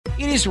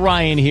It is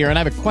Ryan here, and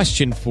I have a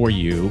question for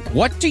you.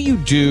 What do you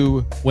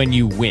do when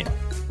you win?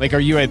 Like, are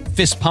you a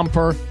fist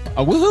pumper,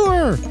 a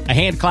woohooer, a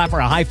hand clapper,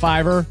 a high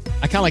fiver?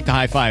 I kind of like the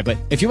high five, but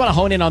if you want to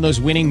hone in on those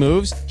winning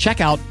moves,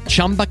 check out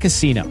Chumba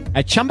Casino.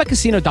 At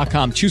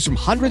ChumbaCasino.com, choose from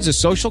hundreds of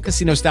social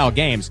casino-style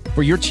games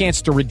for your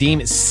chance to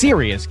redeem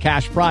serious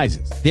cash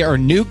prizes. There are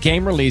new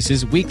game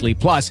releases weekly,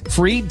 plus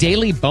free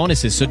daily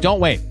bonuses. So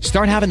don't wait.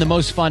 Start having the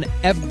most fun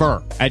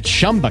ever at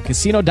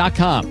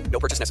ChumbaCasino.com. No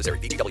purchase necessary.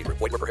 VGW Group.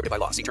 Void where prohibited by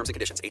law. See terms and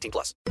conditions.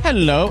 18+.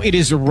 Hello, it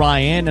is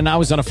Ryan, and I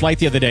was on a flight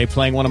the other day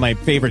playing one of my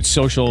favorite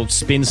social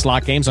spin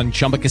slot games on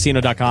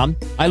ChumbaCasino.com.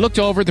 I looked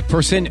over at the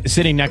person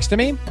sitting next to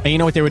me, and you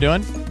know what they were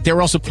doing? They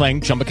were also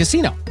playing Chumba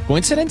Casino.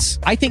 Coincidence?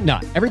 I think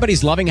not.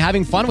 Everybody's loving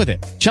having fun with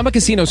it. Chumba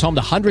Casino is home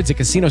to hundreds of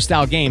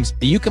casino-style games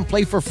that you can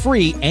play for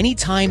free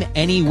anytime,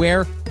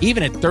 anywhere,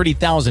 even at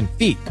 30,000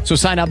 feet. So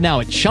sign up now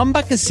at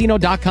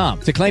ChumbaCasino.com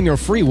to claim your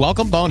free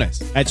welcome bonus.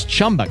 That's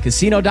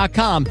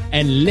ChumbaCasino.com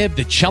and live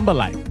the Chumba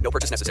life. No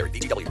purchase necessary.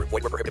 VGW Group.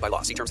 Void where prohibited by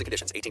law. See terms and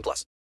conditions.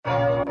 18+.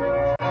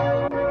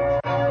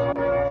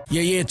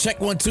 Yeah, check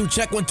 1 2,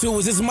 check 1 2.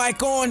 Is this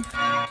mic on?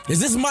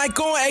 Is this mic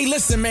on? Hey,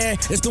 listen, man.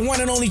 It's the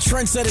one and only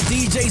trendsetter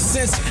DJ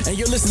Sense, and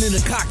you're listening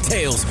to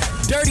Cocktails.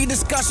 Dirty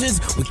discussions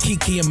with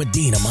Kiki and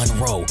Medina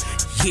Monroe.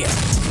 Yeah.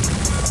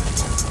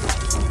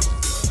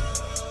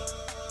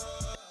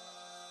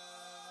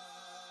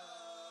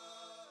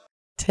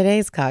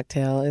 Today's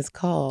cocktail is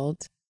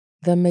called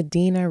the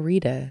Medina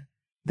Rita.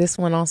 This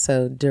one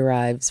also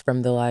derives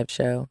from the live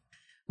show.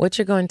 What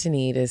you're going to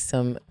need is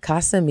some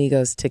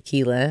Casamigos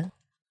tequila,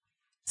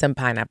 some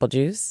pineapple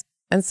juice,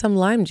 and some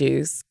lime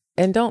juice.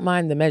 And don't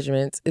mind the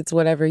measurements. It's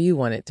whatever you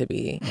want it to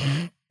be.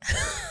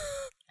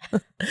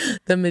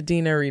 The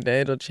Medina Rita,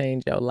 it'll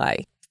change your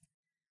life.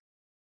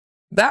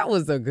 That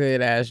was a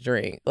good ass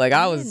drink. Like,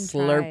 I was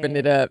slurping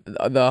it up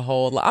the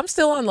whole. I'm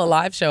still on the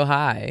live show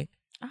high.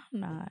 I'm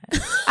not.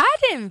 I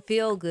didn't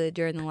feel good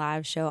during the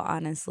live show,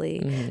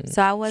 honestly.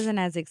 So I wasn't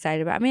as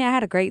excited about it. I mean, I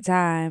had a great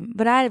time,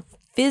 but I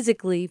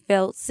physically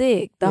felt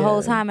sick the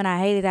whole time, and I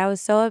hated it. I was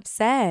so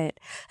upset.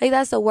 Like,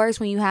 that's the worst,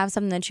 when you have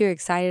something that you're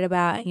excited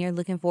about and you're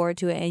looking forward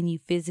to it and you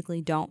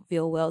physically don't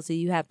feel well, so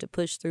you have to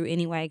push through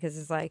anyway, because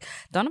it's like,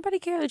 don't nobody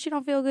care that you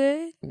don't feel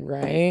good?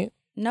 Right.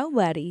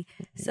 Nobody.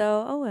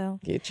 So, oh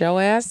well. Get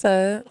your ass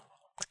up.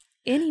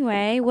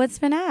 Anyway, what's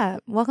been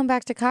up? Welcome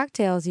back to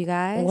Cocktails, you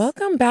guys.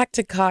 Welcome back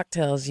to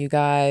Cocktails, you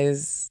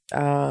guys.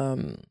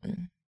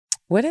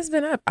 What has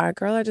been up?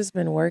 Girl, I just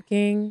been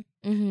working.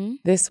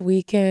 This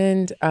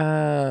weekend,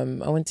 I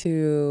went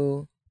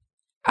to,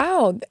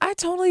 I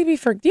totally do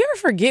you ever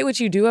forget what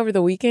you do over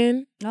the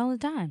weekend? All the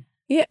time.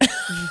 Yeah.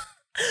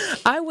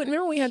 I would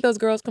remember we had those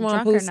girls come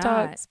on, Pooh's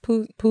Talks.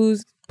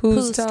 Pooh's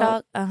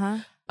Talk.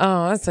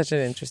 Oh, that's such an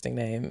interesting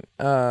name.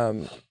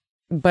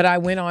 But I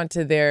went on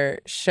to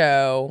their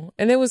show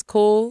and it was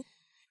cool.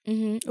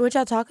 What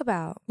y'all talk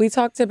about? We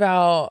talked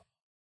about,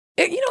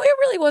 it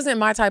really wasn't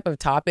my type of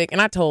topic.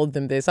 And I told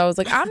them this. I was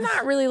like, I'm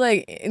not really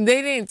like,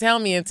 they didn't tell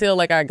me until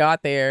like I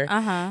got there.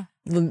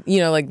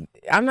 Like,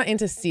 I'm not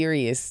into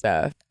serious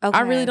stuff. Okay.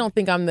 I really don't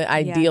think I'm the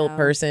ideal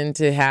person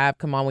to have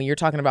come on when you're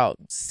talking about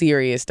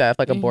serious stuff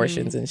like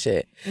abortions and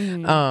shit.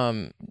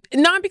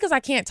 Not because I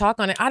can't talk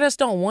on it. I just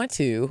don't want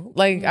to.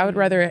 Like, I would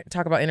rather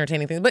talk about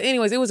entertaining things. But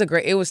anyways, it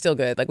was still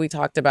good. Like, we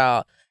talked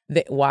about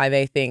why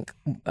they think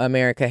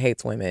America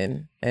hates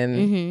women.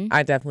 And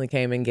I definitely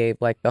came and gave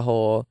like the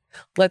whole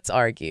let's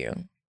argue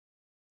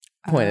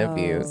point of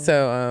view.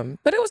 So,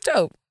 but it was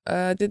dope.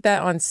 Did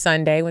that on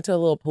Sunday. Went to a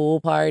little pool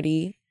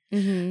party.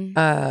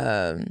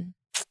 Yeah.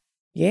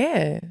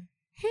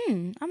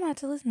 I'm about to have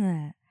to listen to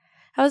that.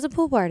 How was the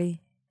pool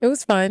party? It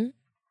was fun.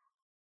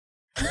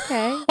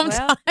 Okay. I'm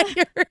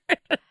tired.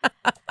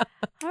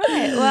 All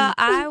right. Well,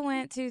 I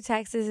went to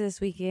Texas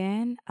this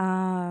weekend.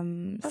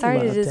 Sorry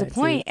to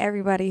disappoint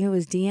everybody who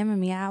was DMing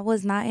me. I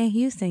was not in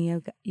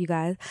Houston, you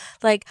guys.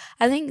 Like,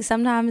 I think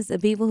sometimes the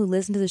people who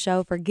listen to the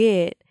show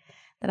forget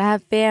that I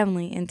have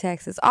family in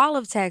Texas, all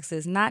of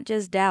Texas, not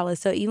just Dallas.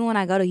 So even when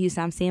I go to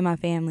Houston, I'm seeing my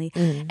family.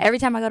 Every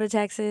time I go to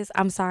Texas,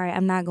 I'm sorry,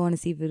 I'm not going to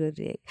see Voodoo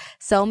Dick.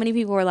 So many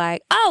people were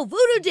like, oh,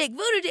 Voodoo Dick. And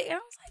I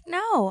was like,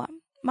 no,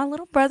 my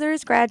little brother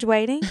is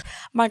graduating.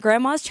 My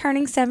grandma's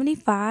turning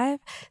 75.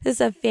 This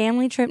is a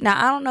family trip. Now,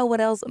 I don't know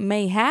what else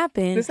may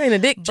happen. This ain't a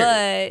dick trip.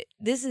 But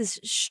this is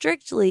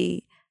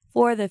strictly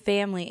for the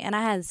family. And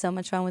I had so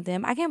much fun with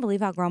them. I can't believe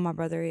how grown my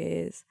brother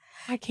is.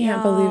 I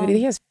can't believe it.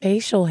 He has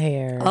facial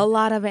hair. A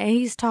lot of it. And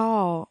he's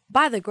tall.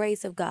 By the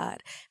grace of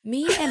God.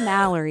 Me and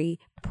Mallory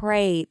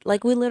prayed.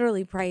 Like, we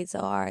literally prayed so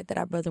hard that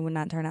our brother would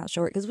not turn out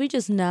short. Because we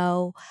just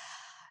know,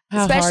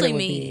 how especially hard it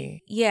me. would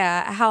be.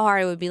 Yeah, how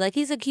hard it would be. Like,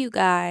 he's a cute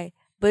guy.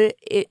 But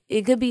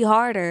it could be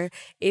harder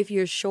if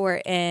you're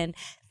short. And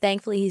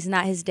thankfully, he's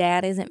not. His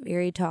dad isn't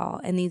very tall,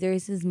 and neither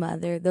is his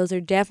mother. Those are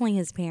definitely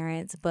his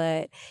parents.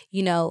 But,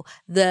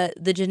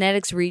 the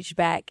genetics reached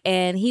back.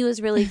 And he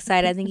was really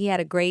excited. I think he had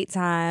a great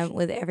time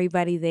with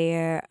everybody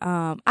there.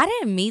 I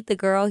didn't meet the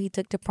girl he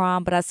took to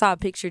prom, but I saw a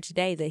picture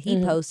today that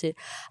he posted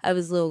of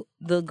his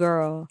the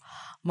girl.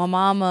 My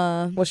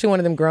mama. Was she one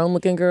of them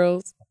grown-looking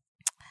girls?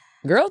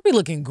 Girls be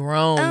looking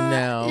grown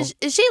now.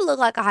 She looked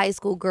like a high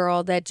school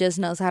girl that just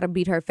knows how to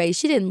beat her face.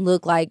 She didn't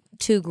look like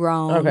too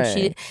grown.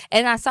 Okay.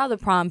 And I saw the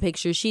prom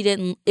picture.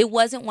 It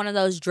wasn't one of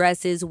those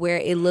dresses where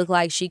it looked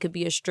like she could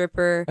be a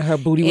stripper. Her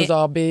booty was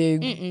all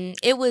big.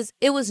 It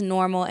was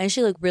normal, and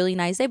she looked really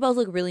nice. They both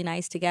look really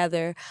nice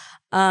together.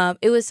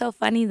 It was so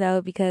funny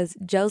though because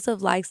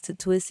Joseph likes to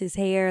twist his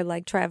hair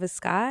like Travis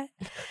Scott.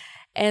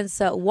 And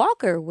so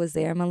Walker was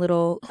there, my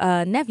little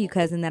nephew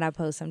cousin that I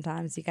post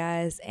sometimes, you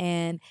guys.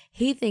 And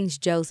he thinks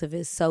Joseph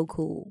is so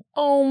cool.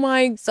 Oh,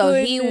 my goodness. So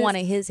he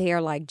wanted his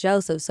hair like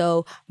Joseph.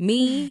 So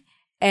me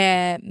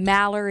and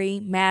Mallory,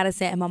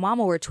 Madison, and my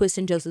mama were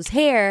twisting Joseph's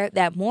hair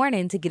that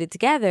morning to get it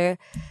together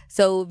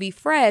so it would be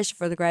fresh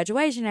for the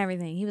graduation and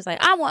everything. He was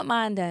like, I want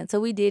mine done. So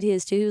we did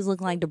his too. He was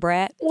looking like the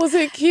brat. Was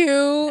it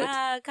cute?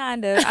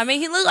 Kind of. I mean,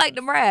 he looked like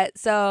the brat.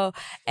 So,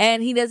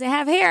 and he doesn't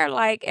have hair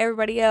like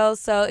everybody else.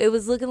 So it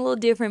was looking a little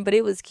different, but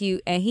it was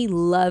cute. And he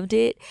loved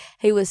it.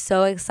 He was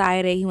so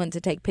excited. He went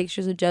to take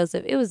pictures with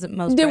Joseph. It was the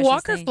most Did precious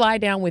Walker thing. fly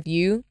down with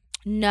you?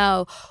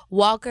 No,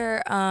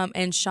 Walker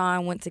and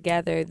Sean went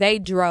together. They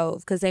drove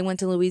because they went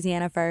to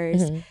Louisiana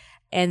first,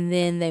 and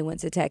then they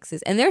went to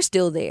Texas, and they're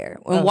still there.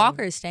 And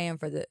Walker is staying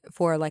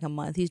for like a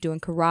month. He's doing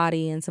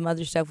karate and some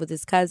other stuff with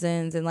his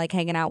cousins, and like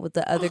hanging out with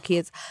the other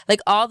kids.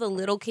 Like all the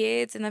little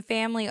kids in the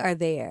family are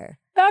there.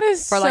 That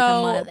is for like so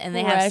a month, and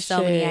they have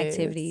so many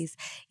activities.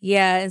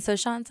 Yeah, and so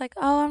Sean's like,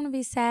 "Oh, I'm gonna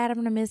be sad. I'm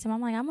gonna miss him."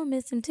 I'm like, "I'm gonna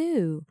miss him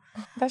too."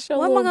 That's your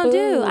what am I gonna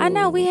do? I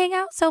know we boo. hang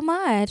out so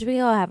much. We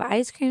all have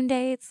ice cream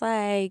dates.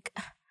 Like,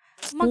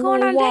 what am I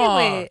going on a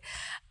date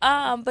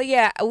with? But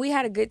yeah, we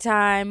had a good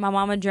time. My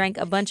mama drank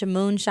a bunch of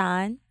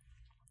moonshine,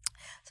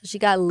 so she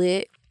got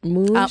lit.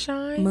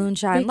 Moonshine,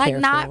 moonshine, Be like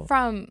careful. not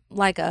from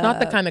like a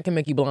not the kind that can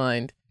make you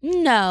blind.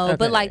 No, Okay.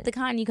 but like the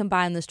kind you can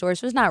buy in the store.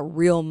 So it's not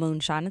real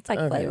moonshine. It's like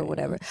flavor,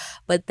 whatever.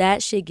 But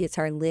that shit gets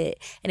her lit.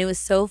 And it was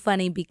so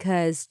funny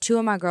because two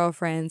of my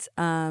girlfriends,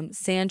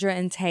 Sandra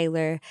and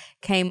Taylor,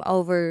 came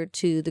over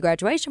to the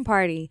graduation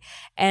party.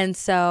 And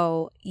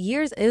so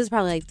it was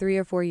probably like 3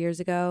 or 4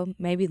 years ago,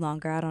 maybe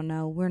longer. I don't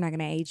know. We're not going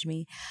to age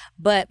me.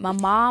 But my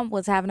mom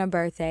was having a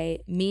birthday.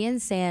 Me and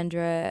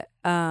Sandra,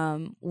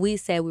 we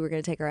said we were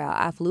going to take her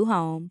out. I flew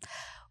home.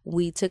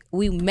 We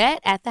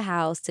met at the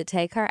house to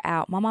take her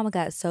out. My mama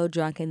got so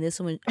drunk, and this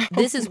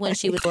is when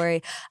she was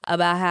worried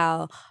about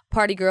how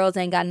party girls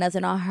ain't got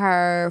nothing on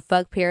her.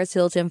 Fuck Paris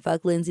Hilton,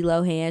 fuck Lindsay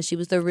Lohan. She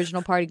was the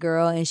original party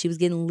girl, and she was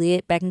getting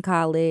lit back in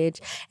college,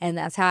 and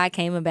that's how I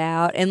came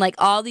about. And like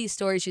all these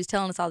stories, she was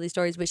telling us all these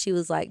stories, but she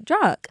was like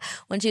drunk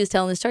when she was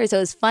telling the story. So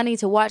it was funny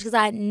to watch because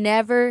I had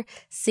never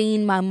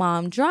seen my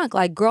mom drunk.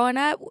 Like growing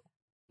up,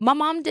 my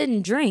mom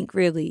didn't drink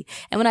really.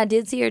 And when I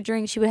did see her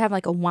drink, she would have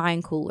like a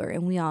wine cooler.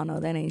 And we all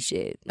know that ain't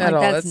shit. At all.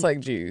 That's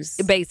like juice.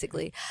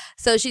 Basically.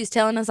 So she's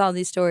telling us all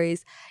these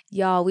stories.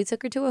 Y'all, we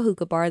took her to a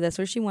hookah bar. That's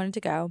where she wanted to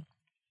go.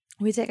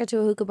 We take her to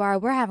a hookah bar.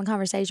 We're having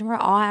conversation. We're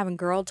all having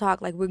girl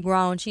talk like we're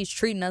grown. She's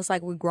treating us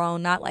like we're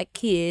grown, not like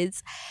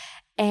kids.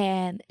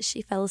 And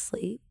she fell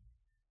asleep.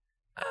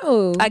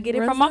 Oh. I get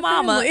it from my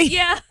mama.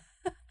 Yeah.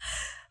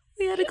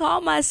 We had to call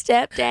my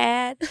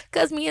stepdad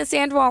because me and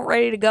Sandra weren't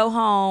ready to go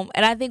home.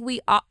 And I think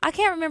I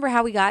can't remember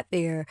how we got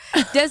there.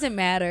 Doesn't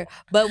matter.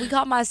 But we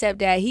called my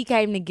stepdad. He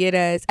came to get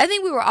us. I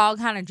think we were all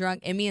kind of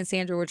drunk, and me and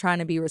Sandra were trying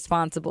to be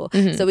responsible.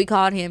 So we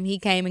called him. He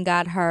came and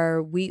got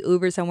her. We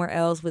Ubered somewhere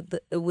else with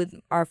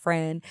our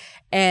friend.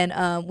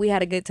 And we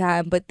had a good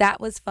time. But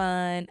that was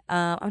fun.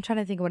 I'm trying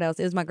to think of what else.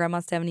 It was my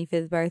grandma's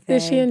 75th birthday.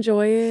 Did she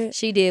enjoy it?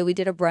 She did. We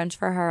did a brunch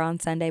for her on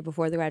Sunday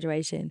before the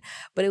graduation.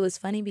 But it was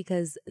funny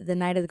because the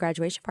night of the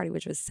graduation party,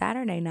 which was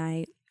Saturday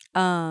night,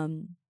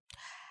 after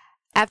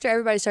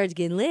everybody started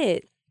getting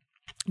lit,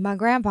 my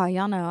grandpa,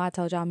 y'all know, I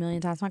told y'all a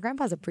million times, my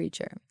grandpa's a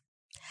preacher.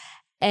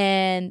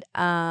 And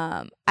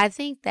I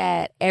think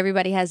that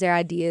everybody has their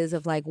ideas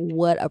of like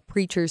what a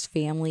preacher's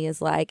family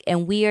is like.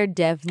 And we are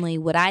definitely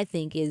what I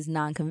think is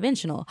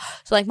non-conventional.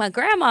 So like my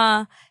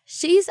grandma,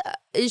 she's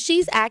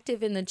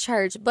active in the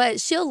church, but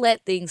she'll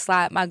let things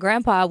slide. My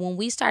grandpa, when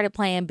we started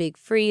playing Big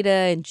Frida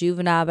and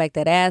Juvenile, Back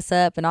That Ass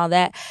Up and all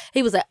that,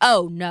 he was like,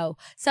 oh no,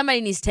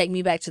 somebody needs to take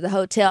me back to the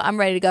hotel. I'm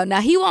ready to go.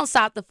 Now he won't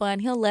stop the fun.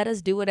 He'll let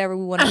us do whatever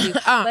we want to do.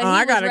 But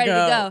he was ready to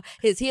go.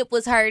 His hip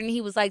was hurting.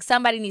 He was like,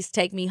 somebody needs to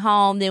take me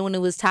home. Then when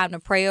it was time to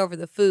pray over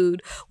the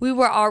food, we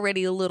were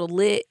already a little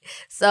lit.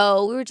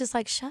 So we were just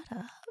like, shut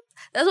up.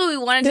 That's what we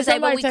wanted to say,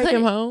 but we couldn't. Take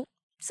him home?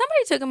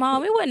 Somebody took him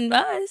home. It wasn't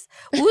us.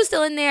 We were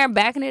still in there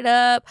backing it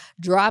up,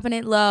 dropping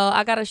it low.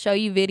 I got to show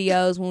you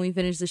videos when we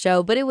finish the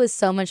show. But it was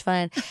so much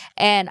fun.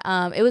 And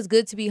it was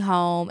good to be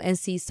home and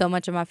see so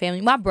much of my family.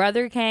 My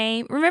brother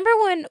came. Remember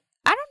when,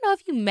 I don't know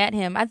if you met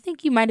him. I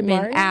think you might have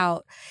been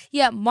out.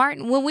 Yeah,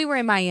 Martin, when we were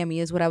in Miami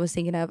is what I was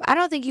thinking of. I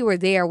don't think you were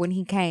there when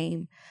he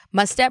came.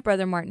 My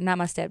stepbrother, Martin, not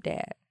my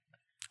stepdad.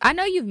 I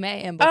know you've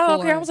met him before. Oh,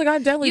 okay. I was like, I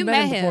definitely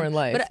met him before in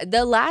life. But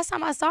the last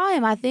time I saw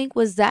him, I think,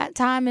 was that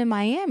time in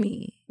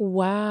Miami.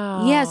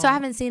 Wow. Yeah, so I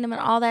haven't seen him in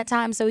all that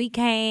time. So he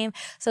came.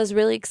 So I was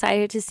really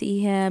excited to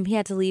see him. He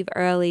had to leave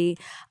early.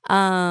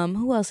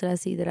 Who else did I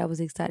see that I was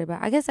excited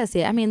about? I guess that's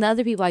it. I mean, the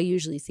other people I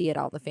usually see at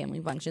all the family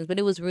functions, but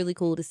it was really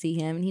cool to see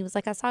him. And he was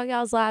like, I saw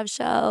y'all's live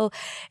show.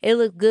 It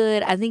looked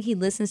good. I think he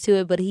listens to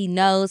it, but he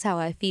knows how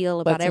I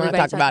feel about everybody.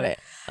 Let's not talk about it.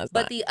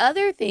 But the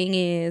other thing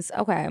is,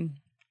 okay,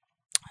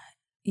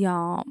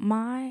 y'all,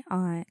 my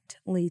aunt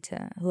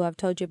Lita, who I've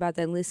told you about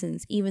that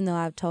listens, even though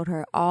I've told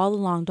her all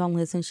along, don't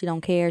listen, she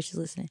don't care, she's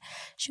listening.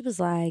 She was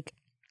like,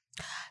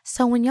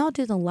 so when y'all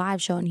do the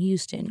live show in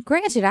Houston,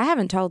 granted, I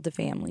haven't told the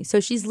family, so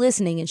she's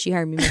listening and she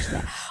heard me mention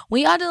that.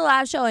 When y'all do the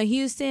live show in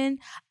Houston,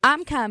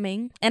 I'm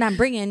coming and I'm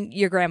bringing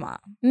your grandma.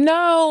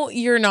 No,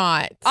 you're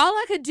not. All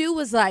I could do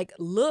was like,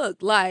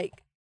 look, like,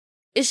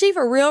 is she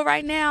for real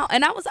right now?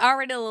 And I was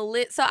already a little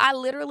lit. So I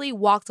literally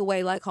walked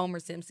away like Homer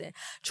Simpson,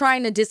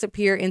 trying to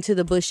disappear into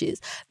the bushes.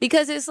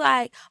 Because it's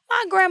like,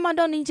 my grandma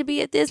don't need to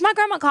be at this. My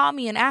grandma called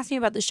me and asked me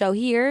about the show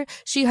here.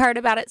 She heard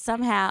about it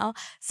somehow.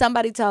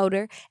 Somebody told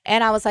her.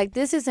 And I was like,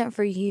 this isn't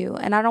for you.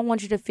 And I don't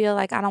want you to feel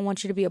like I don't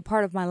want you to be a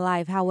part of my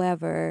life.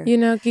 However, you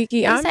know,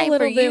 Kiki, I'm a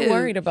little bit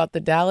worried about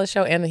the Dallas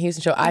show and the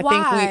Houston show.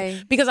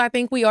 Because I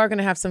think we are going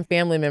to have some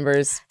family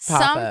members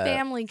pop Some up.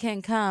 family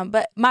can come.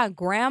 But my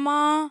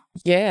grandma...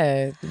 Yeah.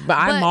 But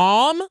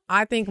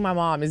I think my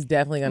mom is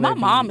definitely going to My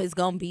mom is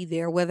going to be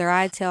there whether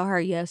I tell her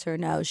yes or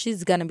no.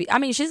 She's going to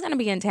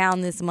be in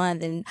town this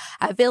month, and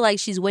I feel like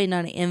she's waiting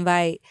on an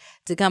invite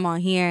to come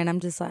on here, and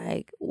I'm just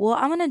like, well,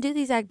 I'm going to do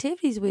these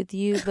activities with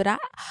you, but I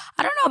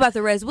don't know about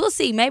the rest. We'll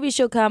see. Maybe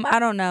she'll come. I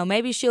don't know.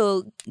 Maybe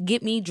she'll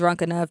get me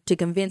drunk enough to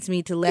convince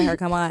me to let her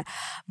come on.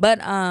 But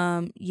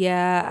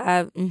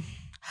yeah,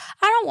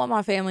 I don't want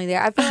my family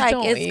there. I feel like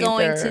it's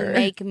going to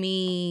make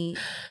me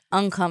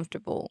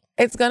uncomfortable.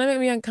 It's going to make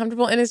me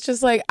uncomfortable. And it's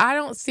just like, I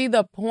don't see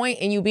the point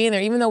in you being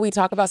there, even though we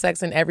talk about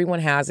sex and everyone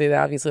has it.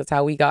 Obviously, that's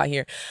how we got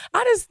here.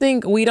 I just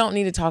think we don't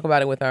need to talk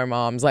about it with our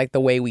moms like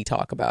the way we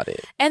talk about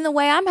it. And the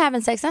way I'm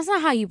having sex, that's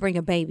not how you bring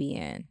a baby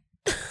in.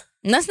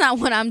 And that's not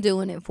what I'm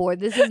doing it for.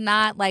 This is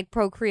not like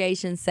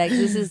procreation sex.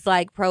 This is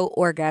like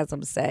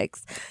pro-orgasm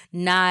sex,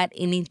 not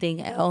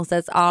anything else.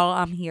 That's all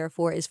I'm here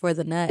for, is for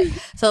the nut.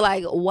 So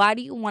like, why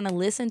do you want to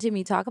listen to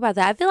me talk about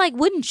that? I feel like,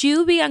 wouldn't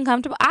you be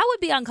uncomfortable? I would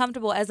be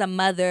uncomfortable as a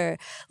mother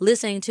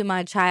listening to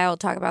my child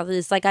talk about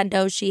this. Like, I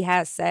know she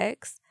has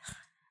sex.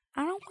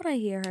 I don't want to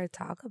hear her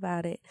talk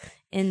about it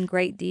in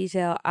great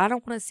detail. I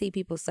don't want to see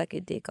people suck a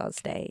dick on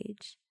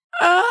stage.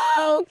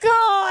 Oh,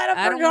 God.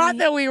 I forgot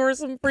that we were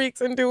some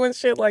freaks and doing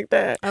shit like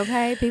that.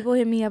 Okay, people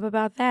hit me up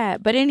about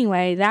that. But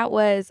anyway, that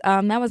was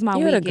my weekend.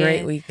 You had a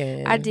great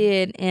weekend. I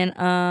did. And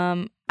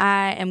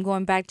I am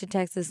going back to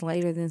Texas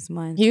later this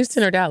month.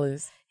 Houston or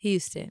Dallas?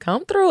 Houston.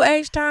 Come through,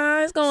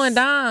 H-Time. It's going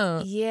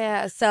down.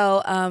 Yeah.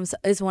 So,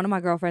 it's one of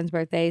my girlfriend's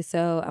birthdays,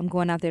 so I'm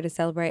going out there to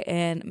celebrate,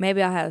 and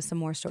maybe I'll have some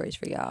more stories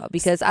for y'all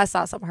because I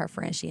saw some of her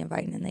friends she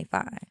invited and they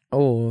fine.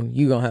 Oh,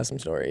 you gonna have some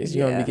stories.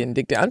 You're gonna be getting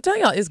dick down. I'm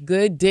telling y'all, it's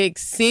good dick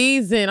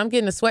season. I'm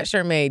getting a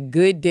sweatshirt made.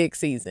 Good dick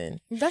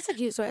season. That's a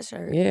cute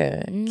sweatshirt.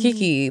 Yeah.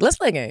 Kiki, let's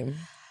play a game.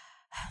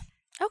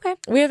 Okay.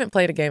 We haven't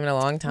played a game in a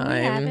long time.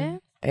 We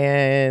haven't.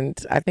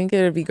 And I think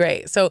it would be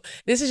great. So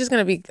this is just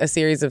going to be a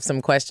series of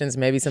some questions,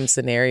 maybe some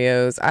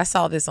scenarios. I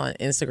saw this on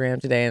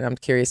Instagram today, and I'm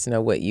curious to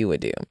know what you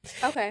would do.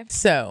 Okay.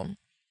 So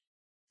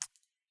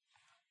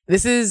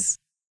this is,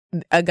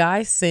 a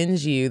guy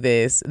sends you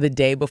this the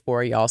day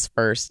before y'all's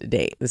first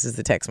date. This is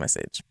the text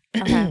message.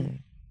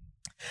 Okay.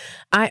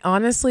 I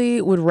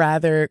honestly would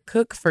rather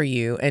cook for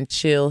you and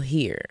chill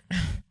here.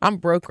 I'm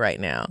broke right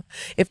now.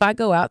 If I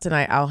go out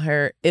tonight,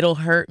 it'll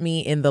hurt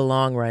me in the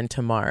long run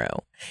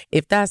tomorrow.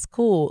 If that's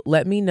cool,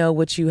 let me know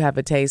what you have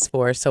a taste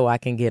for so I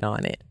can get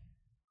on it.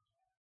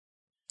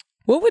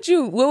 What would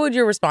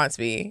your response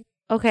be?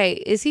 Okay,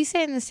 is he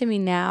saying this to me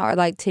now or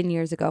like 10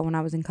 years ago when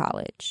I was in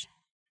college?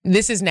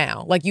 This is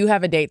now. Like, you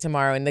have a date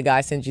tomorrow and the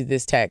guy sends you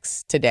this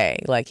text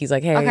today. Like, he's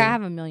like, hey. Okay, I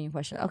have a million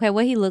questions. Okay,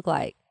 what he look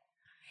like?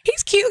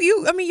 He's cute.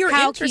 You're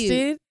How interested.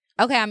 Cute?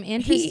 Okay, I'm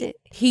interested.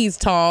 He's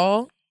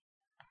tall,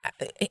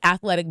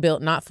 athletic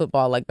built, not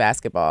football, like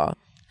basketball.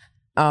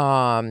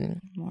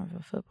 More of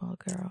a football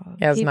girl.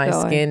 He has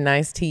nice skin,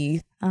 nice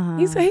teeth. Uh-huh.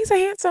 He's a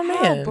handsome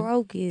man. How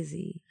broke is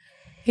he?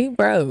 He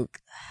broke.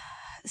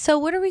 So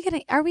what are we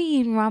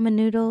eating ramen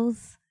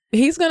noodles?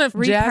 He's gonna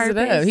jazz it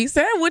up. He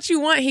said what you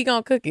want, he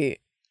gonna cook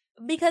it.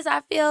 Because I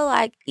feel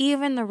like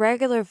even the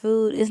regular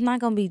food is not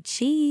gonna be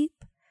cheap.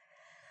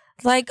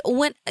 Like,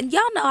 when y'all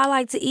know I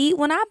like to eat.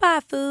 When I buy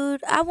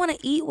food, I want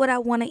to eat what I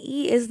want to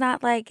eat. It's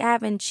not like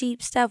having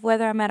cheap stuff,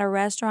 whether I'm at a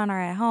restaurant or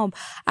at home.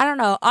 I don't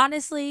know.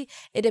 Honestly,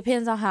 it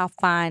depends on how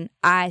fine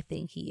I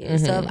think he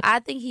is. So if I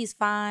think he's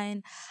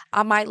fine,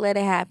 I might let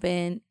it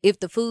happen.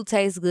 If the food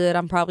tastes good,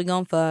 I'm probably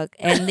going to fuck.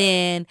 And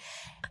then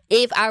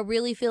if I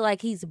really feel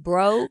like he's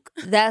broke,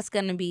 that's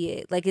going to be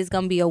it. Like, it's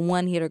going to be a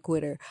one-hitter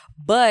quitter.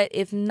 But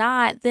if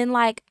not, then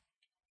like,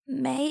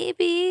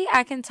 maybe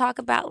I can talk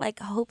about like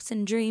hopes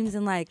and dreams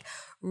and like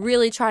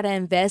really try to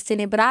invest in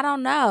it, but I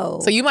don't know.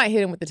 So you might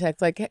hit him with the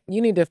text like,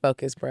 "You need to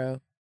focus,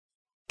 bro.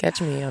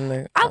 Catch me on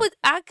the." I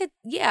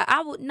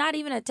would not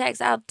even a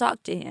text. I'll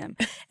talk to him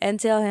and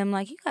tell him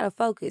like, you gotta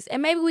focus,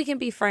 and maybe we can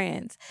be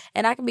friends,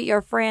 and I can be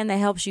your friend that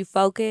helps you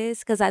focus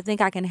because I think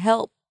I can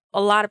help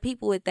a lot of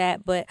people with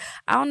that. But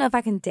I don't know if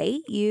I can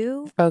date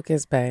you.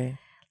 Focus, babe.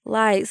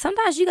 Like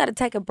sometimes you got to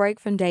take a break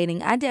from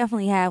dating. I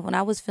definitely have when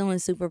I was feeling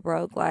super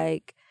broke.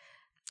 Like,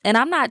 and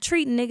I'm not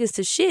treating niggas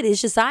to shit.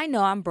 It's just I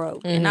know I'm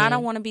broke and I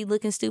don't want to be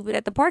looking stupid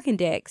at the parking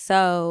deck.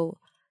 So,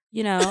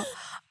 you know,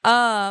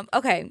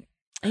 okay.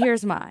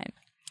 Here's mine.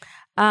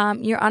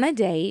 You're on a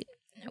date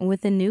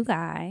with a new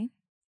guy,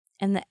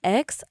 and the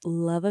ex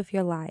love of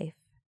your life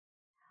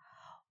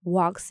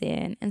walks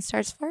in and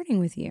starts flirting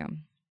with you.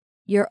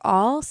 You're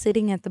all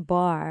sitting at the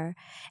bar,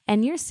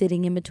 and you're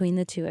sitting in between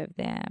the two of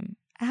them.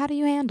 How do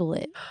you handle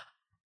it?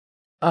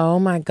 Oh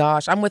my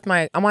gosh. I'm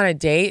on a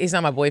date. He's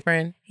not my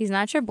boyfriend. He's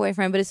not your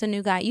boyfriend, but it's a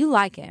new guy. You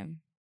like him.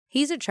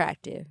 He's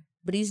attractive,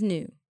 but he's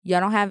new. Y'all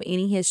don't have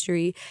any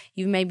history.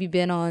 You've maybe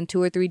been on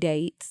 2 or 3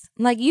 dates.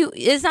 Like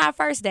it's not a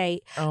first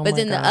date. Oh but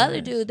then gosh. the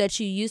other dude that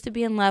you used to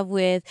be in love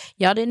with,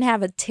 y'all didn't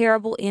have a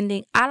terrible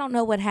ending. I don't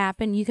know what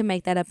happened. You can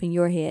make that up in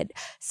your head.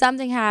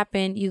 Something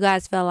happened. You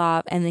guys fell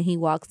off, and then he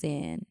walks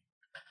in.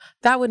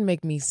 That would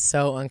make me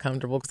so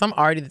uncomfortable because I'm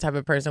already the type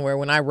of person where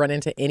when I run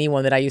into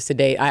anyone that I used to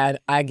date,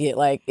 I get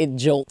like, it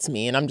jolts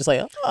me and I'm just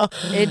like, oh.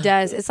 It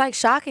does. It's like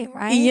shocking,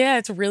 right? Yeah,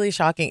 it's really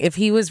shocking. If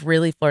he was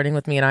really flirting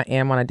with me and I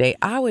am on a date,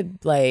 I would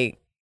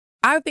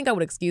think I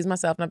would excuse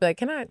myself and I'd be like,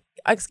 can I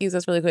excuse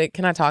us really quick?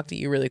 Can I talk to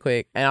you really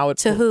quick? And I would.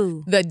 To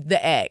who? The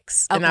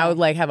ex. Okay. And I would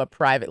like have a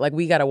private, like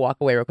we got to walk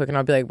away real quick and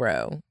I'll be like,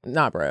 bro.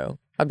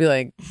 I'd be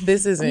like,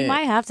 this isn't. You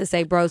might have to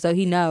say bro so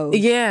he knows.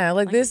 Yeah,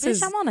 like this bitch,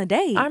 is. I'm on a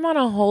date. I'm on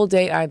a whole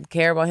date. I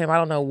care about him. I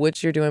don't know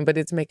what you're doing, but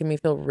it's making me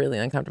feel really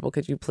uncomfortable.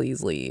 Could you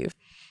please leave?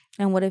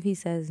 And what if he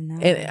says no?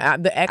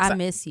 And the ex, I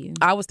miss you.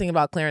 I was thinking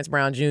about Clarence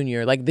Brown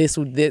Jr. Like that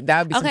would be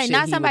some okay, shit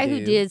not he somebody would who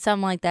do. did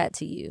something like that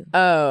to you.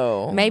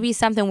 Oh, maybe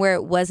something where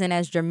it wasn't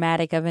as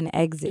dramatic of an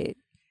exit.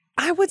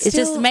 I would. It's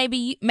just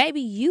maybe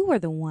you were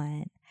the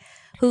one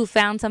who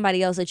found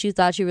somebody else that you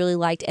thought you really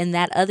liked, and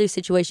that other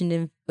situation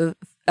didn't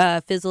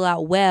fizzle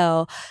out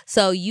well.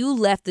 So you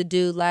left the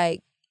dude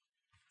like.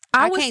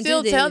 I would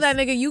still tell that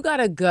nigga, you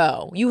gotta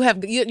go.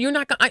 You're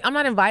not. I'm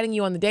not inviting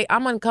you on the date.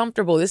 I'm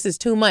uncomfortable. This is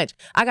too much.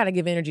 I gotta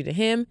give energy to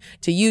him,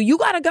 to you. You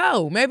gotta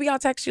go. Maybe I'll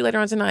text you later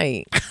on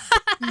tonight.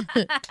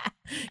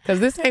 Because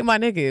this ain't my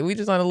nigga. We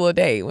just on a little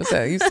date. What's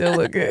up? You still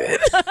look good.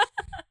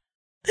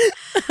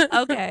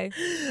 Okay,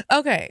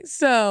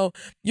 so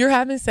you're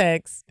having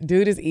sex,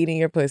 dude is eating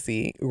your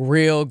pussy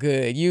real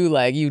good, you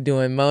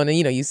doing moaning,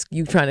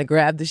 you trying to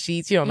grab the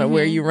sheets, you don't know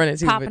where you running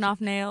to, popping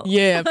off nails.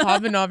 Yeah,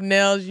 popping off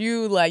nails,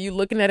 you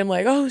looking at him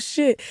like, oh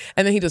shit,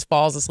 and then he just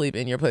falls asleep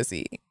in your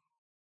pussy.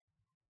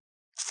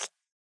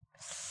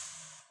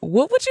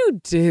 What would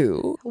you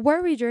do?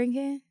 Were we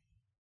drinking?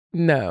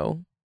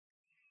 No.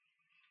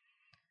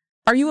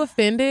 Are you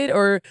offended,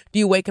 or do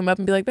you wake him up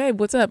and be like, babe,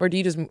 what's up? Or do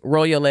you just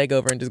roll your leg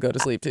over and just go to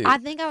sleep too? I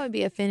think I would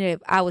be offended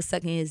if I was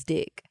sucking his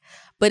dick.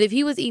 But if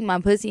he was eating my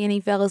pussy and he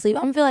fell asleep,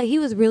 I'm feel like he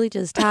was really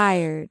just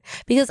tired.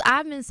 Because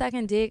I've been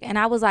sucking dick and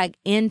I was like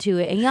into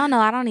it. And y'all know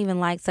I don't even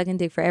like sucking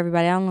dick for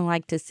everybody. I only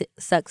like to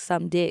suck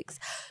some dicks.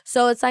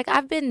 So it's like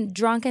I've been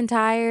drunk and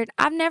tired.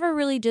 I've never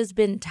really just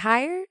been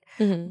tired.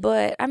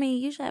 But I mean,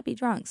 usually I'd be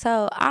drunk.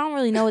 So I don't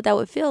really know what that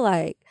would feel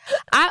like.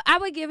 I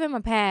would give him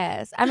a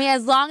pass. I mean,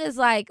 as long as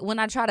like when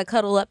I try to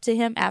cuddle up to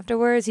him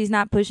afterwards, he's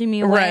not pushing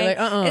me away.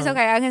 Right, it's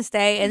okay. I can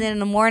stay. And then in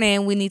the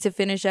morning, we need to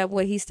finish up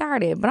what he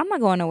started. But I'm not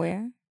going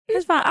nowhere.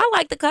 It's fine. I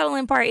like the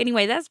cuddling part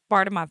anyway. That's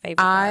part of my favorite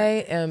part. I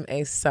am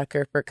a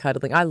sucker for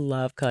cuddling. I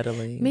love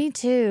cuddling. Me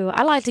too.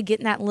 I like to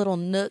get in that little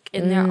nook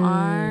in their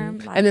arm.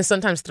 Like, and then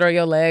sometimes throw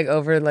your leg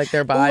over like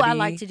their body. Ooh, I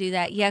like to do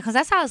that. Yeah, because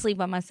that's how I sleep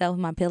by myself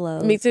with my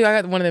pillows. Me too. I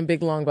got one of them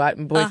big long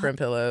boyfriend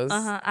pillows.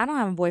 I don't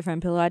have a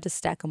boyfriend pillow. I just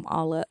stack them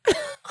all up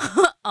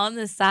on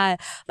the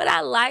side. But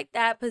I like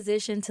that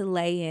position to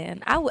lay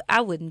in.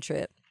 I wouldn't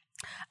trip.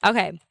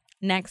 Okay,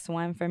 next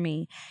one for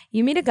me.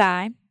 You meet a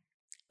guy.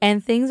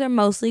 And things are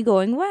mostly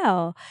going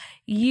well.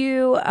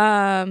 You,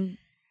 oh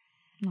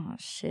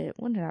shit,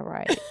 what did I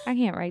write? I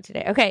can't write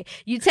today. Okay,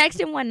 you text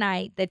him one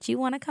night that you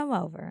want to come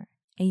over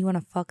and you want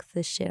to fuck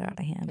the shit out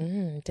of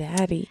him.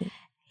 Daddy.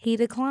 He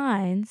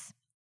declines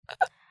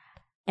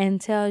and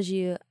tells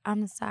you,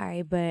 I'm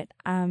sorry, but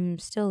I'm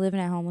still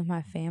living at home with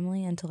my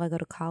family until I go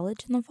to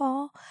college in the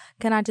fall.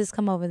 Can I just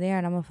come over there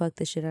and I'm going to fuck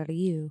the shit out of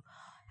you?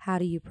 How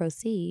do you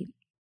proceed?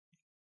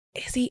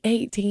 Is he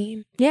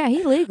 18? Yeah,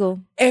 he's legal.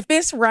 If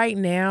it's right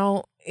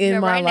now in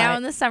my life. Right now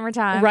in the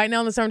summertime. Right now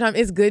in the summertime,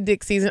 it's good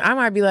dick season. I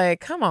might be like,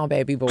 come on,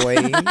 baby boy.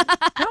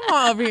 Come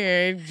on over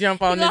here and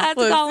jump on this pussy. You have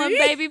to call him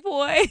baby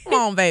boy. Come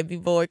on, baby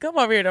boy. Come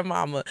over here to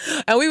mama.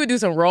 And we would do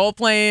some role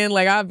playing.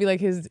 Like, I'd be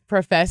like his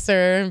professor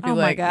and be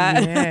like, my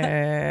God.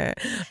 Yeah.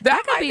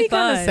 That might be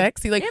kind of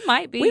sexy. Like, it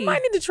might be. We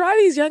might need to try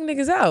these young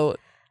niggas out.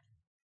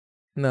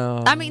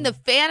 No. I mean, the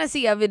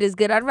fantasy of it is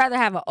good. I'd rather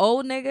have an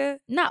old nigga,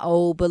 not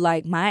old, but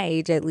like my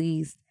age at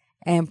least,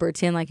 and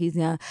pretend like he's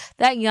young.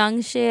 That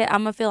young shit,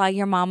 I'm going to feel like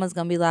your mama's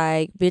going to be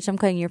like, bitch, I'm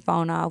cutting your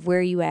phone off. Where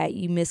are you at?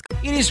 You miss.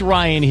 It is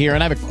Ryan here,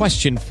 and I have a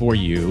question for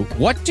you.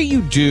 What do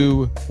you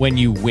do when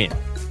you win?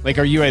 Like,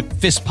 are you a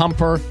fist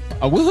pumper,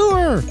 a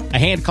woohooer, a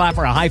hand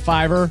clapper, a high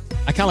fiver?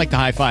 I kind of like the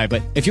high five,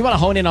 but if you want to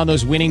hone in on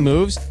those winning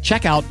moves,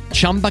 check out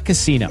Chumba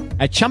Casino.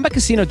 At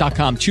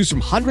ChumbaCasino.com, choose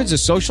from hundreds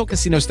of social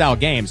casino-style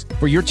games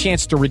for your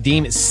chance to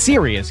redeem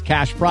serious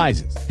cash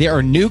prizes. There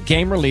are new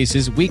game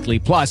releases weekly,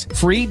 plus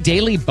free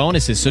daily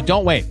bonuses. So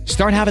don't wait.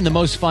 Start having the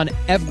most fun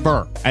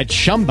ever at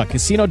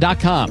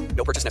ChumbaCasino.com.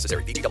 No purchase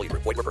necessary. VGW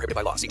Group. Void where prohibited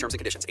by law. See terms and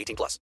conditions.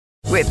 18+.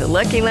 With the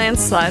Lucky Land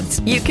Slots,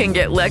 you can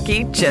get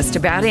lucky just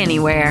about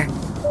anywhere.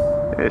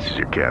 This is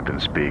your captain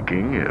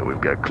speaking.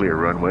 We've got clear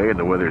runway and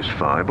the weather's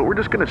fine, but we're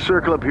just going to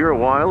circle up here a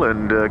while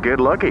and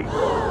get lucky.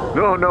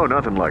 No,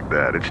 nothing like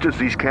that. It's just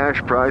these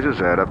cash prizes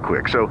add up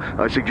quick. So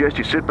I suggest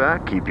you sit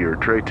back, keep your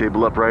tray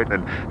table upright,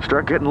 and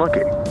start getting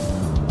lucky.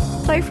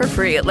 Play for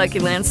free at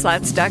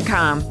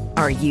LuckyLandSlots.com.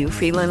 Are you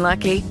feeling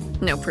lucky?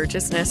 No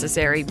purchase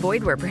necessary.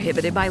 Void where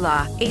prohibited by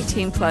law.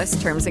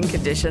 18+ terms and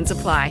conditions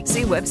apply.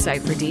 See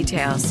website for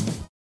details.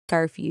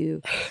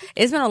 Curfew.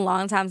 It's been a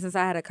long time since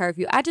I had a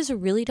curfew. I just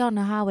really don't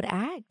know how I would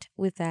act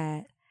with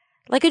that.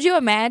 Like, could you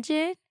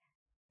imagine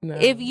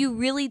if you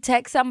really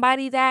text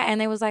somebody that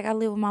and they was like, I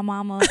live with my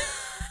mama?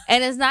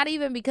 And it's not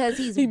even because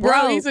he's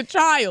broke. He's a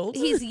child.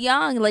 He's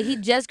young. Like, he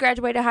just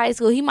graduated high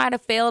school. He might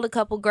have failed a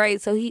couple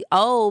grades, so he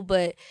old,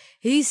 but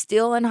he's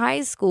still in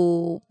high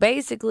school,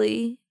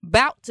 basically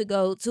about to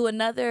go to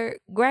another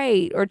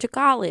grade or to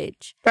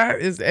college.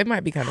 It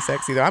might be kind of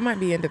sexy, though. I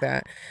might be into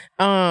that.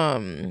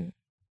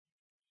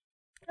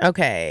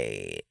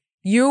 Okay.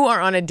 You are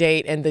on a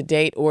date and the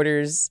date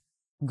orders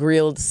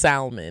grilled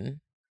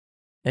salmon.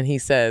 And he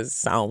says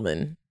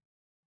salmon.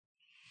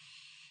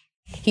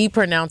 He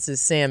pronounces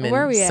salmon.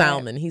 Where are we at?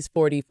 Salmon. He's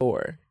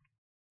 44.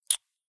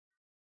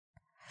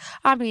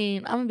 I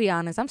mean, I'm going to be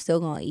honest. I'm still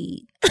going to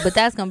eat. But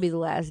that's going to be the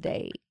last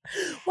date.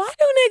 Why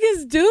do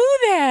niggas do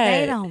that?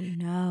 They don't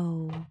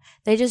know.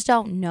 They just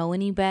don't know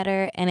any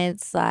better. And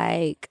it's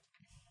like,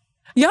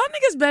 y'all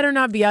niggas better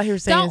not be out here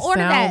saying don't order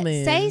salmon.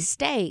 that. Say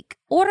steak.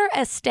 Order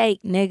a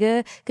steak,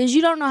 nigga, because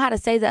you don't know how to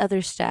say the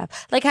other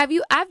stuff. Like,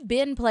 I've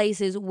been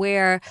places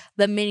where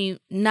the menu,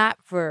 not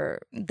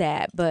for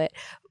that, but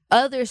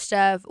other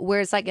stuff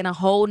where it's like in a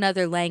whole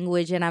nother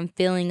language and I'm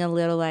feeling a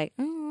little like,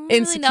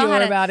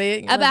 insecure about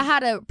it. About how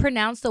to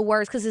pronounce the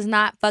words because it's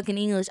not fucking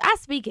English. I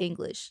speak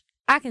English.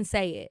 I can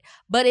say it.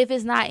 But if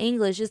it's not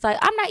English, it's like,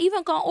 I'm not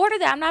even going to order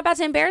that. I'm not about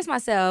to embarrass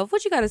myself.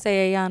 What you got to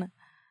say, Ayana?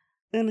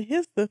 In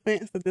his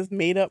defense of this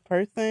made up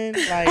person,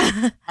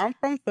 like, I'm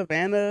from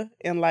Savannah,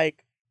 and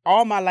like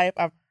all my life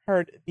I've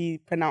heard it be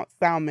pronounced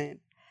salmon.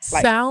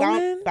 Like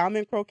salmon?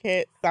 Salmon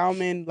croquette,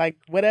 salmon, like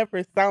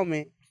whatever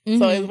salmon. Mm-hmm.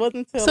 So it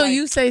wasn't until So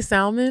you say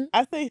salmon?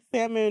 I say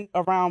salmon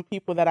around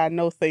people that I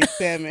know say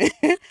salmon.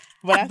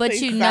 But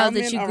you know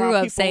that you grew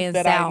up saying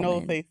that salmon. I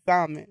know say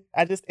salmon.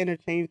 I just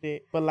interchanged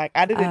it. But like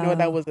I didn't know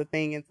that was a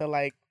thing until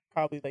like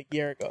probably like a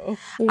year ago.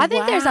 I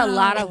think there's a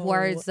lot of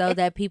words though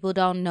that people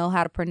don't know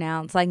how to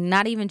pronounce. Like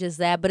not even just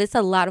that, but it's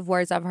a lot of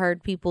words I've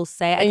heard people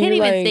say. I can't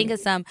even think of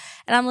some,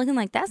 and I'm looking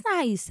like that's not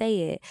how you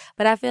say it.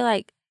 But I feel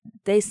like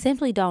they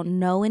simply don't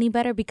know any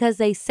better because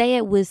they say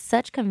it with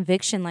such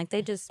conviction. Like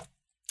they just,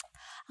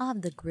 I'll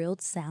have the grilled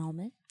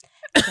salmon.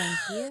 Thank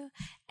you.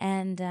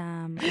 And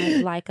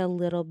I'd like a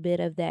little bit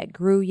of that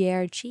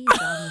Gruyere cheese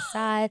on the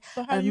side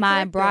of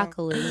my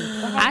broccoli.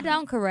 I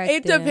don't correct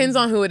it. Depends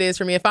on who it is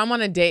for me. If I'm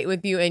on a date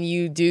with you and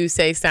you do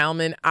say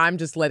salmon, I'm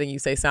just letting you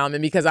say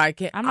salmon because I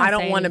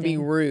don't want to be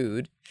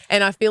rude.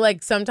 And I feel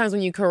like sometimes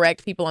when you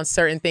correct people on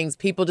certain things,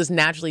 people just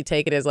naturally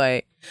take it as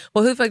like,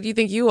 well, who the fuck do you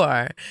think you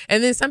are?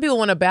 And then some people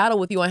want to battle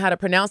with you on how to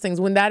pronounce things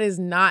when that is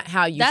not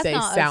how you say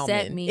salmon. That's gonna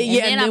upset me.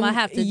 And then I'm going to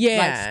have to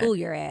like school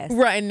your ass.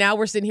 Right. And now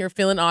we're sitting here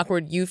feeling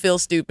awkward. You feel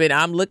stupid.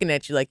 I'm looking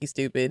at you like you're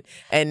stupid.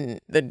 And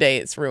the day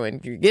it's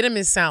ruined. You get him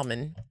his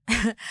salmon.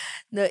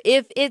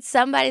 If it's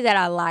somebody that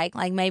I like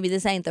maybe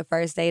this ain't the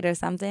first date or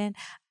something,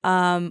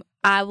 I'll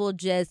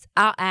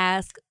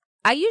ask.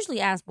 I usually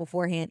ask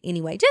beforehand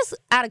anyway, just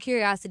out of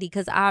curiosity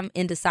because I'm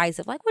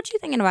indecisive. Like, what you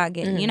thinking about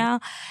getting, you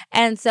know?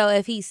 And so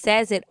if he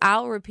says it,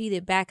 I'll repeat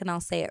it back and I'll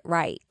say it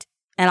right.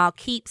 And I'll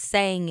keep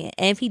saying it.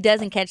 And if he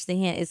doesn't catch the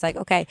hint, it's like,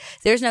 okay,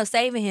 there's no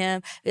saving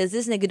him because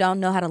this nigga don't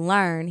know how to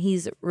learn.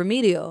 He's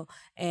remedial.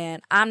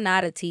 And I'm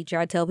not a teacher.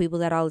 I tell people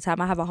that all the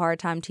time. I have a hard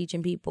time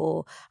teaching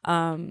people.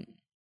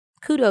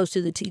 Kudos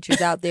to the teachers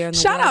out there in the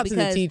Shout world. out to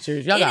the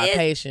teachers. Y'all got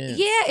patience.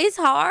 Yeah, it's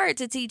hard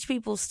to teach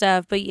people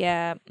stuff, but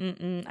yeah,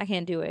 I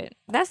can't do it.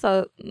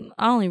 I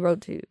only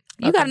wrote 2.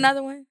 You got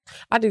another one?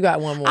 I do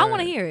got one more. I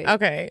want to hear it.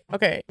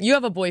 Okay. You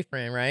have a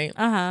boyfriend, right?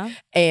 Uh-huh.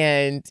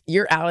 And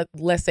you're out,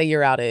 let's say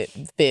you're out at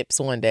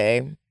Phipps one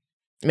day.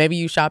 Maybe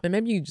you shopping,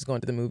 maybe you just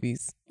going to the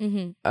movies.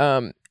 Mm-hmm.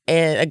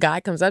 And a guy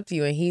comes up to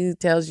you and he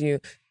tells you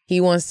he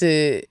wants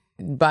to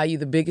buy you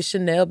the biggest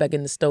Chanel bag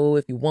in the store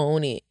if you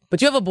want it.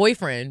 But you have a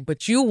boyfriend,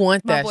 but you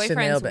want that Chanel bag.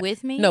 My boyfriend's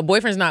with me? No,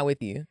 boyfriend's not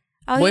with you.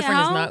 Oh, boyfriend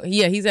is not.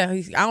 Yeah, he's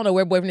I don't know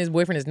where boyfriend is.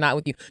 Boyfriend is not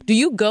with you. Do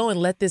you go and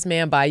let this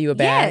man buy you a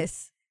bag?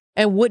 Yes.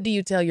 And what do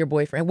you tell your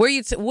boyfriend?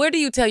 Where do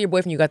you tell your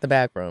boyfriend you got the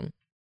bag from?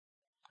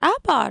 I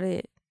bought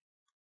it.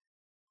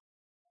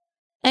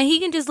 And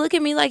he can just look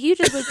at me like you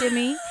just looked at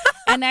me.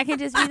 And that can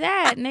just be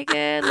that,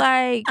 nigga.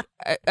 Like,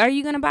 are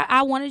you going to buy?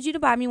 I wanted you to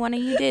buy me one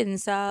and you didn't.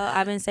 So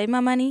I've been saving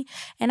my money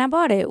and I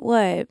bought it.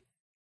 What?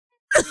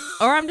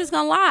 Or I'm just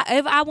going to lie.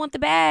 If I want the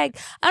bag,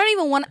 I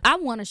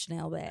want a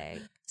Chanel bag.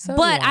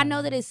 But I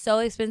know that it's so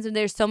expensive.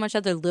 There's so much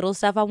other little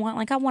stuff I want.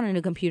 Like, I want a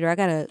new computer. I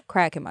got a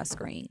crack in my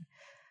screen.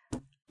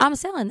 I'm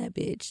selling that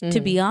bitch, to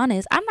be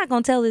honest. I'm not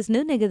going to tell this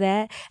new nigga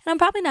that. And I'm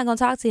probably not going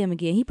to talk to him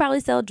again. He probably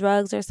sell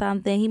drugs or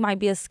something. He might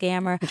be a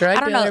scammer. I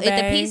don't know. If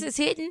the piece is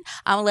hitting,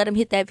 I'm going to let him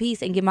hit that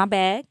piece and get my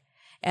bag.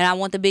 And I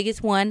want the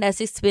biggest one.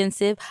 That's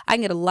expensive. I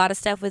can get a lot of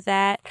stuff with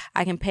that.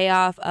 I can pay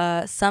off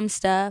some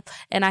stuff.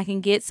 And I can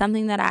get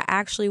something that I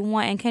actually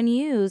want and can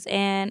use.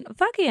 And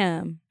fuck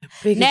him.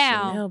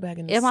 Now,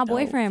 if my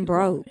boyfriend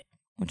broke,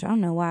 which I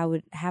don't know why I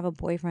would have a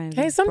boyfriend.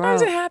 Hey,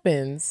 sometimes it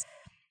happens.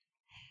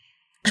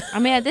 I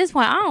mean, at this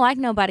point, I don't like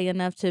nobody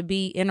enough to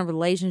be in a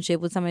relationship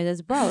with somebody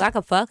that's broke. I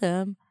could fuck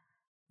him.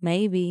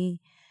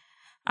 Maybe.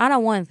 I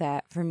don't want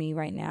that for me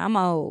right now. I'm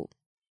old.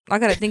 I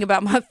got to think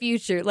about my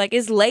future. Like,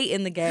 it's late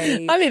in the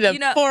game. I need a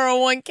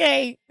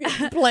 401k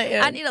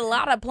plan. I need a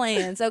lot of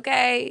plans,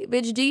 okay?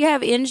 Bitch, do you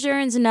have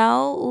insurance?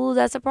 No. Ooh,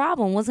 that's a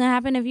problem. What's going to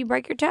happen if you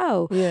break your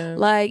toe? Yeah.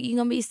 Like, you're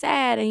going to be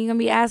sad and you're going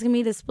to be asking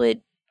me to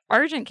split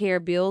urgent care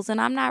bills, and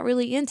I'm not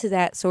really into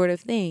that sort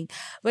of thing.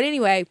 But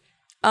anyway...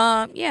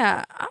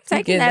 yeah, I'm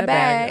taking that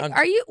bag.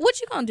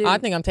 What you gonna do? I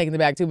think I'm taking the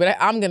bag too, but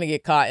I'm gonna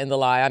get caught in the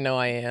lie. I know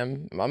I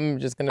am. I'm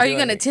just gonna. Are you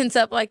gonna tense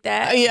up like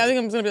that? Yeah, I think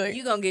I'm just gonna be like,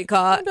 you gonna get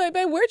caught. I'm gonna be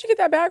like, babe, where'd you get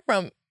that bag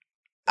from?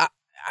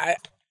 I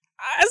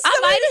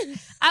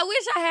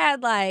wish I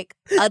had like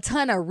a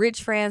ton of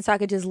rich friends so I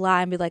could just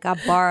lie and be like, I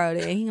borrowed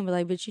it. And he gonna be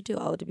like, bitch, you too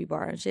old to be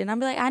borrowing shit. And I'm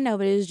be like, I know,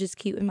 but it was just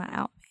cute in my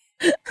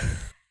outfit.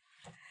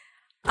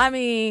 I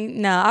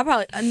mean,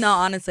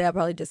 honestly, I'd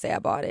probably just say I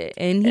bought it.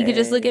 And he could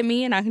just look at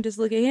me and I can just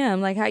look at him.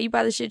 Like, how you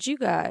buy the shit you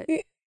got?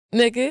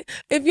 Nigga,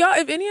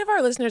 if any of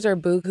our listeners are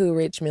buku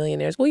rich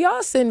millionaires, will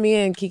y'all send me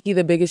and Kiki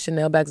the biggest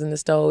Chanel bags in the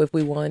store if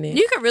we want it?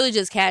 You could really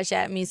just cash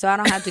at me so I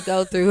don't have to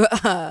go through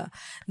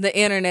the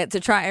internet to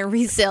try and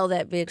resell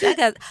that bitch.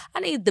 I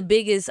need the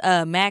biggest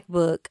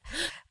MacBook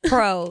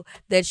Pro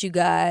that you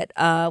got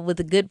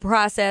with a good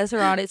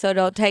processor on it so it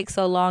don't take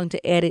so long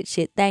to edit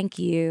shit. Thank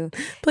you.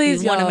 Please,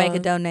 if you want to make a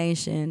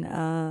donation,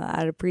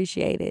 I'd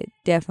appreciate it.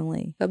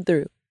 Definitely. Come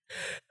through.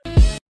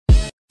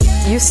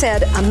 You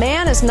said a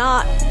man is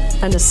not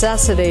a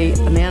necessity,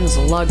 a man is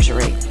a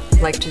luxury.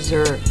 Like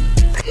dessert.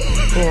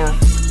 Yeah.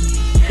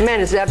 A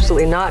man is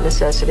absolutely not a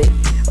necessity.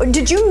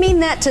 Did you mean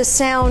that to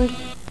sound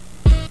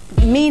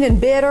mean and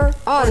bitter?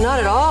 Oh,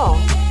 not at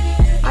all.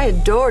 I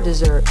adore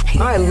dessert.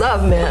 I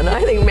love men.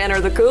 I think men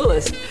are the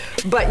coolest.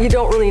 But you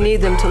don't really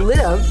need them to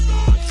live.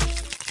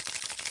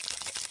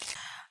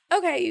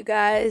 Okay, you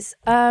guys.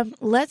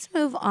 Let's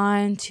move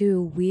on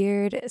to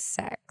weird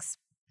sex.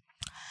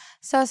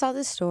 So I saw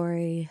this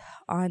story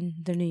on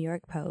the New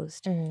York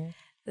Post. Mm-hmm.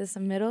 This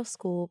middle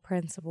school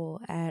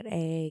principal at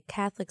a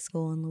Catholic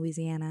school in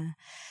Louisiana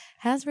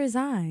has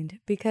resigned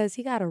because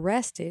he got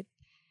arrested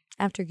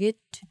after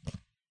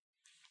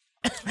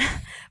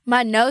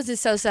my nose is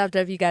so stuffed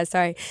up, you guys.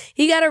 Sorry.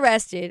 He got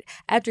arrested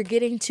after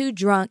getting too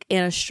drunk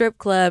in a strip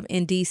club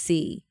in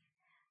D.C.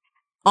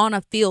 on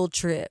a field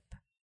trip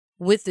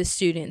with the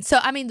students. So,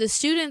 I mean, the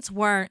students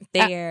weren't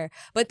there,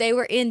 but they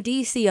were in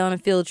D.C. on a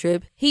field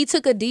trip. He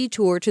took a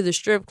detour to the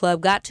strip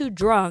club, got too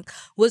drunk,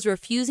 was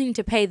refusing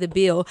to pay the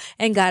bill,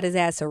 and got his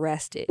ass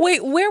arrested.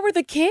 Wait, where were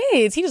the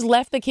kids? He just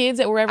left the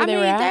kids at wherever they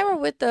were at? They were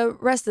with the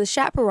rest of the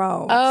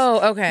chaperones.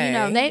 Oh, okay. You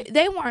know,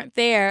 they weren't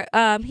there.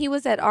 He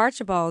was at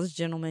Archibald's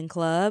Gentleman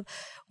Club,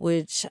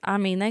 which, I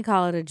mean, they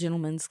call it a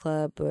gentleman's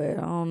club, but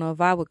I don't know if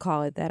I would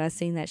call it that. I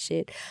seen that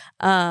shit.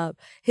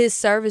 His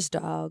service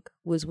dog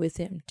was with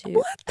him, too.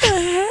 What the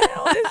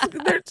hell?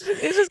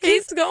 It just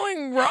keeps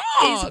going wrong.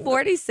 He's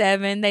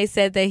 47. They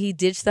said that he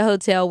ditched the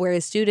hotel where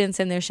his students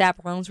and their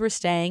chaperones were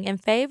staying in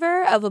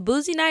favor of a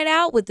boozy night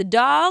out with the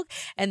dog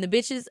and the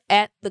bitches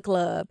at the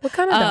club. What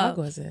kind of dog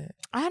was it?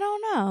 I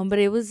don't know, but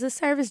it was a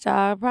service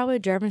dog, probably a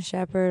German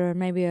Shepherd or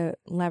maybe a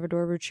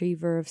Labrador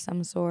Retriever of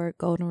some sort,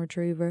 Golden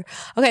Retriever.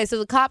 Okay, so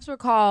the cops were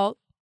called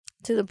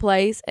to the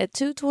place at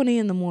 2:20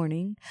 in the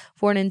morning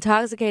for an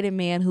intoxicated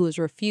man who was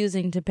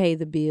refusing to pay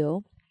the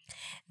bill.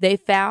 They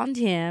found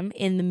him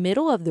in the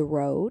middle of the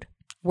road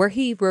where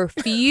he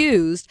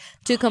refused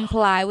to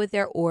comply with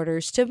their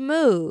orders to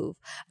move.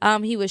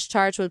 He was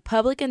charged with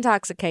public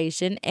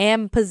intoxication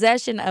and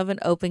possession of an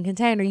open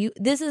container.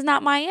 This is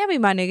not Miami,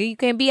 my nigga. You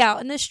can't be out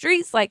in the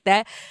streets like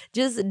that,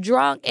 just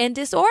drunk and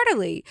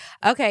disorderly.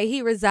 Okay,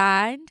 he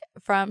resigned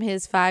from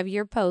his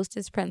 5-year post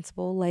as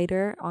principal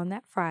later on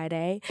that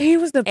Friday. He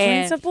was the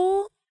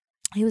principal?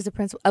 He was the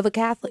principal of a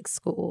Catholic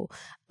school.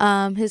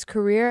 His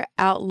career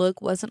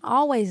outlook wasn't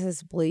always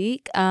as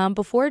bleak.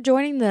 Before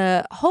joining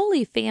the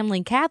Holy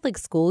Family Catholic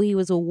School, he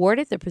was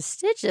awarded the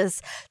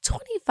prestigious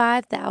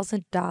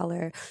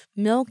 $25,000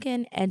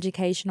 Milken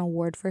Education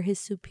Award for his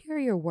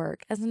superior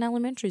work as an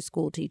elementary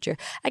school teacher.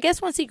 I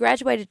guess once he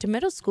graduated to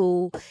middle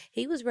school,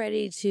 he was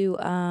ready to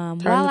turn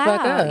the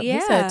fuck up. Yeah.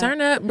 He said, turn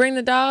up, bring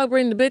the dog,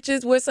 bring the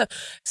bitches. What's up?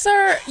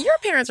 Sir, your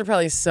parents are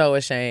probably so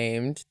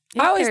ashamed.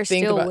 I always they're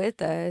think still about,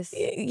 with us.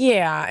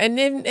 Yeah,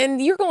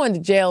 and you're going to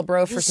jail,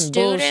 bro, for some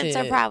Students bullshit.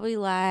 are probably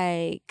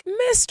like,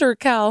 Mr.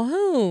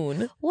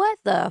 Calhoun. what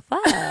the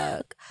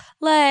fuck?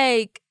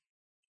 Like,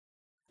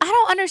 I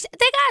don't understand.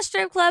 They got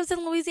strip clubs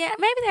in Louisiana.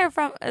 Maybe they're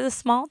from a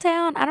small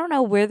town. I don't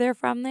know where they're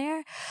from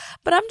there.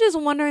 But I'm just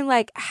wondering,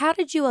 like, how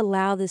did you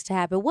allow this to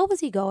happen? What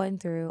was he going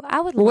through? I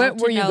would love What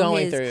to were you know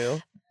going his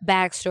through?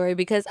 backstory,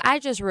 because I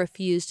just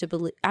refuse to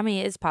believe. I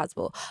mean, it's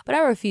possible, but I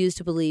refuse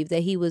to believe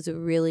that he was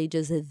really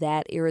just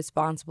that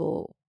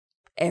irresponsible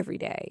every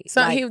day.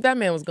 So Like, that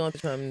man was going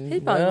through something.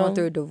 he's probably going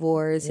through a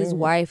divorce. His yeah.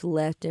 wife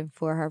left him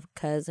for her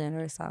cousin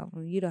or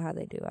something. You know how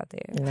they do out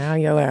there. Now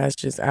your ass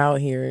just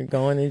out here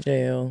going to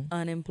jail.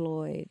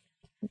 Unemployed.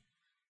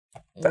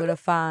 With a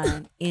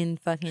fine in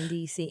fucking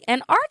DC.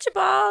 And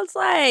Archibald's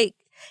like,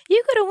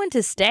 you could have went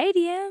to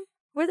Stadium.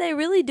 Were they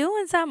really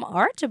doing something?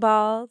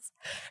 Archibald's.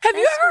 Have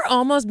you ever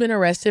almost been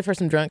arrested for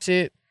some drunk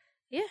shit?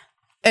 Yeah.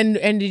 And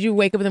did you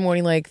wake up in the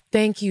morning like,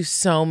 thank you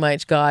so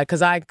much, God,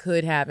 because I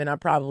could have and I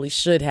probably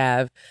should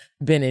have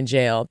been in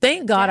jail.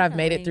 Thank God I've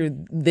made it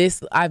through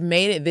this. I've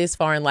made it this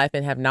far in life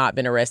and have not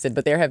been arrested.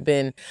 But there have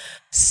been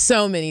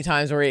so many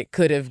times where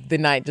the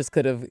night just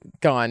could have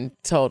gone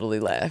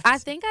totally left. I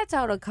think I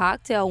told a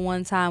cocktail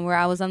one time where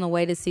I was on the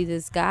way to see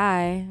this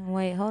guy.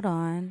 Wait, hold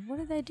on. What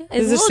did they do?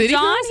 Is Lil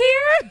Jon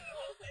here?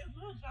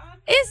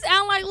 It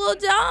sound like Lil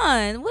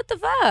Jon. What the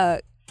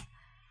fuck?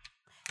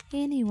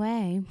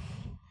 Anyway,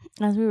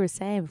 as we were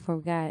saying before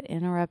we got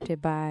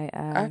interrupted by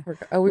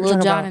Lil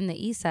Jon and the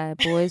East Side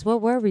Boys,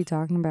 what were we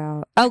talking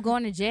about? Oh,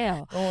 going to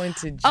jail. Going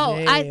to jail. Oh,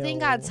 I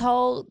think I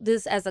told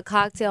this as a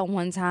cocktail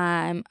one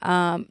time.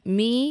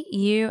 Me,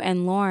 you,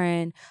 and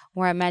Lauren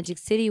were at Magic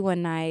City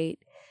one night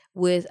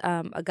with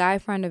a guy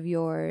friend of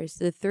yours.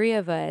 The three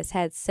of us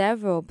had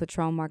several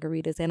Patron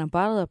margaritas and a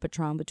bottle of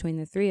Patron between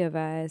the three of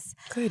us.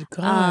 Good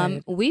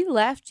God. We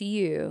left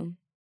you.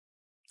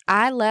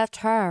 I left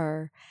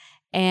her.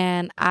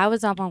 And I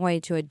was on my way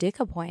to a dick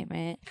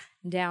appointment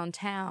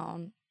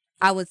downtown.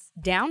 I was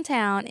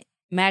downtown,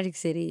 Magic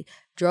City,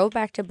 drove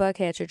back to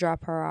Buckhead to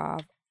drop her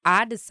off.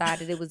 I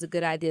decided it was a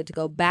good idea to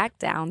go back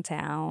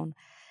downtown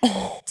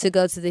to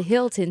go to the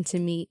Hilton to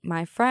meet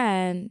my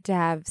friend to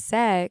have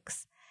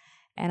sex.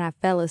 And I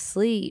fell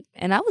asleep.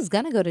 And I was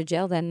going to go to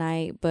jail that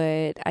night,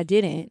 but I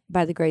didn't,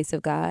 by the grace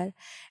of God.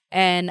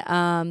 And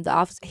the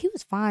officer, he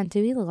was fine,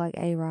 too. He looked like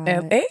A-Rod.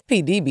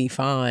 APD be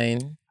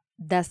fine.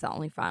 That's the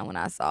only fine one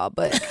I saw.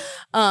 But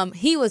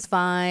he was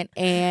fine.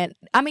 And,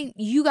 I mean,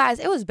 you guys,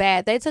 it was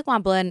bad. They took my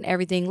blood and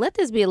everything. Let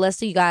this be a lesson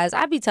to you guys.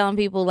 I'd be telling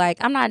people, like,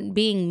 I'm not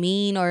being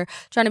mean or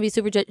trying to be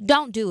super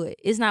don't do it.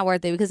 It's not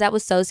worth it, because that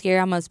was so scary.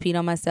 I almost peed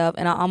on myself,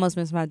 and I almost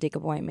missed my dick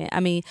appointment. I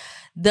mean,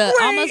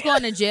 almost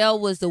going to jail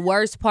was the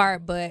worst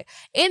part. But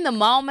in the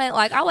moment,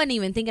 like, I wasn't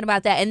even thinking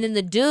about that. And then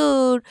the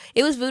dude,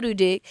 it was Voodoo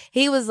Dick.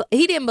 He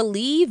didn't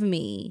believe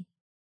me.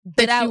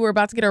 That you were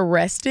about to get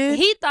arrested?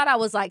 He thought I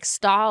was, like,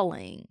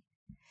 stalling.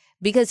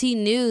 Because he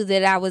knew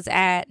that I was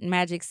at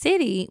Magic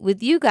City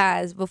with you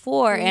guys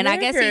before. And I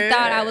guess he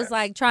thought I was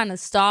like trying to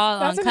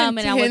stall on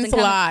coming. I wasn't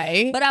coming.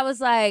 Lie. But I was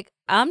like,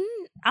 I'm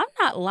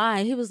not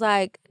lying. He was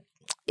like,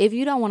 if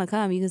you don't want to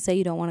come, you can say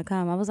you don't want to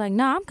come. I was like,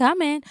 no, I'm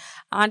coming.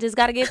 I just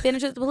got to get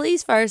finished with the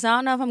police first. I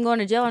don't know if I'm going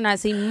to jail or not.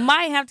 So he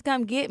might have to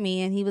come get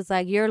me. And he was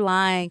like, you're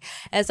lying.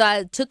 And so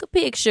I took a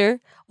picture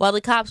while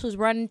the cops was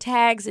running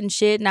tags and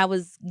shit. And I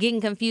was getting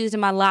confused in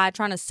my lie,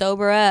 trying to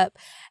sober up.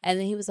 And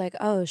then he was like,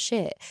 oh,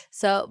 shit.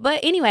 So,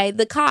 but anyway,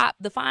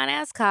 the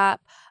fine-ass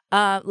cop,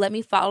 let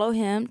me follow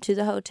him to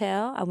the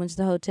hotel. I went to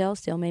the hotel,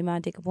 still made my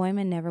dick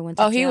appointment, never went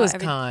to jail. Oh, he was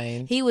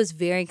kind. He was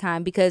very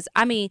kind because,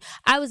 I mean,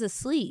 I was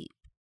asleep.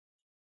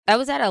 I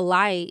was at a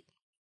light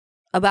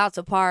about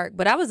to park,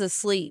 but I was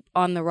asleep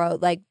on the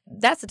road. Like,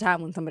 that's the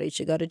time when somebody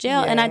should go to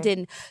jail, and I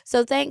didn't.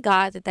 So thank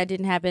God that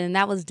didn't happen, and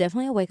that was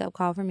definitely a wake-up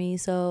call for me.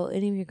 So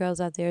any of you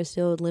girls out there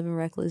still living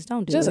reckless,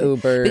 don't do it. Just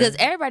Uber. Because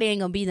everybody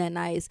ain't going to be that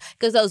nice.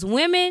 Because those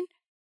women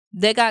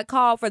that got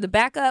called for the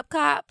backup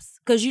cops,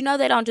 because you know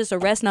they don't just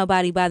arrest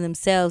nobody by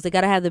themselves. They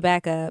got to have the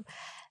backup.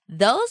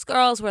 Those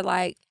girls were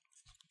like,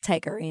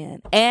 take her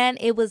in. And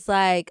it was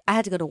like, I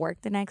had to go to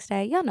work the next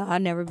day. Y'all know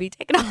I'd never be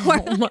taken off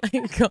work. Oh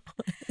my God.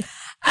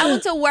 I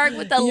went to work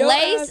with a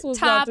lace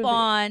top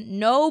on,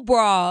 no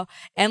bra,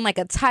 and like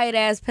a tight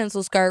ass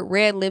pencil skirt,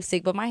 red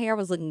lipstick, but my hair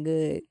was looking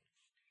good.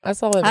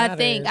 That's all that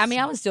matters.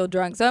 I was still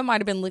drunk, so it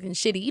might have been looking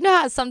shitty. You know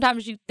how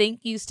sometimes you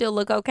think you still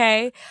look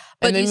okay,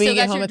 but and then you still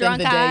get got home your at the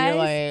end drunk of the day, eyes?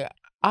 you're like,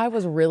 I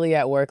was really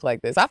at work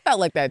like this. I felt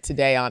like that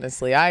today,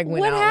 honestly. I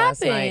went out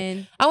last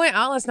night. I went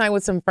out last night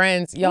with some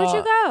friends. Y'all, where'd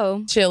you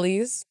go?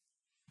 Chili's.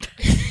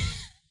 Bitch,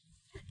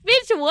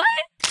 what?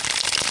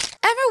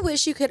 Ever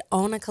wish you could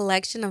own a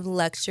collection of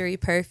luxury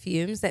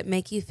perfumes that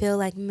make you feel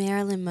like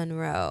Marilyn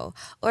Monroe,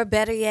 or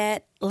better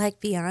yet, like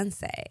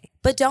Beyonce,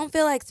 but don't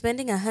feel like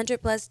spending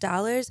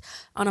 $100+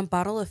 on a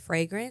bottle of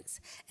fragrance?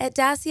 At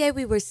Dossier,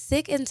 we were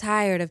sick and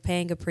tired of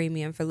paying a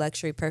premium for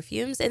luxury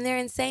perfumes and their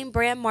insane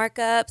brand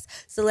markups,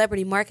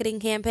 celebrity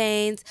marketing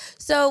campaigns,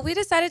 so we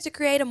decided to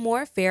create a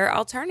more fair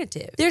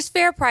alternative. There's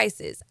fair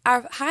prices.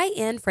 Our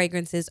high-end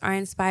fragrances are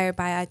inspired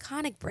by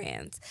iconic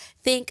brands.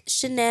 Think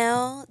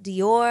Chanel,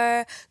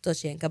 Dior,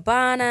 Dolce &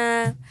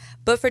 Gabbana,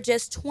 but for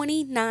just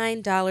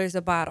 $29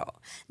 a bottle.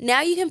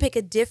 Now you can pick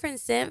a different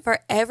scent for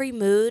every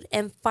mood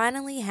and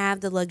finally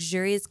have the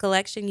luxurious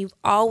collection you've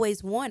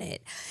always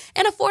wanted.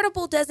 And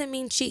affordable doesn't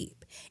mean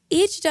cheap.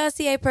 Each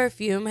Dossier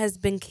perfume has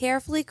been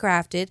carefully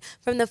crafted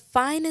from the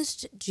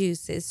finest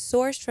juices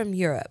sourced from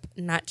Europe,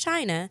 not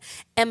China,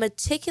 and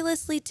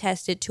meticulously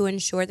tested to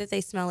ensure that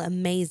they smell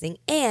amazing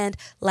and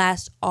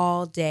last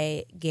all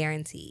day,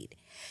 guaranteed.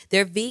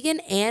 They're vegan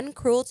and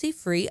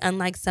cruelty-free,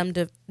 unlike some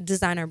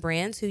designer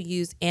brands who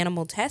use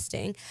animal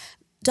testing.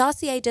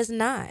 Dossier does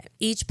not.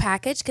 Each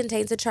package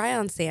contains a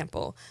try-on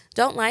sample.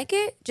 Don't like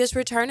it? Just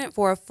return it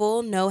for a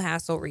full,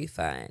 no-hassle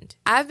refund.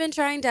 I've been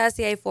trying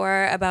Dossier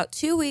for about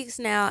 2 weeks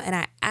now, and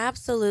I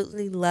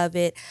absolutely love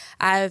it.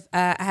 I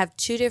have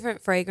 2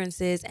 different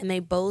fragrances, and they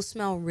both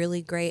smell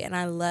really great, and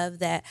I love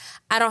that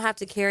I don't have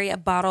to carry a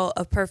bottle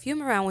of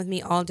perfume around with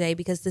me all day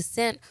because the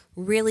scent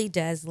really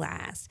does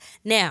last.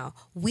 Now,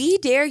 we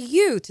dare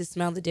you to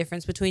smell the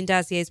difference between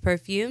Dossier's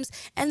perfumes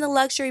and the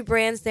luxury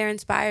brands they're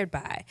inspired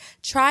by.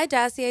 Try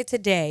Dossier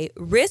today,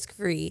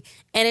 risk-free,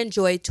 and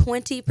enjoy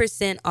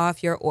 20%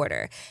 off your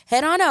order.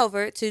 Head on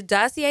over to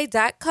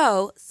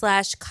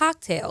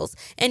dossier.co/cocktails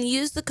and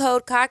use the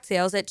code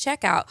cocktails at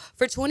checkout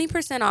for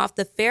 20% off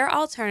the fair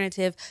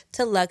alternative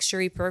to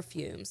luxury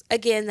perfumes.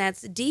 Again,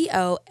 that's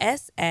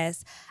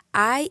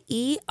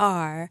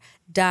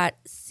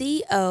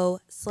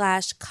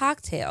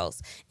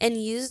DOSSIER.co/cocktails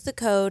and use the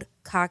code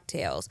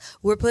cocktails.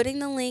 We're putting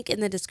the link in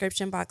the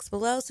description box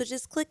below, so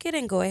just click it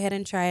and go ahead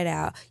and try it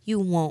out. You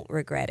won't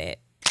regret it.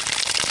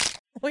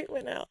 We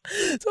went out.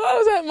 So I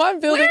was at my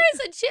building. Where is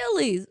the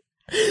Chili's?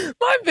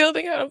 My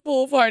building had a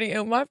pool party,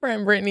 and my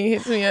friend Brittany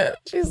hits me up.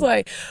 She's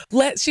like,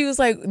 she was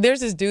like, there's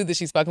this dude that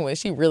she's fucking with.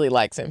 She really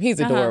likes him. He's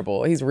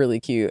adorable. He's really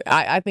cute.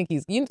 I think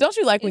he's, don't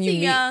you like when you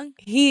meet? Young?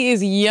 He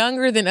is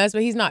younger than us,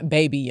 but he's not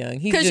baby young.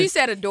 Because you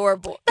said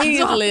adorable.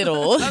 He's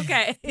little.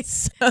 Okay.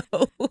 So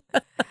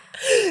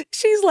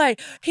she's like,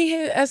 he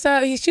hit us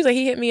up. She's like,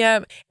 he hit me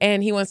up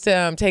and he wants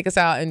to take us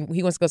out and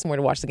he wants to go somewhere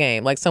to watch the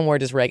game, like somewhere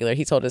just regular.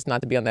 He told us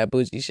not to be on that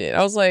bougie shit.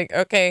 I was like,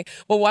 okay,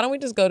 well, why don't we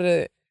just go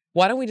to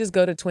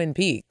Twin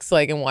Peaks,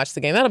 like, and watch the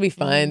game? That'll be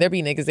fun. There'll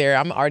be niggas there.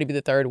 I'm already be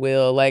the third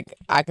wheel. Like,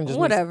 I can just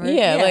whatever.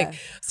 Like,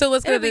 so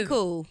let's go. It'll be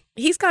cool.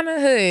 He's kind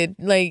of hood.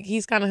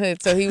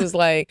 So he was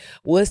like,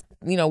 what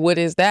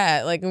is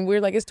that? Like, and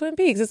we're like, it's Twin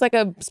Peaks. It's like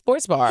a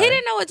sports bar. He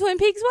didn't know what Twin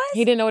Peaks was?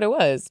 He didn't know what it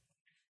was.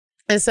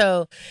 And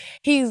so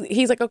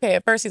he's like, okay,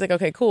 at first he's like,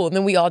 okay, cool. And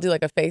then we all do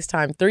like a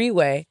FaceTime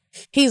 3-way.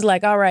 He's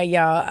like, all right,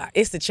 y'all,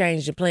 it's to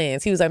change your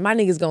plans. He was like, my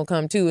nigga's gonna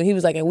come too. And he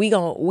was like, and we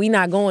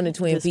not going to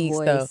Twin Peaks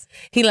though.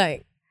 He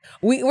like,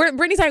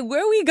 Brittany's like,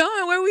 where we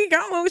going? Where we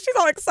going? She's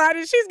all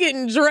excited. She's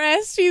getting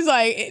dressed. She's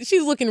like,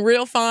 she's looking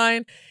real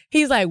fine.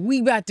 He's like,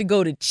 we about to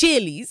go to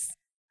Chili's.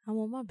 I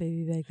want my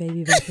baby back,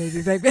 baby back,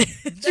 baby back. That's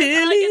Chili's,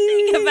 all I can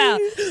think about.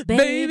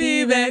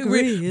 Baby back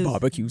ribs.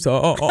 Barbecue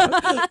sauce.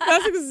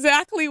 That's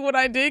exactly what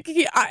I did.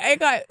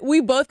 We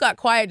both got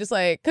quiet, just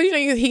like,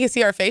 because he can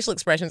see our facial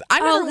expressions.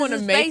 I never want to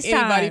make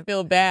anybody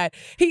feel bad.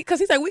 Because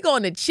he's like, we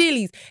going to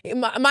Chili's.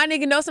 My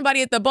nigga knows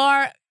somebody at the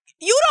bar.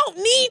 You don't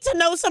need to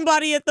know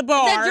somebody at the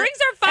bar. The drinks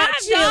are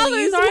 $5, aren't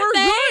We're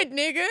they? good,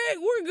 nigga.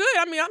 We're good.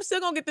 I mean, I'm still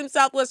gonna get them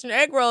Southwestern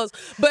egg rolls,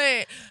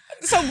 but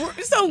so we're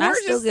still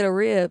just get a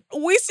rib.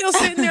 We still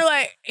sitting there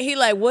like, he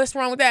like, what's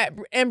wrong with that?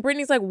 And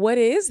Brittany's like, what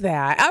is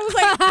that? I was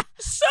like,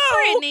 so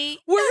Brittany,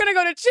 we're gonna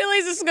go to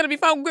Chili's. This is gonna be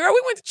fun, girl.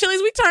 We went to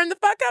Chili's. We turned the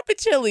fuck up at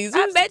Chili's.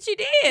 I bet you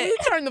did. We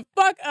turned the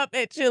fuck up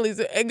at Chili's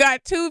and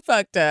got too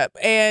fucked up.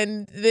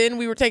 And then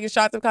we were taking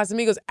shots of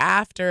Casamigos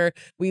after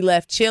we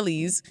left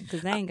Chili's.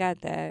 Because they ain't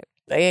got that.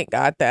 They ain't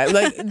got that.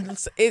 Like,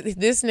 this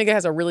nigga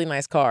has a really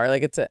nice car.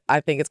 Like,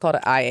 I think it's called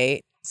an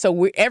i8.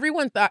 So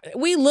everyone thought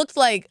we looked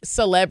like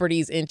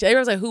celebrities.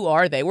 Everyone's like, who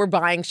are they? We're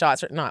buying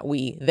shots.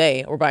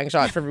 They were buying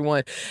shots for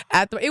everyone.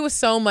 It was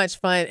so much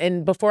fun.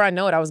 And before I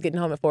know it, I was getting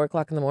home at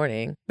 4:00 in the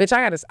morning. Bitch,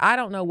 I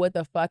don't know what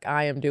the fuck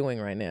I am doing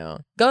right now.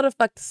 Go to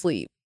fuck to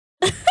sleep.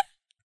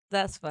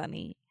 That's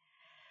funny.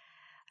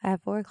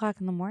 At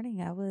 4:00 in the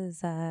morning, I was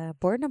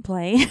boarding a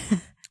plane.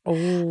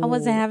 Oh. I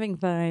wasn't having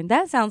fun.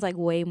 That sounds like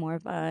way more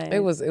fun. It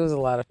was a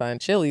lot of fun.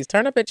 Chili's.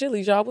 Turn up at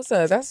Chili's, y'all. What's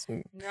up? Girl,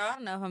 I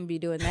don't know if I'm gonna be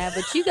doing that,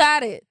 but you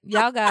got it.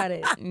 Y'all got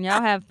it.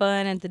 Y'all have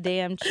fun at the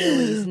damn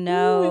Chili's.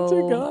 No.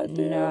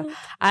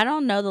 I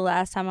don't know the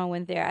last time I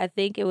went there. I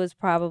think it was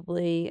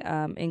probably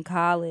in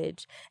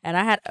college, and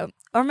I had,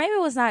 or maybe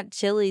it was not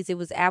Chili's. It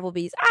was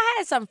Applebee's. I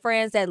had some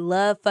friends that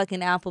love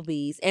fucking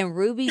Applebee's and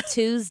Ruby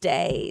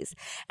Tuesdays,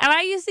 and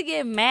I used to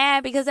get mad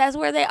mad because that's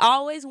where they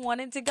always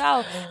wanted to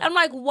go. I'm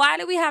like, why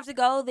do we have to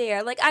go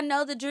there? Like, I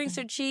know the drinks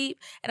are cheap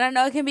and I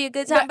know it can be a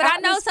good time, but I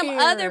know some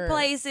other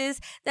places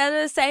that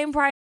are the same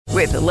price.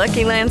 With the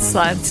Lucky Land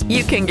Slots,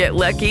 you can get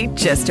lucky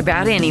just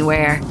about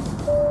anywhere.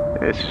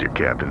 This is your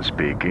captain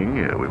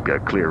speaking. We've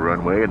got clear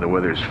runway and the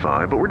weather's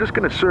fine, but we're just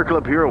going to circle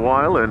up here a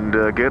while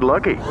and get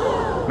lucky.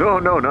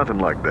 No, nothing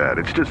like that.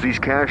 It's just these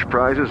cash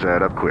prizes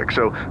add up quick.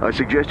 So I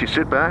suggest you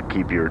sit back,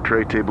 keep your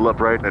tray table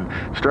upright, and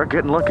start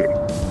getting lucky.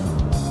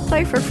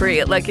 Play for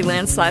free at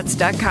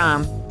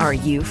LuckyLandSlots.com. Are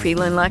you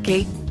feeling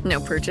lucky? No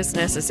purchase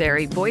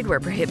necessary. Void where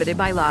prohibited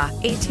by law.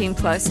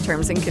 18+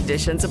 terms and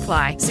conditions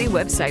apply. See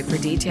website for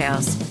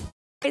details.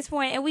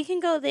 Point, and we can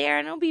go there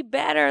and it'll be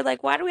better.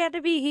 Like, why do we have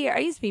to be here? I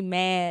used to be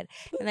mad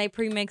and they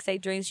pre-mix their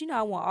drinks. You know,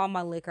 I want all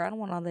my liquor. I don't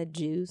want all that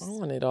juice. I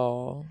want it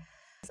all.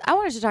 I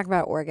wanted to talk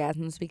about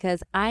orgasms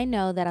because I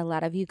know that a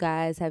lot of you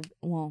guys have,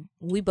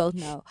 we both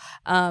know.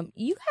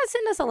 You guys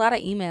send us a lot of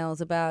emails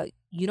about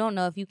you don't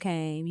know if you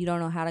came, you don't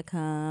know how to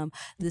come,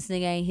 this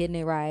nigga ain't hitting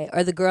it right,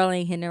 or the girl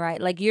ain't hitting it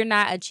right. Like, you're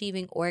not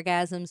achieving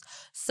orgasms.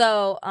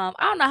 So I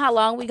don't know how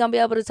long we're going to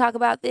be able to talk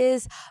about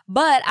this,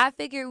 but I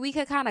figured we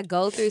could kind of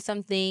go through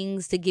some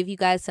things to give you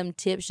guys some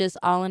tips just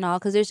all in all,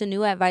 because there's a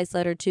new advice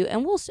letter too.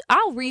 And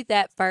I'll read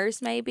that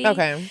first maybe.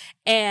 Okay.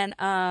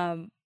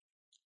 And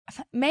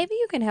maybe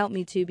you can help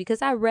me too,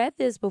 because I read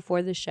this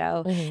before the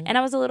show and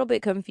I was a little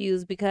bit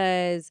confused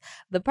because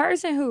the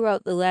person who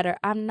wrote the letter,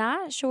 I'm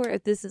not sure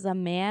if this is a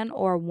man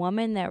or a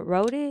woman that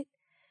wrote it,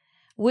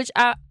 which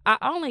I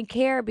only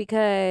care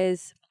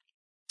because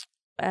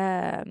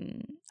I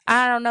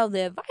don't know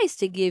the advice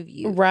to give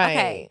you. Right.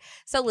 Okay.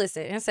 So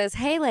listen, it says,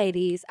 "Hey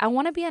ladies, I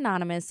want to be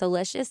anonymous, so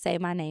let's just say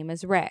my name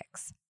is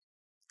Rex."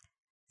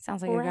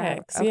 Sounds like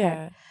Rex, a guy. Okay.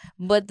 yeah.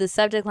 But the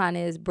subject line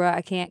is, "Bruh,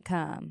 I can't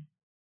come.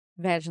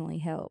 Vaginally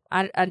help."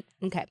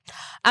 Okay.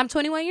 I'm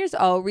 21 years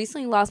old,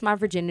 recently lost my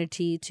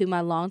virginity to my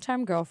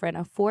long-term girlfriend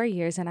of 4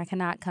 years, and I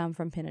cannot come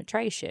from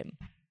penetration.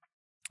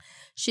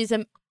 She's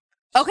a...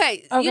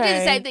 Okay, you did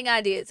the same thing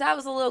I did. So I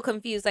was a little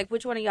confused, like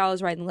which one of y'all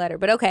is writing the letter.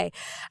 But okay,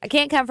 I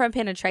can't come from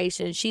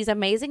penetration. She's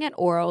amazing at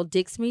oral,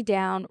 dicks me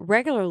down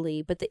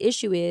regularly. But the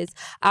issue is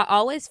I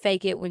always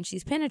fake it when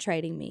she's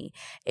penetrating me.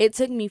 It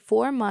took me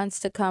 4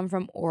 months to come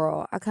from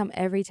oral. I come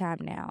every time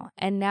now.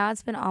 And now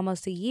it's been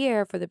almost a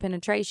year for the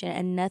penetration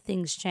and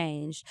nothing's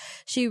changed.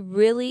 She's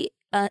really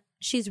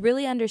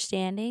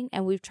understanding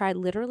and we've tried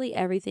literally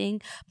everything.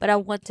 But I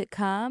want to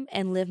come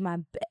and live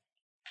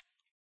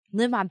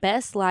my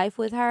best life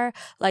with her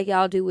like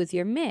y'all do with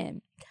your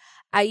men.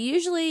 I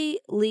usually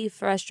leave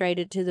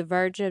frustrated to the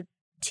verge of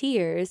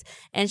tears,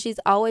 and she's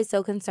always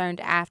so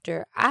concerned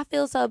after. I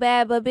feel so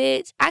bad, but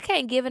bitch, I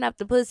can't giving up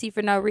the pussy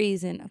for no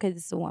reason. Okay,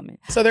 this is a woman.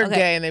 So they're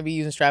gay and they be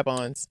using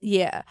strap-ons.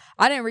 Yeah.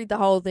 I didn't read the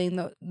whole thing.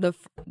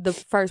 The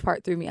first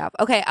part threw me off.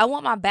 Okay, I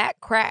want my back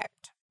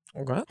cracked.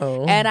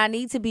 Oh. And I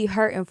need to be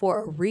hurting for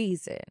a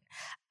reason.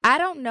 I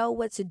don't know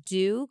what to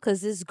do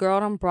because this girl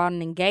done brought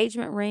an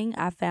engagement ring.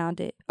 I found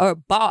it. Or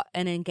bought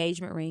an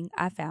engagement ring.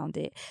 I found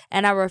it.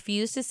 And I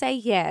refuse to say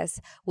yes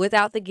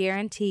without the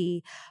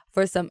guarantee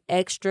for some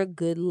extra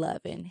good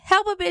loving.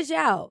 Help a bitch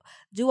out.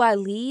 Do I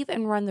leave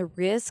and run the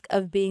risk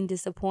of being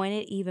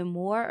disappointed even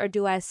more? Or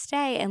do I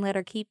stay and let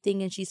her keep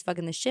thinking she's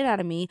fucking the shit out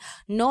of me,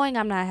 knowing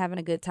I'm not having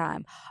a good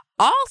time?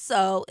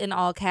 Also, in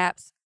all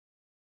caps,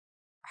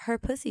 her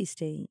pussy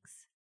stinks.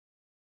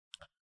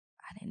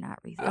 I did not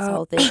read this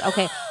whole thing.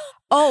 Okay.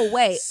 Oh,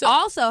 wait.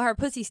 Also, her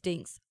pussy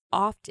stinks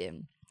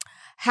often.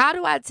 How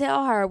do I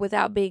tell her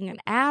without being an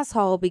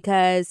asshole?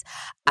 Because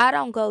I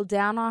don't go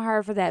down on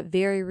her for that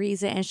very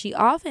reason. And she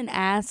often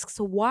asks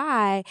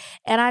why.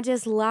 And I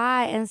just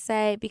lie and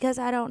say, because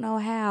I don't know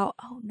how.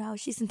 Oh, no.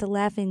 She sent the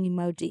laughing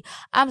emoji.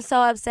 I'm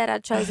so upset I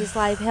chose this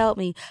life. Help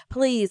me.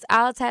 Please.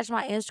 I'll attach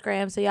my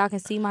Instagram so y'all can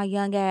see my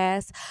young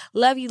ass.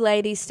 Love you,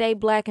 ladies. Stay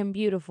black and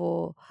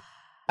beautiful.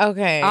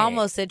 Okay. I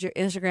almost said your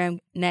Instagram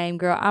name,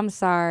 girl. I'm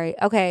sorry.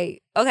 Okay.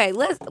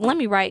 Let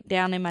me write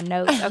down in my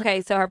notes.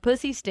 Okay, so her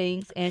pussy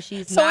stinks, and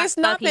she's so not. It's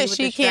not that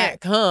she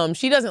can't come.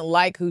 She doesn't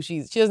like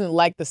she doesn't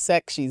like the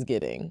sex she's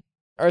getting,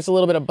 or it's a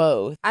little bit of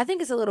both. I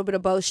think it's a little bit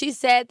of both. She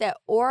said that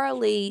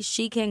orally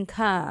she can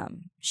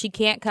come. She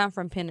can't come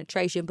from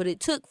penetration, but it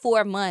took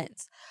 4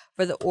 months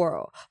for the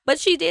oral. But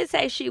she did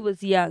say she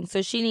was young,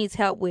 so she needs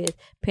help with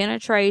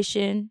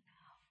penetration,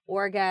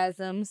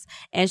 orgasms,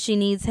 and she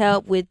needs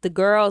help with the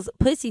girl's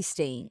pussy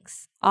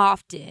stinks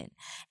often.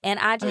 And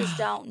I just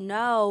don't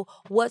know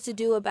what to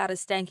do about a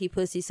stanky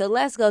pussy. So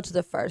let's go to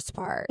the first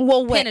part.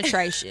 Well,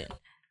 penetration.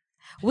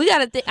 We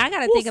gotta think. I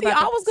gotta think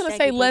about. I was gonna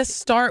say let's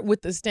start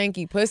with the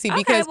stanky pussy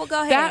because go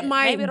ahead. That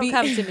might maybe it'll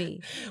come to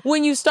me.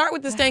 When you start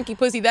with the stanky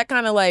pussy, that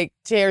kind of like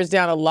tears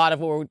down a lot of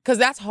because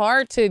that's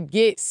hard to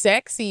get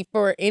sexy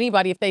for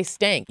anybody if they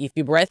stank. If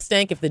your breath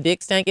stank, if the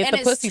dick stank, if the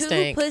pussy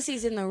stank. Two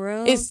pussies in the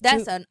room.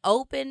 That's an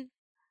open.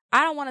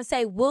 I don't want to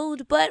say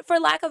wound, but for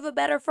lack of a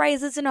better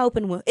phrase, it's an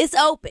open wound. It's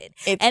open,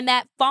 and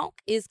that funk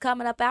is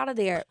coming up out of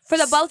there for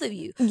the both of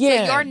you.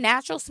 Yeah, so your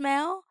natural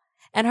smell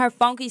and her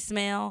funky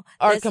smell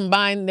are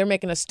combined. They're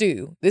making a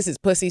stew. This is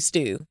pussy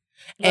stew.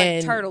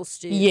 Like turtle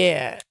stew.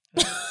 Yeah.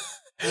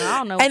 I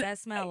don't know what that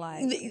smell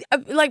like.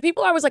 Like,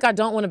 people are always like, I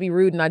don't want to be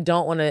rude and I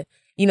don't want to,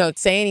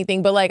 say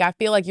anything. But, like, I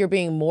feel like you're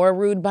being more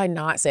rude by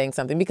not saying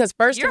something. Because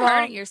first You're of all,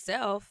 hurting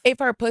yourself. if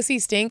her pussy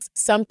stinks,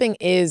 something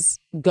is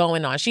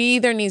going on. She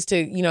either needs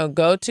to,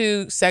 go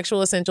to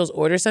Sexual Essentials,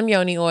 order some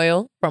yoni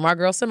oil from our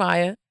girl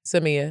Samaya.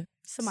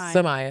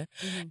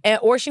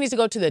 Or she needs to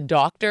go to the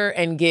doctor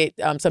and get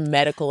some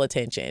medical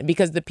attention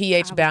because the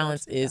pH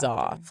balance is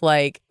off.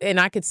 Like, and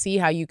I could see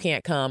how you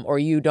can't come or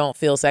you don't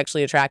feel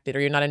sexually attracted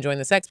or you're not enjoying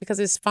the sex because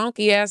it's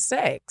funky ass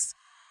sex.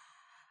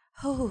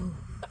 Okay.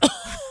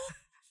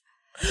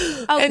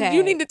 And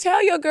you need to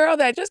tell your girl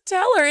that. Just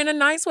tell her in a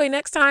nice way.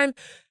 Next time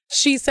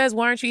she says,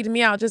 "Why aren't you eating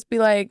me out?" Just be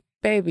like,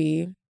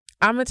 "Baby,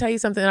 I'm going to tell you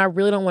something, and I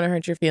really don't want to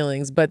hurt your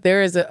feelings, but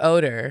there is an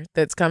odor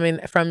that's coming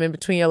from in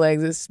between your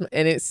legs,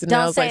 and it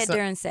smells like... Don't say it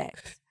during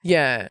sex.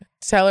 Yeah.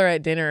 Tell her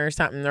at dinner or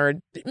something, or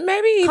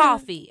maybe even...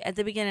 Coffee at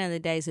the beginning of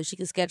the day so she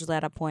can schedule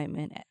that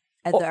appointment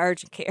at the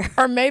urgent care.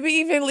 Or maybe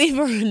even leave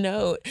her a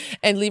note,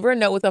 and leave her a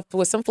note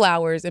with some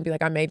flowers and be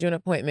like, I made you an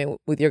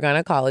appointment with your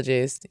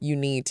gynecologist. You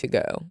need to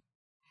go.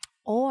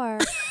 Or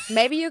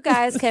maybe you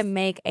guys can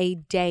make a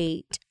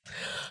date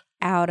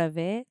out of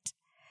it.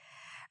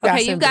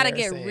 Okay, you've got to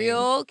get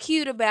real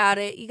cute about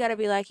it. You got to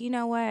be like, you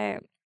know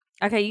what?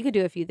 Okay, you could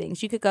do a few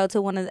things. You could go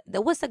to one of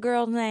what's the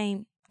girl's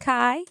name?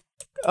 Kai?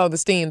 Oh,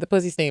 the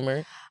pussy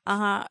steamer.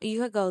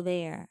 You could go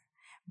there.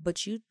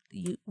 But you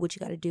what you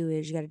got to do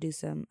is you got to do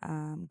some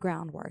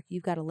groundwork.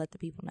 You've got to let the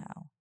people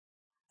know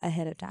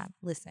ahead of time.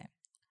 Listen,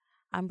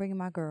 I'm bringing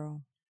my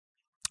girl.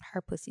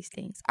 Her pussy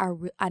stinks.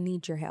 I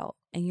need your help.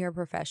 And you're a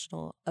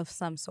professional of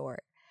some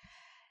sort.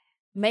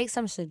 Make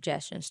some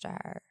suggestions to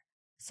her.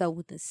 So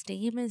when the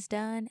steam is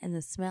done and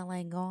the smell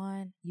ain't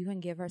gone, you can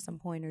give her some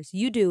pointers.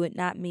 You do it,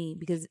 not me,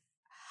 because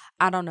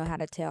I don't know how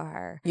to tell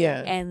her.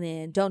 Yeah. And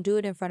then don't do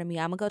it in front of me.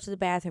 I'm going to go to the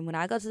bathroom. When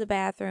I go to the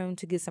bathroom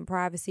to get some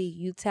privacy,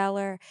 you tell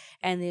her.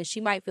 And then she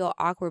might feel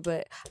awkward,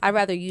 but I'd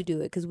rather you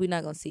do it because we're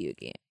not going to see you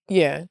again.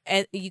 Yeah.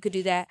 And you could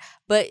do that.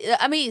 But,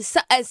 I mean,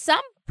 as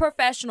some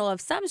professional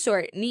of some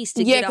sort needs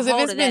to get a hold of that. Yeah,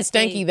 because if it's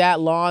been stanky that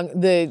long,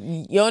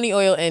 the yoni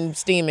oil and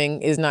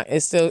steaming is not,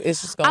 it's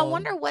just gone. I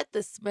wonder what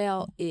the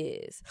smell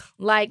is.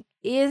 Like,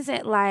 is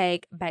it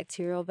like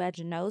bacterial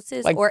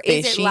vaginosis? Like or fishy?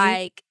 Is it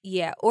like,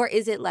 or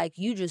is it like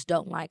you just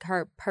don't like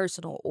her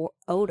personal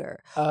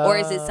odor? Or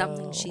is it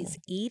something she's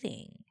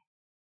eating?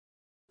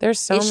 There's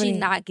so many. Is she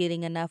not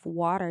getting enough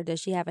water? Does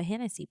she have a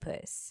Hennessy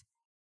puss?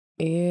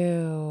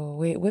 Ew.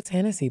 Wait, what's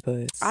Hennessy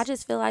puss? I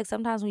just feel like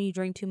sometimes when you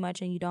drink too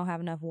much and you don't have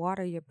enough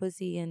water, your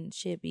pussy and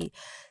shit be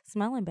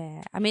smelling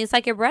bad. I mean, it's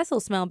like your breath will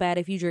smell bad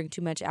if you drink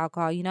too much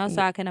alcohol,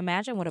 So I can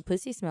imagine what a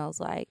pussy smells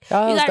like.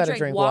 You gotta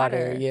drink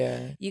water.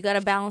 Yeah. You gotta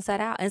balance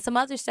that out. And some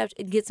other stuff,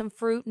 get some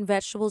fruit and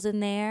vegetables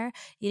in there.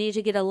 You need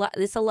to get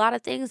it's a lot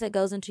of things that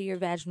goes into your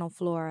vaginal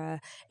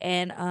flora.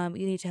 And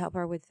you need to help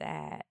her with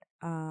that.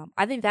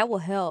 I think that will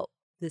help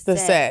the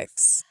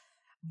sex.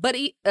 But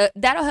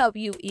that'll help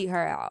you eat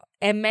her out.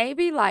 And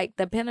maybe like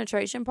the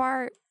penetration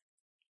part.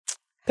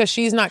 Because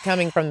she's not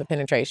coming from the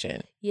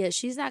penetration. Yeah,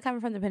 she's not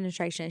coming from the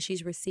penetration.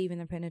 She's receiving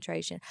the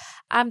penetration.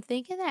 I'm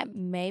thinking that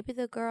maybe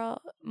the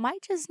girl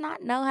might just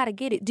not know how to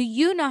get it. Do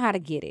you know how to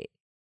get it?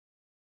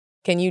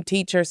 Can you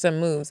teach her some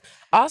moves?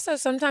 Also,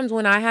 sometimes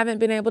when I haven't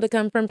been able to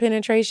come from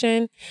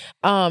penetration,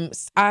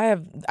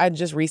 I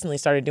just recently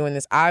started doing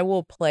this. I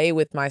will play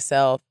with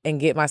myself and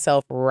get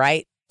myself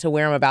right to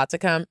where I'm about to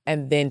come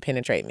and then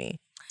penetrate me.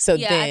 So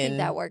yeah, then, I think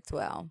that works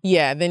well.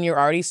 Yeah, then you're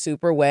already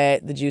super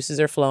wet, the juices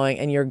are flowing,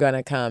 and you're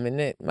gonna come.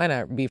 And it might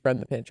not be from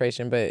the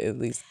penetration, but at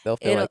least they'll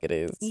feel like it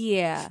is.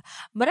 Yeah,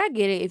 but I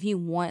get it if you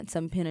want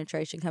some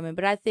penetration coming.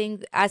 But I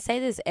think, I say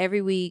this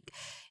every week,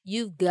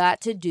 you've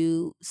got to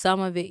do some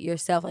of it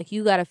yourself. Like,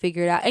 you got to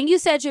figure it out. And you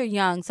said you're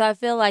young, so I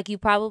feel like you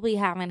probably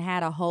haven't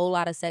had a whole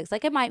lot of sex.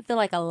 Like, it might feel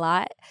like a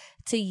lot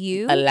to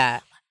you. A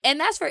lot. And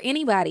that's for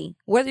anybody,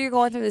 whether you're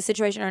going through the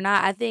situation or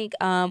not. I think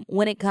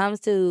when it comes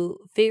to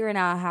figuring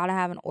out how to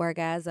have an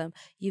orgasm,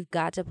 you've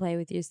got to play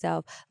with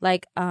yourself.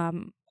 Like,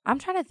 I'm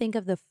trying to think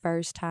of the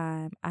first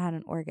time I had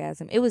an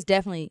orgasm. It was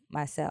definitely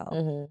myself.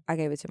 Mm-hmm. I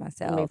gave it to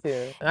myself. Me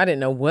too. I didn't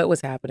know what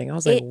was happening. I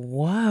was like,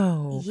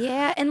 whoa.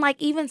 Yeah. And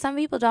like, even some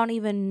people don't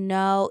even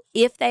know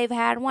if they've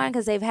had one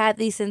because they've had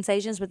these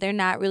sensations, but they're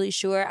not really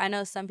sure. I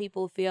know some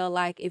people feel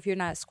like if you're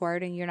not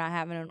squirting, you're not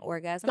having an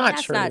orgasm.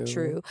 That's not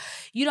true.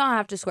 You don't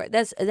have to squirt.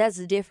 That's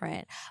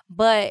different.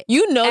 But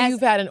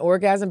you've had an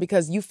orgasm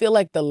because you feel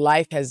like the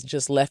life has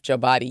just left your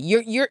body.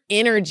 Your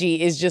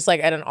energy is just like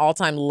at an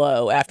all-time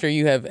low after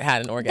you have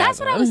had an orgasm.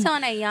 That's what I was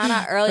telling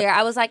Ayana earlier.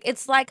 I was like,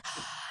 it's like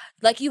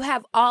you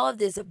have all of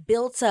this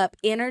built up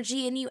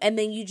energy in you and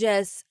then you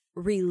just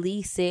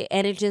release it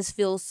and it just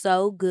feels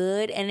so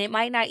good. And it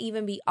might not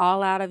even be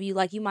all out of you.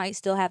 Like, you might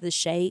still have the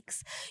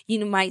shakes.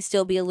 You might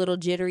still be a little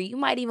jittery. You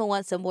might even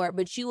want some more,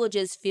 but you will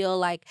just feel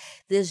like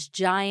this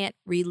giant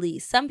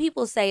release. Some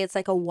people say it's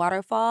like a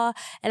waterfall,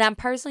 and I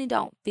personally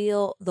don't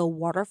feel the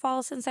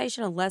waterfall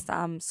sensation unless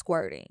I'm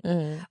squirting.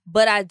 Mm-hmm.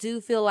 But I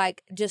do feel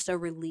like just a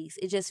release.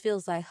 It just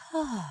feels like,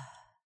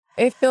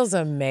 It feels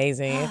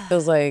amazing. It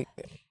feels like...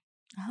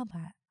 I hope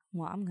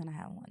Well, I'm going to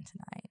have one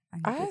tonight.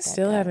 I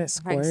still haven't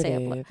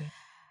squirted.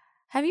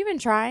 Have you been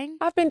trying?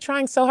 I've been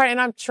trying so hard, and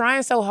I'm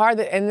trying so hard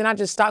and then I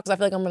just stop because I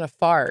feel like I'm going to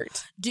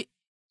fart.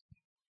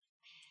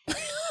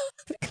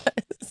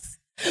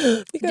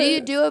 Because do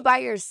you do it by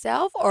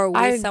yourself or with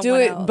someone else? I do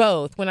it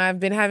both. When I've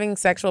been having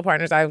sexual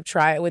partners, I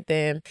try it with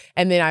them,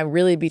 and then I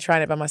really be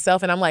trying it by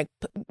myself. And I'm like,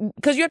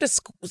 because you have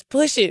to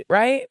push it,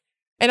 right?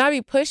 And I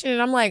be pushing it,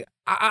 and I'm like,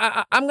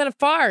 I'm going to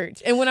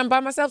fart. And when I'm by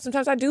myself,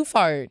 sometimes I do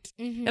fart.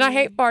 Mm-hmm. And I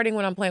hate farting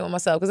when I'm playing with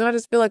myself because then I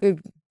just feel like a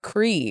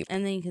creep.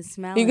 And then you can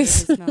smell it. You can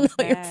smell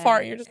your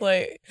fart. You're just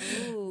like...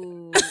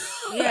 Ooh.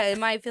 Yeah, it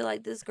might feel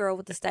like this girl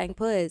with the stank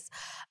puss.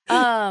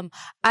 I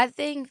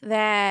think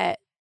that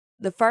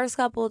the first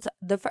couple,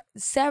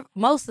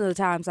 most of the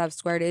times I've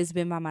squirted, it's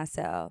been by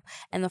myself.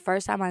 And the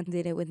first time I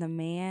did it with a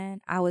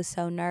man, I was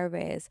so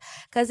nervous.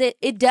 Because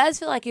it does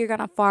feel like you're going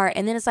to fart.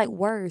 And then it's like,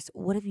 worse,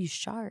 what if you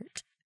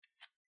shart?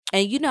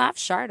 And, I've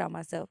sharted on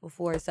myself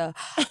before, so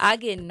I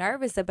get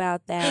nervous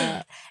about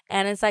that.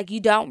 And it's like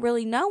you don't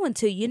really know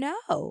until you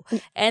know.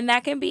 And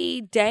that can be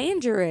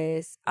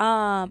dangerous.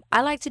 I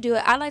like to do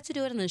it. I like to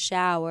do it in the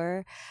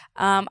shower.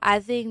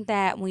 I think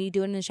that when you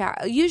do it in the shower,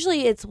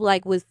 usually it's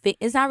like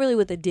it's not really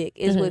with a dick.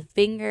 It's with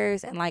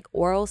fingers and like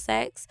oral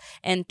sex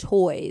and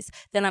toys.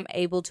 Then I'm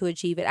able to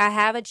achieve it. I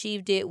have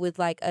achieved it with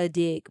like a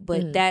dick,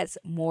 but that's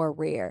more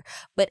rare.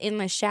 But in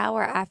the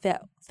shower, I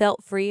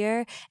felt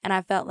freer, and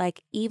I felt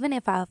like even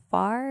if I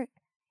fart,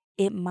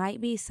 it might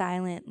be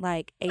silent.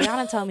 Like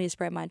Ayana told me to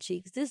spread my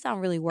cheeks. This don't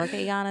really work,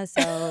 Ayana,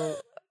 so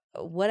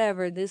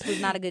whatever. This was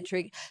not a good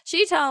trick.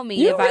 She told me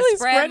You're if really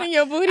I spread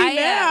your booty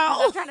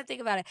now. I'm trying to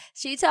think about it.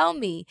 She told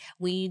me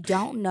when you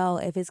don't know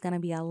if it's gonna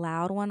be a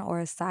loud one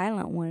or a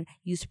silent one,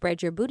 you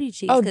spread your booty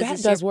cheeks. Oh,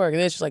 that does work.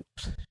 It's just like.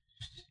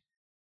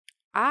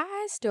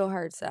 I still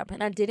heard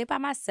something. I did it by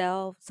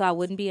myself, so I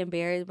wouldn't be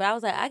embarrassed. But I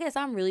was like, I guess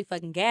I'm really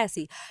fucking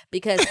gassy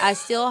because I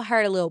still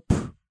heard a little.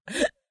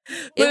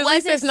 It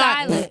wasn't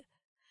silent.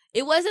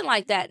 It wasn't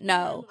like that,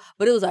 no.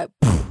 But it was like.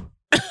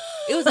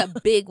 It was a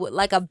big,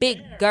 like a big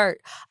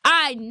girt.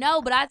 I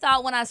know, but I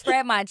thought when I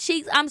spread my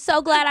cheeks, I'm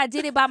so glad I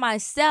did it by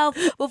myself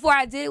before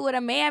I did it with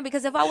a man,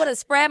 because if I would have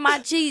spread my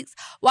cheeks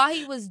while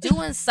he was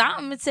doing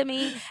something to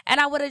me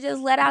and I would have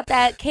just let out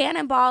that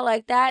cannonball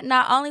like that,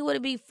 not only would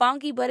it be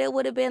funky, but it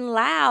would have been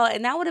loud.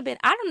 And that would have been,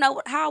 I don't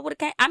know how I would have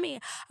came. I mean,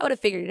 I would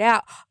have figured it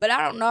out, but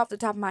I don't know off the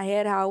top of my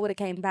head how I would have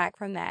came back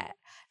from that.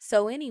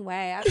 So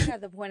anyway, I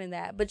forgot the point of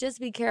that. But just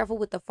be careful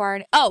with the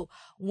farting. Oh,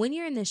 when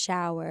you're in the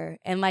shower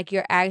and like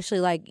you're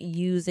actually like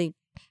using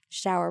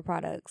shower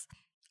products,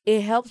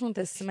 it helps with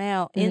the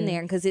smell in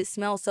there because it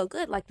smells so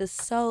good, like the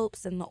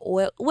soaps and the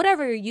oil,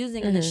 whatever you're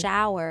using in the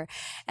shower.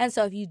 And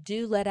so if you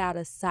do let out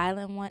a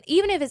silent one,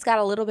 even if it's got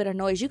a little bit of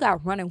noise, you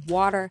got running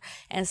water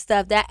and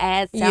stuff, that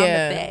adds sound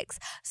effects.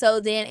 So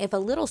then if a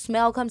little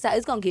smell comes out,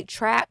 it's going to get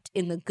trapped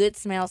in the good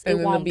smells. It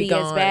won't be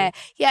as bad.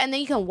 Yeah, and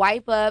then you can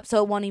wipe up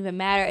so it won't even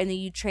matter. And then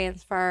you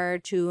transfer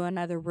to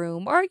another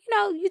room or,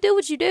 you do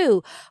what you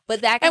do.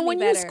 But that can be better. And when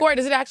you squirt,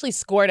 does it actually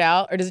squirt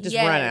out or does it just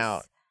run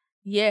out?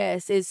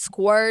 Yes, it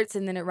squirts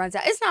and then it runs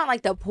out. It's not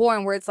like the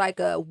pouring where it's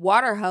like a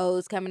water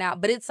hose coming out,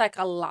 but it's like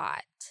a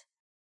lot.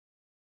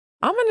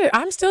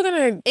 I'm still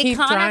gonna keep trying to do this.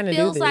 It kind of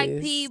feels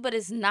like pee, but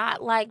it's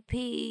not like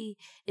pee.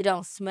 It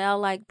don't smell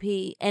like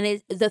pee,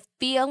 and the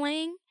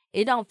feeling.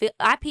 It don't feel.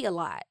 I pee a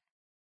lot.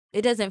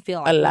 It doesn't feel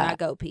like when I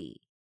go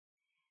pee.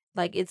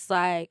 Like it's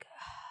like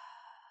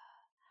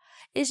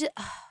it's just.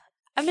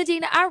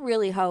 Medina, I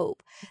really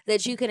hope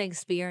that you can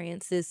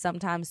experience this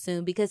sometime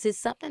soon because it's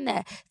something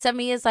that to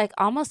me is like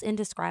almost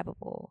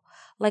indescribable.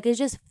 Like it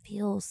just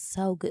feels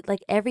so good.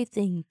 Like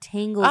everything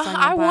tingles on your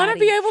body. I want to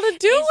be able to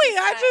do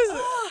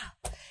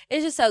it.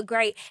 It's just so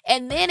great.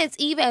 And then it's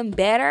even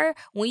better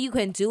when you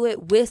can do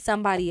it with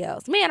somebody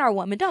else. Man or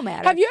woman, don't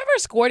matter. Have you ever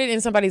squirted in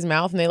somebody's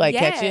mouth and they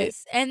catch it?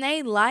 Yes, and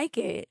they like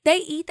it. They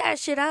eat that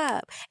shit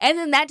up. And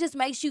then that just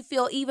makes you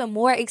feel even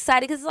more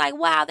excited because it's like,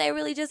 wow, they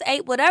really just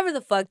ate whatever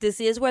the fuck this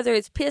is, whether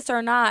it's piss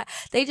or not.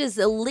 They just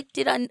licked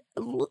it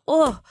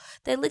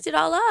they licked it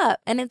all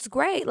up. And it's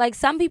great. Like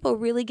some people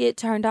really get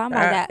turned on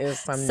by that. Is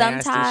some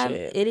nasty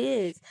shit. It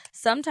is.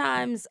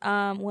 Sometimes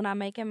when I'm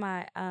making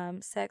my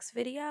sex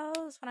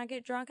videos, when I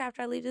get drunk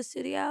after I leave the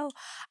studio,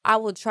 I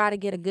will try to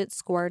get a good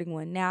squirting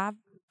one. Now, I've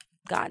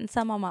gotten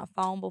some on my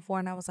phone before,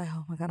 and I was like,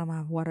 oh, my God, I'm going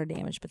to have water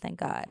damage, but thank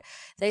God.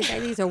 They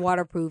say these are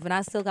waterproof, and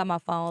I still got my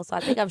phone, so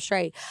I think I'm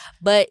straight.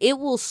 But it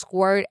will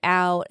squirt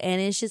out, and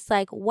it's just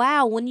like,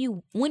 wow, when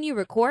you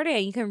record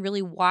it, you can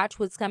really watch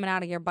what's coming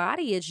out of your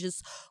body. It's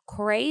just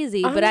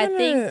crazy. But I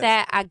think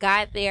that I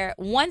got there.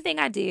 One thing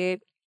I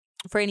did,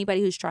 for anybody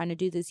who's trying to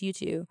do this, you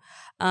too,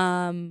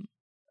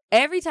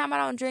 every time I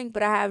don't drink,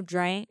 but I have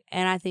drank,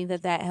 and I think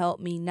that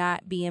helped me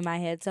not be in my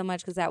head so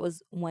much because that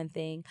was one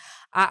thing.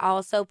 I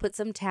also put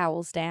some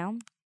towels down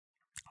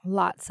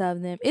Lots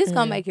of them. It's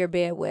going to make your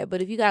bed wet.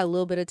 But if you got a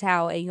little bit of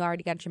towel and you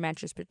already got your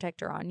mattress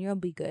protector on, you'll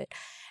be good.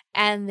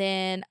 And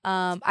then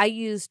I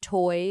use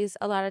toys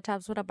a lot of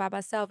times when I'm by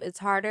myself. It's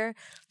harder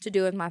to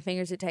do with my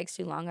fingers. It takes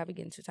too long. I be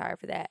getting too tired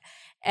for that.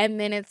 And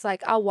then it's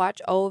like I'll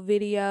watch old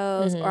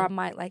videos or I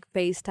might like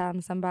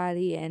FaceTime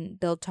somebody and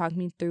they'll talk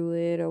me through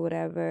it or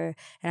whatever.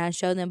 And I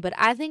show them. But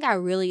I think I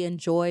really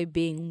enjoy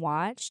being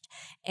watched.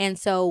 And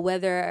so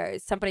whether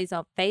somebody's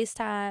on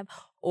FaceTime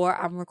or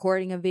I'm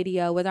recording a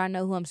video, whether I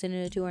know who I'm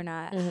sending it to or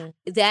not,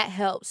 that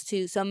helps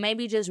too. So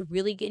maybe just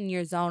really get in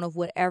your zone of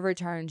whatever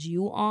turns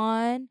you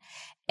on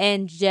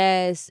and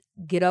just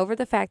get over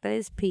the fact that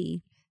it's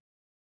pee.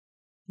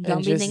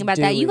 Don't be thinking about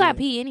that. You got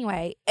pee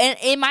anyway. And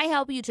it might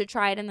help you to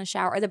try it in the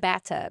shower or the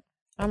bathtub.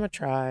 I'm going to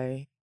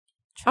try.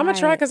 I'm going to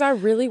try because I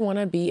really want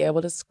to be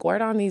able to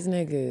squirt on these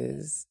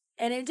niggas.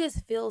 And it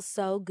just feels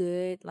so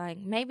good. Like,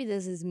 maybe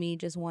this is me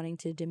just wanting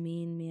to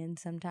demean men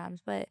sometimes.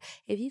 But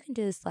if you can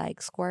just,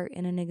 like, squirt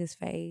in a nigga's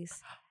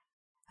face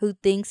who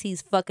thinks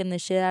he's fucking the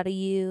shit out of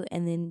you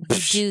and then you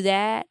do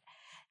that,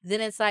 then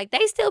it's like,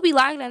 they still be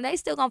liking them. They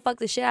still gonna fuck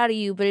the shit out of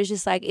you. But it's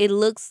just like, it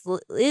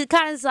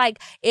kind of is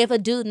like if a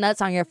dude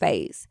nuts on your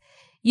face.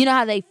 You know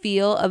how they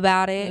feel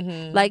about it?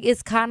 Like,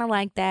 it's kind of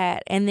like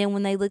that. And then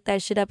when they look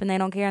that shit up and they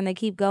don't care and they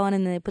keep going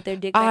and they put their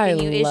dick back in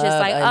you, it's just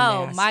like,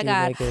 oh, my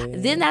God.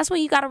 Nigga. Then that's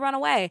when you got to run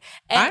away.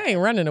 And, I ain't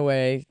running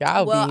away.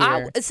 I'll be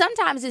here.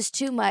 Sometimes it's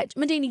too much.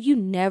 Medina, you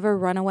never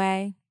run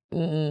away.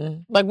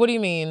 Like, what do you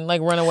mean?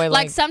 Like, run away?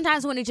 Like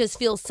sometimes when it just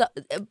feels so...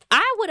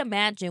 I would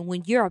imagine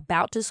when you're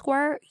about to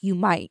squirt, you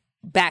might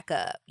back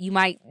up. You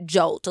might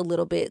jolt a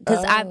little bit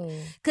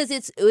because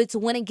it's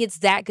when it gets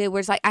that good where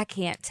it's like, I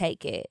can't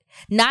take it.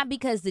 Not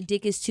because the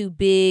dick is too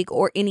big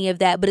or any of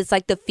that, but it's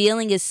like the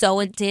feeling is so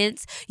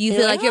intense. You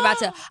feel like you're about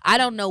to, I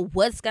don't know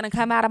what's going to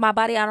come out of my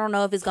body. I don't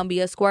know if it's going to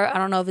be a squirt. I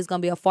don't know if it's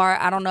going to be a fart.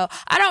 I don't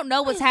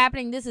know what's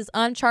happening. This is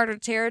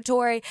uncharted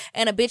territory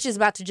and a bitch is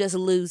about to just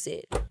lose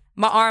it.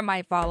 My arm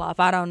might fall off.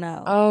 I don't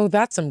know. Oh,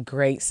 that's some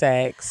great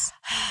sex.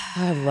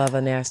 I love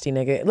a nasty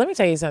nigga. Let me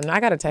tell you something. I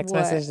got a text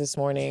message this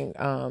morning.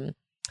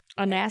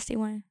 A nasty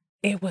one?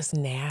 It was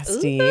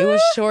nasty. It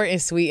was short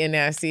and sweet and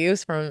nasty. It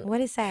was from...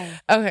 What'd it say?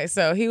 Okay,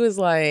 so he was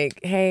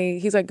like, hey,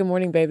 he's like, good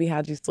morning, baby.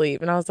 How'd you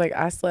sleep? And I was like,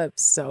 I slept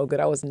so good.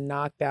 I was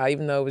knocked out,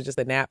 even though it was just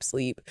a nap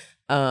sleep.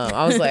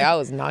 I was like, I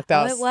was knocked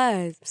out. It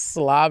was.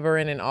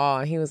 Slobbering and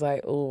all. And he was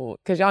like, ooh,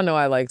 because y'all know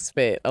I like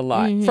spit a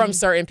lot from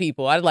certain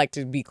people. I'd like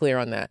to be clear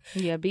on that.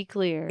 Yeah, be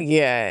clear.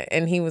 Yeah.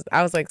 And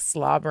I was like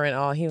slobbering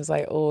all. He was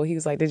like, oh, he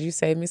was like, did you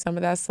save me some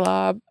of that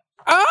slob?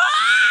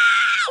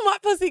 Oh, my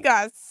pussy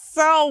got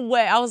so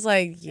wet. I was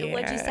like, yeah.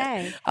 What'd you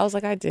say? I was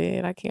like, I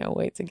did. I can't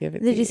wait to give it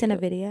to you. Did you send a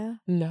video?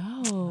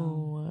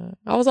 No.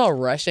 I was all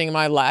rushing.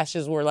 My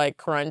lashes were like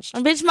crunched.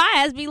 Bitch, my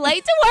ass be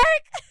late to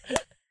work.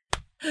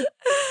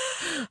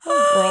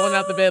 Rolling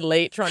out the bed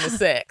late trying to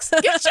sex.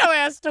 Get your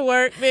ass to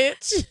work,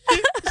 bitch.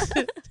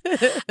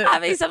 I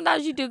mean,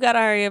 sometimes you do gotta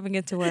hurry up and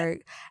get to work.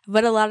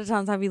 But a lot of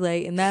times I'll be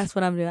late, and that's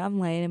what I'm doing. I'm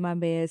laying in my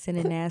bed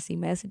sending nasty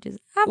messages.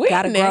 I've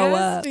got to grow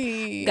up.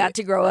 Got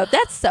to grow up.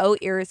 That's so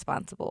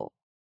irresponsible.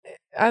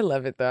 I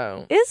love it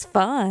though. It's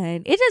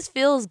fun. It just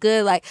feels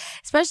good. Like,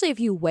 especially if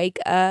you wake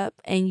up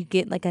and you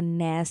get like a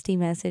nasty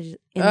message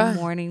in the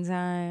morning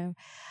time.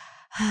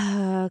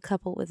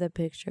 Coupled with a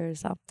picture or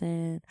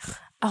something.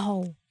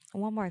 Oh,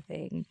 one more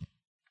thing.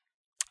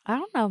 I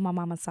don't know if my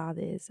mama saw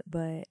this,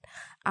 but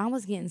I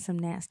was getting some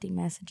nasty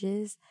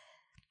messages.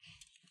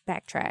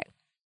 Backtrack.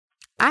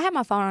 I had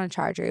my phone on a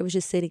charger. It was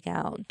just sitting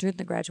out during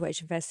the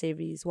graduation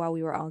festivities while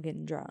we were all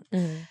getting drunk.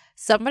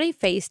 Somebody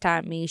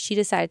FaceTimed me. She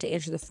decided to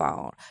answer the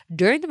phone.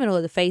 During the middle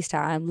of the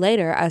FaceTime,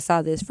 later I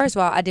saw this. First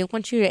of all, I didn't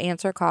want you to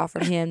answer a call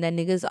from him. That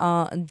nigga's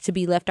on to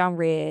be left on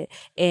red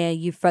and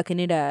you fucking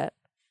it up.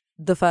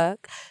 The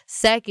fuck?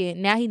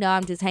 Second, now he know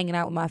I'm just hanging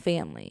out with my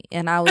family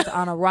and I was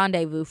on a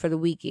rendezvous for the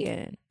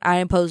weekend. I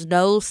didn't post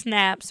no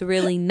snaps,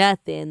 really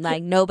nothing.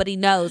 Like, nobody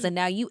knows. And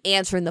now you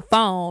answering the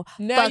phone,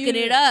 fucking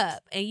it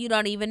up, and you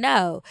don't even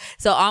know.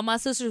 So all my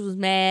sisters was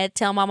mad,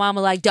 telling my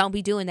mama, like, don't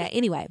be doing that.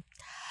 Anyway,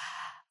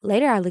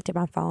 later I looked at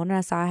my phone and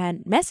I saw I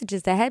had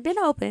messages that had been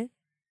open.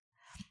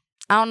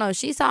 I don't know if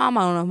she saw them.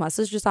 I don't know if my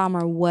sister saw them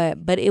or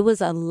what, but it was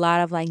a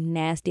lot of like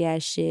nasty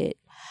ass shit.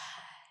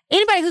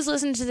 Anybody who's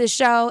listening to this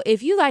show,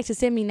 if you like to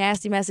send me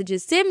nasty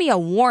messages, send me a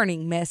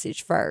warning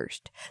message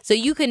first so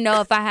you can know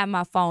if I have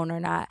my phone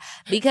or not.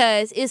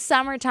 Because it's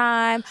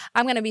summertime.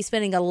 I'm going to be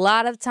spending a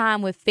lot of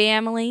time with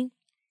family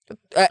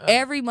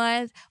every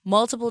month,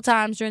 multiple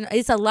times during.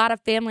 It's a lot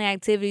of family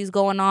activities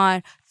going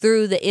on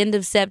through the end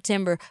of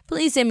September.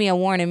 Please send me a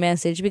warning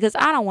message because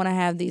I don't want to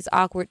have these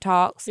awkward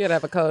talks. You got to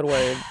have a code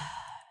word.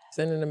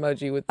 Send an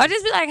emoji with. Or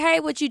just be like, hey,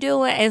 what you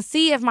doing? And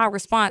see if my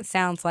response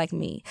sounds like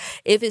me.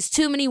 If it's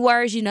too many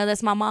words, you know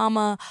that's my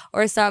mama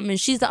or something.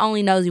 And she's the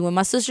only nosy one.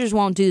 My sisters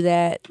won't do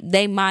that.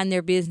 They mind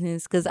their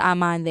business because I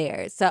mind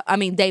theirs. So, I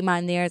mean, they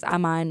mind theirs. I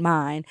mind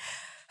mine.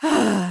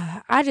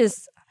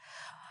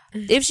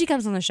 If she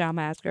comes on the show, I'm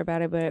going to ask her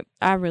about it. But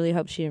I really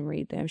hope she didn't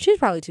read them. She's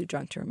probably too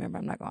drunk to remember.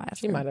 I'm not going to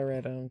ask her. She might have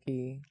read them,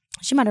 Key.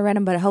 She might have read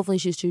them, but hopefully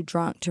she's too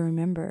drunk to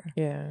remember.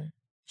 Yeah.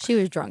 She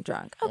was drunk.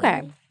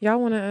 Okay. Y'all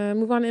want to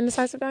move on to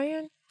Indecisive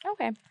Diane?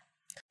 Okay.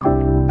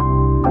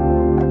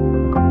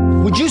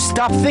 Would you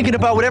stop thinking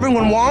about what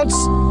everyone wants?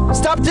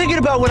 Stop thinking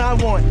about what I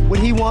want, what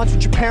he wants,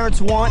 what your parents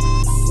want.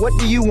 What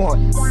do you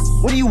want?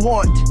 What do you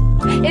want?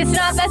 It's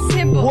not that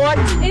simple. What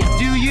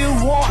do you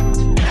want?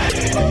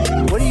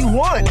 What do you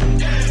want?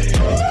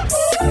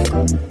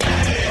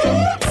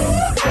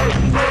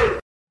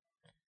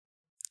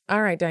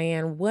 All right,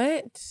 Diane,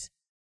 what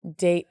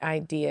date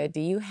idea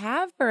do you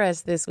have for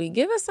us this week?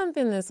 Give us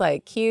something that's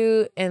like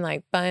cute and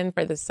like fun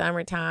for the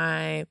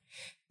summertime.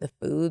 The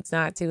food's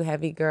not too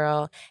heavy,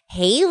 girl.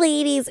 Hey,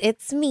 ladies,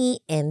 it's me,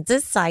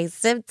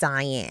 Indecisive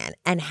Diane.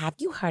 And have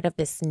you heard of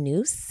this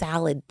new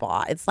salad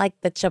bar? It's like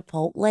the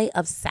Chipotle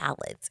of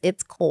salads.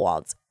 It's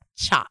called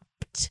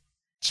Chopped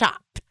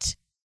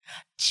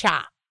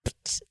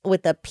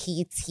with a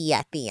PT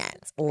at the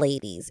end.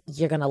 Ladies,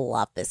 you're going to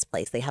love this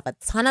place. They have a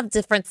ton of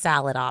different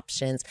salad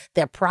options.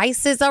 Their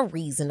prices are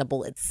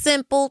reasonable. It's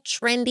simple,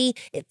 trendy.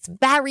 It's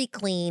very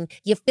clean.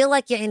 You feel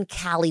like you're in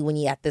Cali when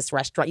you're at this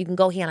restaurant. You can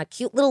go here on a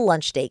cute little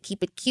lunch date.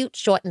 Keep it cute,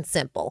 short, and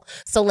simple.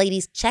 So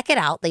ladies, check it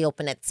out. They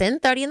open at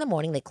 10:30 in the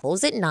morning. They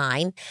close at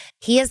 9.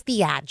 Here's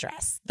the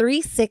address.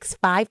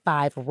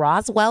 3655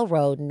 Roswell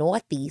Road,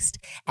 Northeast,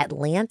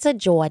 Atlanta,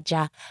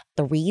 Georgia,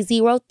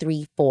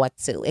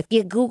 30342. If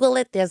you Google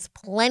it, there's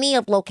plenty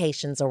of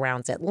locations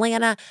around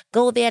Atlanta.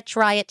 Go there,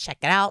 try it, check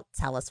it out.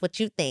 Tell us what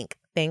you think.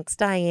 Thanks,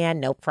 Diane.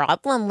 No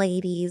problem,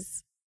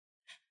 ladies.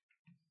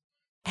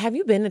 Have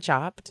you been to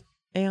Chopped,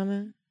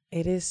 Anna?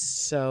 It is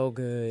so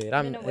good.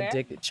 I'm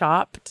addicted.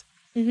 Chopped.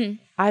 Mm-hmm.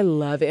 I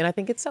love it. And I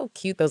think it's so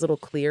cute, those little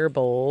clear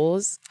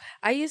bowls.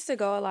 I used to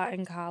go a lot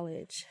in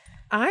college.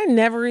 I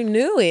never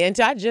knew it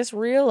until I just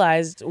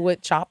realized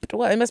what Chopped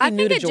was. It must be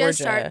new to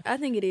Georgia. I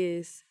think it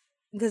is.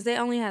 Because they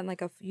only had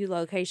like a few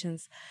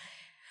locations.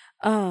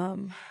 But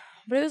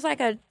it was like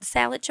a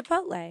salad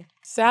Chipotle.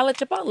 Salad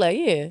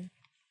Chipotle,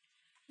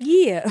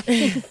 yeah.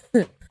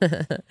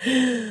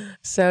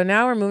 So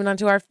now we're moving on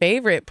to our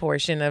favorite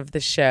portion of the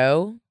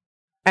show,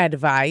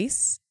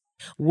 advice.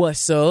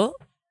 What's up?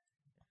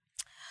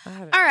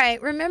 All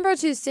right. Remember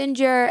to send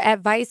your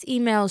advice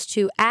emails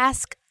to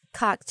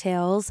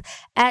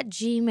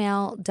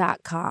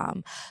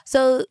askcocktails@gmail.com.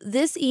 So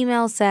this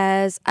email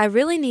says, I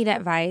really need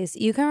advice.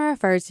 You can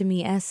refer to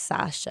me as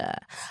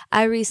Sasha.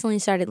 I recently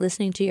started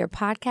listening to your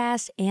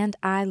podcast and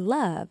I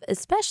love,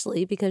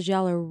 especially because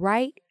y'all are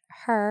right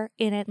here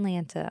in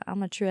Atlanta.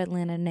 I'm a true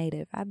Atlanta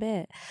native, I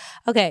bet.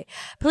 Okay,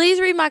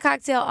 please read my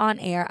cocktail on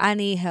air. I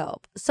need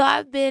help. So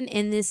I've been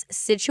in this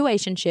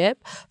situationship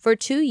for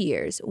 2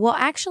 years. Well,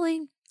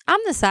 actually,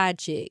 I'm the side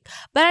chick,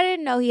 but I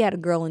didn't know he had a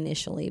girl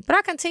initially. But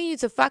I continued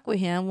to fuck with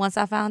him once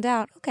I found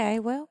out. Okay,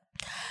 well,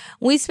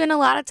 we spent a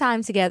lot of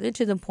time together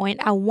to the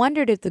point I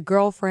wondered if the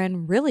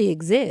girlfriend really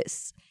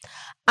exists.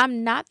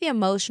 I'm not the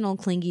emotional,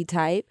 clingy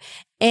type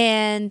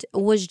and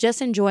was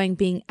just enjoying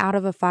being out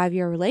of a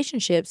 5-year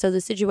relationship. So the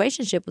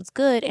situationship was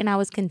good and I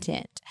was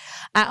content.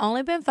 I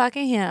only been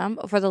fucking him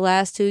for the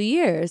last 2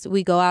 years.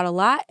 We go out a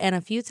lot and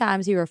a few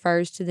times he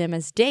refers to them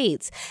as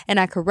dates. And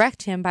I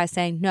correct him by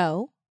saying,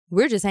 no,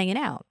 we're just hanging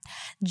out.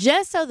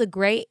 Just so the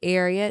gray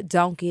area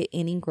don't get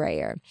any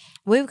grayer.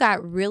 We've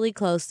got really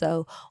close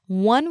though.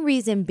 One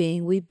reason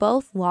being we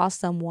both lost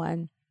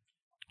someone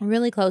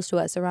really close to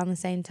us around the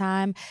same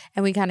time,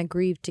 and we kind of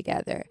grieved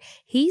together.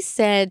 He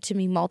said to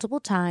me multiple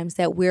times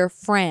that we're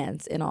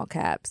friends, in all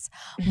caps,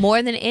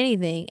 more than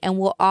anything, and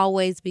we'll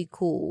always be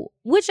cool,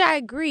 which I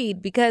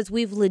agreed because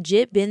we've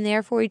legit been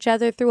there for each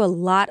other through a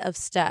lot of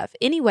stuff.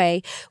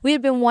 Anyway, we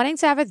had been wanting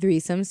to have a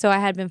threesome, so I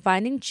had been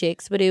finding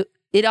chicks, but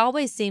it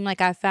always seemed like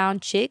I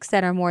found chicks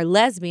that are more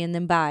lesbian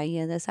than bi.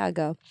 Yeah, that's how I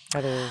go.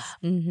 That is.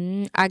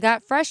 Mm-hmm. I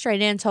got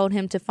frustrated and told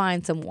him to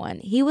find someone.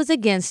 He was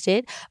against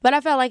it, but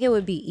I felt like it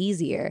would be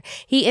easier.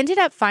 He ended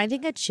up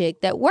finding a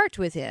chick that worked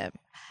with him.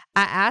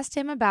 I asked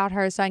him about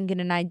her so I can get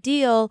an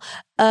idea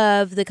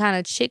of the kind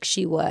of chick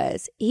she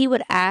was. He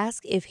would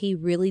ask if he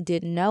really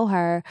didn't know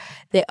her.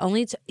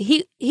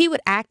 He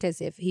would act as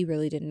if he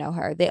really didn't know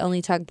her. They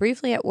only talked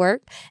briefly at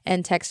work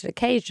and texted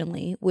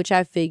occasionally, which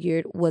I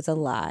figured was a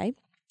lie.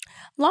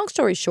 Long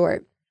story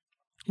short,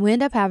 we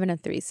ended up having a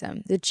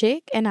threesome. The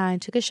chick and I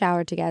took a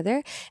shower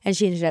together, and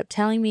she ended up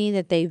telling me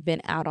that they've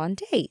been out on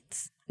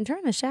dates.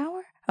 During the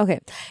shower? Okay.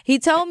 He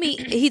told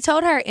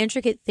her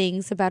intricate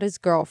things about his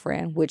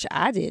girlfriend, which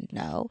I didn't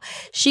know.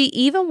 She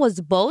even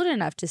was bold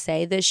enough to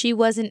say that she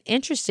wasn't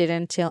interested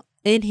in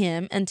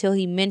him until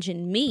he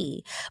mentioned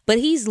me. But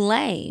he's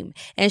lame,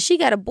 and she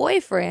got a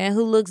boyfriend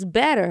who looks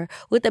better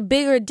with a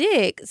bigger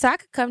dick, so I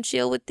could come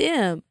chill with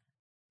them.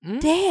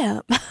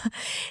 Damn.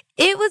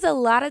 It was a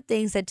lot of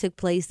things that took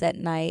place that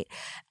night.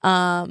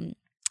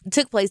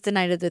 Took place the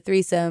night of the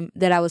threesome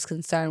that I was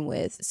concerned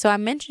with. So I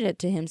mentioned it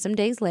to him some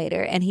days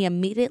later, and he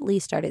immediately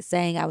started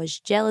saying I was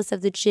jealous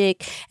of the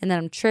chick and that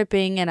I'm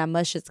tripping and I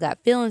must just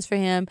got feelings for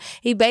him.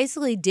 He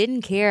basically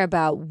didn't care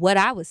about what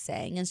I was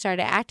saying and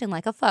started acting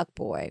like a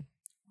fuckboy.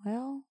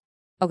 Well,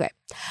 Okay.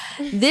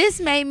 This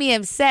made me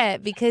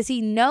upset because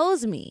he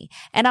knows me,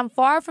 and I'm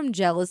far from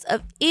jealous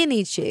of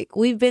any chick.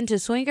 We've been to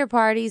swinger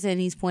parties, and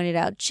he's pointed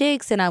out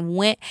chicks, and I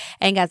went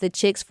and got the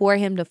chicks for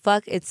him to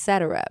fuck,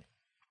 etc.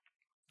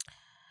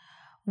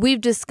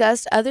 We've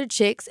discussed other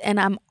chicks, and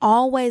I'm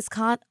always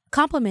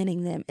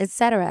complimenting them,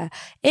 etc.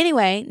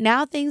 Anyway,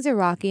 now things are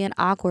rocky and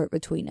awkward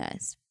between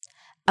us.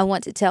 I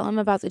want to tell him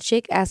about the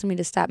chick asking me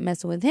to stop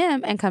messing with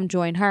him and come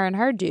join her and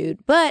her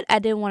dude, but I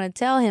didn't want to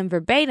tell him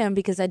verbatim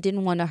because I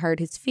didn't want to hurt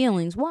his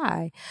feelings.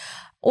 Why?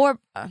 Or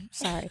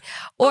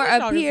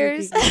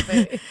appears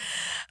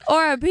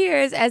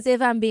as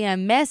if I'm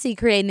being messy,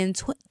 creating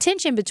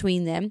tension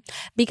between them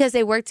because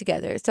they work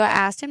together. So I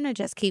asked him to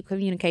just keep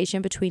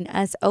communication between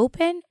us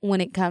open when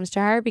it comes to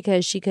her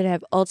because she could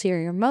have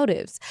ulterior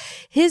motives.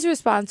 His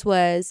response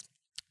was,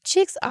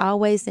 chicks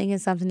always thinking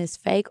something is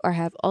fake or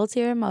have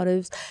ulterior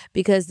motives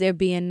because they're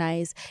being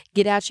nice.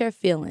 Get out your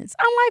feelings.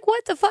 I'm like,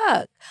 what the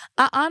fuck?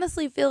 I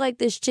honestly feel like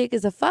this chick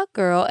is a fuck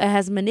girl and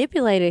has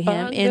manipulated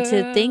him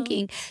into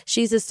thinking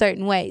she's a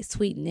certain way,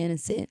 sweet and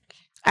innocent.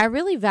 I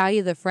really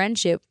value the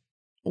friendship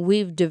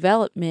we've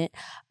developed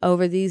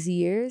over these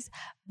years,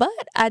 but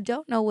I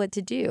don't know what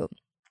to do.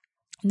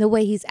 The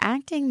way he's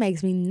acting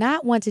makes me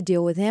not want to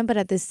deal with him, but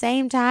at the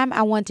same time,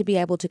 I want to be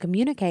able to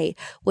communicate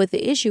what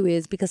the issue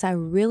is because I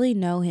really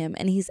know him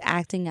and he's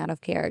acting out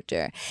of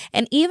character.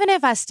 And even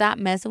if I stop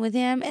messing with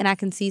him and I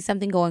can see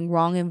something going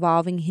wrong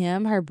involving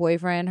him, her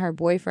boyfriend,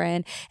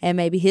 and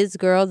maybe his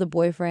girl, the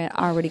boyfriend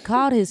already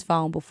called his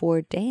phone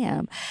before,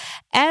 damn.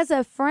 As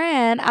a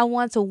friend, I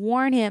want to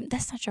warn him.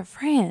 That's not your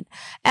friend.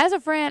 As a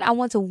friend, I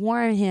want to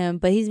warn him,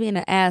 but he's being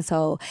an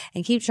asshole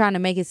and keep trying to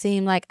make it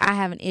seem like I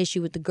have an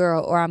issue with the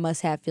girl or I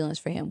must have feelings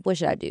for him. What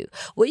should I do?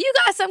 Well, you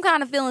got some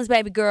kind of feelings,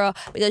 baby girl,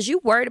 because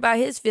you worried about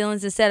his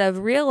feelings instead of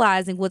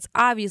realizing what's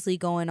obviously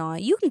going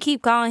on. You can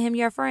keep calling him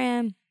your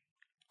friend,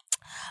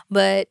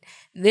 but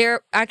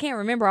I can't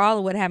remember all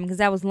of what happened because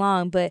that was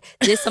long, but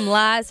there's some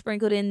lies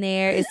sprinkled in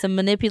there. It's some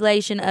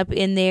manipulation up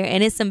in there,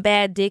 and it's some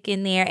bad dick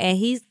in there, and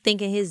he's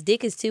thinking his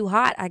dick is too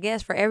hot, I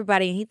guess, for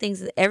everybody, and he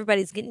thinks that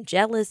everybody's getting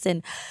jealous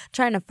and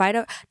trying to fight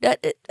over.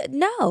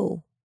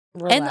 No.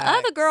 Relax. And the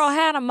other girl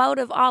had a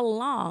motive all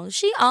along.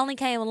 She only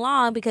came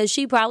along because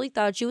she probably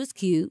thought you was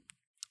cute.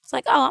 It's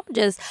like, I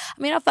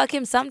fuck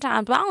him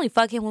sometimes, but I only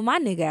fuck him when my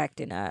nigga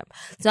acting up.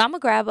 So I'm going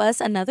to grab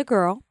us another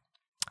girl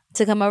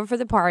to come over for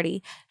the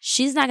party.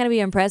 She's not going to be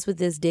impressed with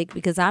this dick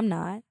because I'm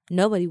not.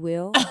 Nobody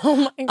will.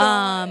 Oh, my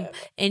God.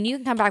 And you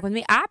can come back with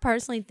me. I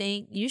personally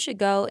think you should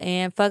go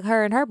and fuck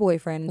her and her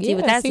boyfriend and see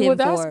what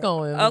that's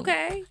going.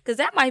 Okay? Because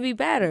that might be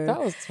better. That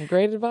was some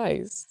great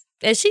advice.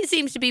 And she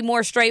seems to be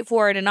more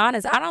straightforward and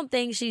honest. I don't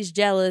think she's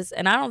jealous,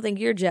 and I don't think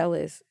you're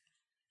jealous.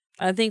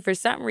 I think for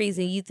some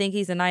reason you think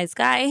he's a nice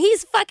guy, and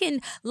he's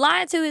fucking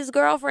lying to his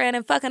girlfriend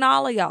and fucking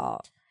all of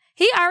y'all.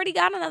 He already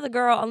got another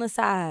girl on the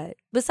side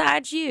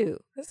besides you.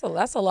 That's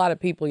a lot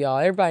of people, y'all.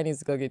 Everybody needs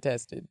to go get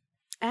tested.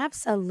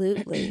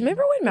 Absolutely.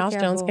 Remember when Mouse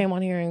Jones came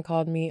on here and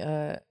called me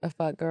a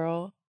fuck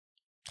girl?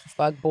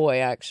 Fuck boy,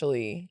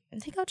 actually.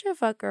 He called you a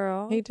fuck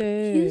girl. He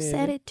did. You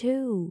said it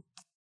too.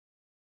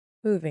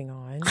 Moving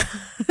on.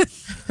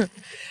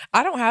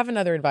 I don't have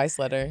another advice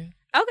letter.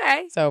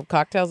 Okay. So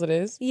cocktails it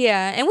is.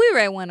 Yeah, and we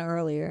read one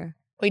earlier.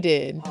 We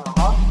did. But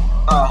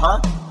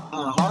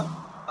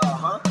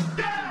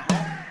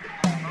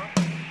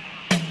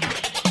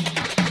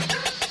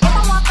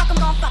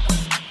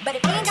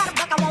if you ain't got a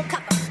buck, I won't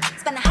cover.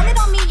 Spend 100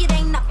 on me, it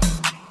ain't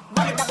nothing.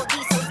 Run a double D,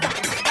 so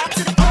stuff. Back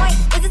to the point.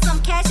 Is it some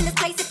cash in this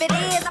place? If it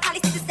is, I'll probably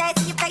stick the stats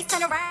in your face,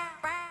 turn around.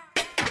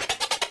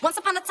 Once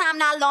upon a time,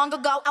 not long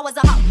ago, I was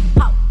a hoe.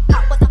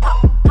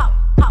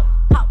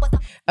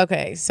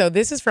 Okay, so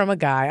this is from a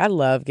guy. I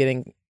love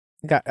getting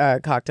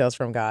cocktails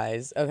from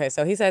guys. Okay,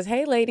 so he says,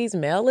 hey, ladies,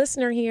 male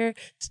listener here.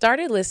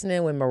 Started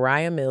listening when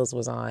Mariah Mills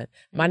was on.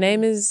 My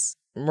name is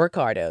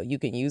Ricardo. You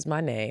can use my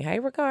name. Hey,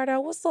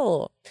 Ricardo, what's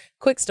up?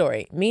 Quick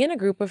story. Me and a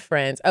group of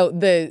friends. Oh,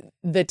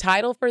 the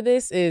title for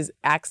this is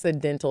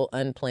Accidental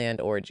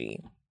Unplanned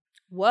Orgy.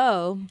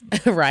 Whoa.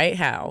 Right?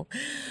 How?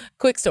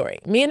 Quick story.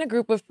 Me and a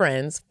group of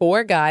friends,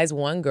 4 guys,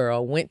 1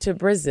 girl, went to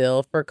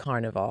Brazil for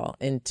Carnival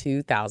in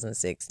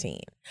 2016.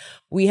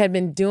 We had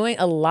been doing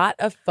a lot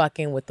of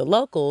fucking with the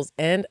locals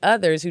and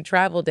others who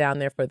traveled down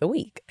there for the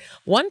week.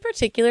 One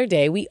particular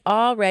day, we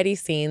already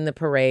seen the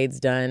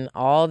parades done,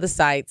 all the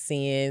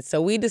sightseeing,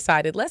 so we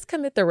decided let's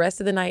commit the rest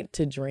of the night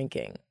to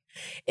drinking.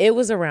 It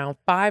was around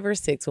 5 or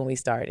 6 when we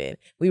started.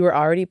 We were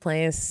already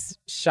playing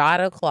shot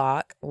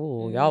o'clock.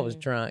 Ooh, y'all was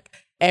drunk.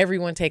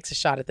 Everyone takes a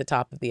shot at the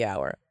top of the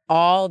hour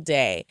all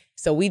day.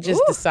 So we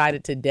just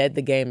decided to dead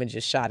the game and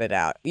just shot it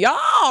out.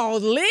 Y'all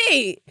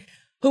lit.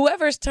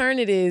 Whoever's turn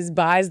it is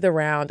buys the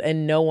round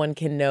and no one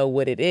can know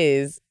what it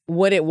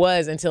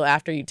was until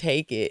after you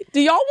take it.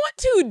 Do y'all want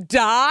to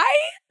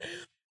die?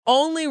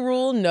 Only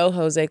rule, no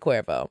Jose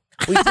Cuervo.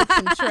 We took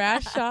some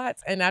trash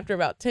shots, and after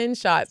about 10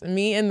 shots,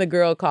 me and the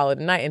girl call it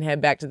a night and head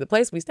back to the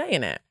place we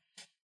staying at.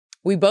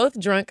 We both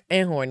drunk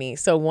and horny,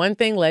 so one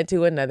thing led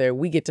to another.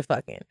 We get to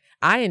fucking.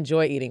 I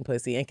enjoy eating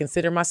pussy and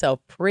consider myself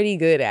pretty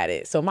good at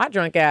it. So my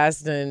drunk ass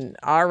done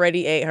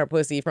already ate her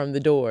pussy from the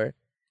door.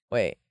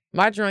 Wait,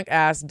 my drunk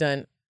ass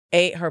done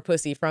ate her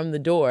pussy from the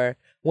door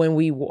when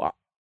we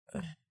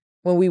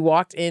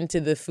walked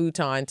into the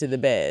futon to the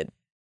bed.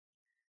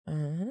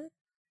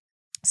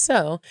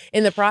 So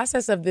in the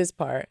process of this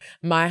part,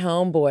 my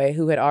homeboy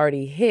who had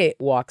already hit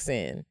walks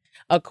in.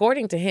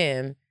 According to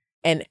him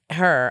and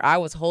her, I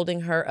was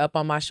holding her up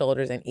on my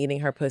shoulders and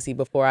eating her pussy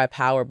before I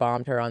power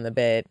bombed her on the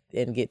bed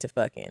and get to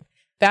fucking.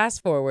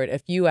 Fast forward a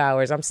few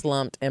hours, I'm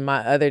slumped and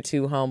my other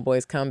two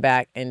homeboys come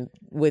back and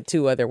with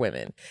two other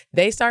women.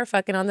 They start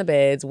fucking on the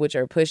beds, which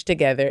are pushed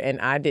together, and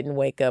I didn't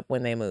wake up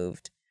when they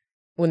moved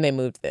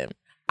them.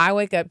 I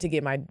wake up to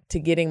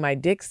getting my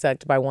dick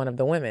sucked by one of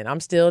the women. I'm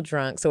still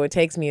drunk, so it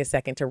takes me a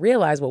second to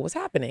realize what was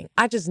happening.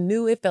 I just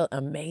knew it felt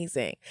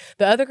amazing.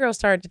 The other girl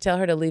started to tell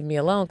her to leave me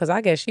alone because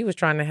I guess she was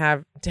trying to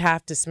have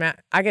to smash.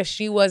 I guess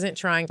she wasn't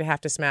trying to have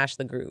to smash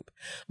the group.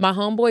 My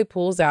homeboy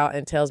pulls out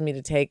and tells me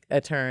to take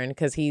a turn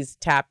because he's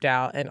tapped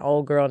out and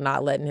old girl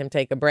not letting him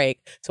take a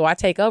break. So I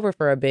take over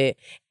for a bit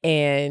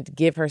and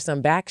give her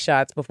some back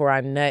shots before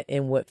I nut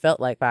in what felt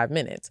like 5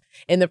 minutes.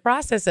 In the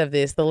process of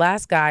this, the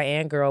last guy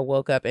and girl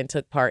woke up and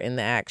took part in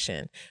the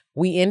action.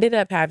 We ended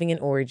up having an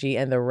orgy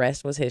and the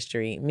rest was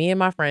history. Me and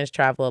my friends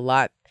travel a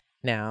lot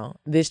now.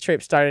 This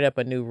trip started up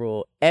a new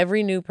rule.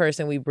 Every new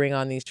person we bring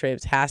on these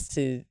trips has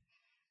to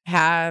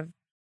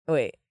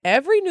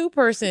every new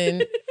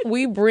person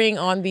we bring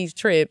on these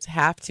trips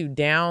have to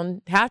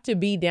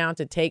be down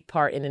to take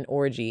part in an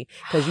orgy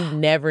because you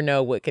never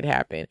know what could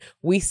happen.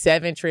 We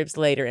 7 trips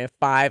later and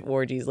 5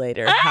 orgies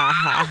later. Ha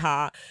ha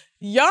ha.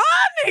 Y'all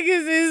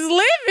niggas is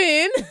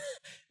living.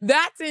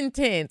 That's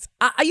intense.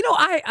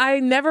 I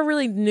never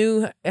really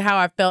knew how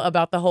I felt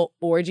about the whole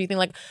orgy thing.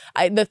 Like,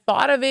 the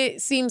thought of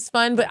it seems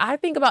fun, but I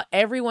think about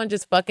everyone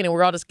just fucking and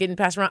we're all just getting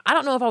passed around. I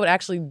don't know if I would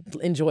actually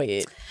enjoy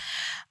it.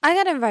 I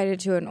got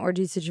invited to an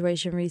orgy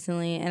situation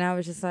recently, and I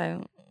was just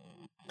like,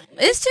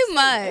 it's too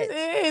much.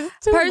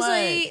 It's too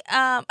Personally,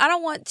 much. I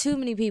don't want too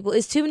many people.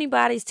 It's too many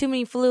bodies, too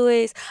many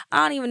fluids.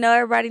 I don't even know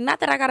everybody. Not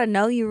that I got to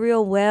know you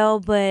real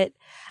well, but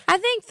I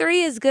think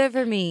 3 is good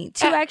for me.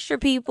 2 extra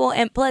people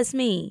and plus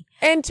me.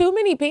 And too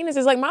many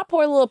penises. Like, my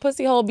poor little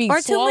pussy hole be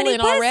swollen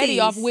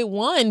already off with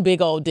one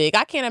big old dick.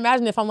 I can't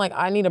imagine if I'm like,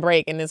 I need a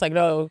break, and it's like,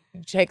 no,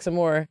 take some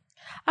more.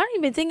 I don't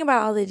even think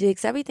about all the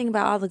dicks. I be thinking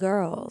about all the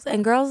girls.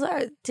 And girls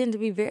tend to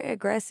be very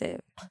aggressive.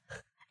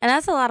 And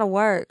that's a lot of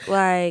work.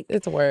 Like,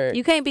 it's work.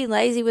 You can't be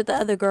lazy with the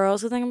other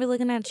girls because they're going to be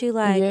looking at you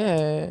like,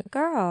 yeah,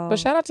 girl. But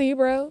shout out to you,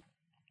 bro.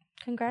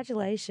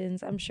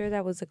 Congratulations. I'm sure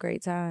that was a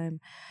great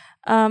time.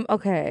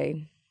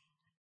 Okay.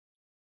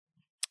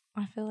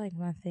 I feel like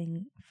my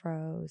thing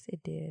froze.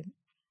 It did.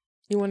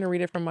 You want to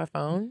read it from my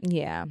phone?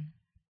 Yeah.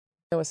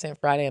 It was sent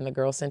Friday and the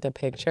girl sent a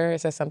picture.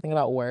 It says something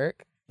about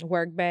work.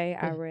 Work Bay.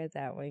 I read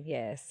that one.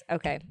 Yes.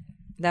 Okay.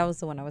 That was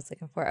the one I was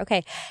looking for.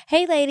 Okay.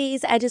 Hey,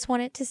 ladies. I just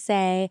wanted to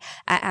say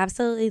I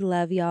absolutely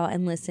love y'all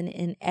and listen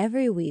in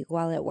every week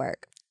while at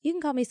work. You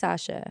can call me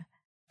Sasha.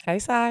 Hey,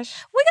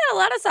 Sash. We got a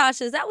lot of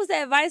Sashas. That was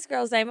that Vice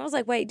girl's name. I was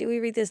like, wait, did we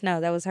read this? No,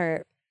 that was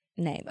her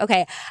name.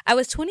 Okay. I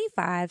was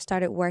 25,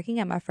 started working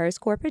at my first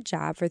corporate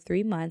job for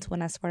 3 months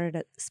when I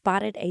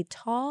spotted a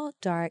tall,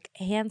 dark,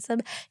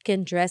 handsome,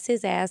 can dress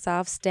his ass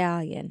off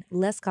stallion.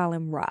 Let's call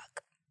him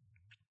Rock.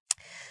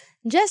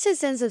 Just his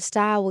sense of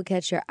style will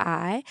catch your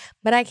eye,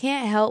 but I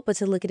can't help but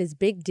to look at his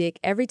big dick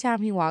every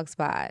time he walks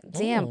by.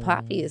 Damn,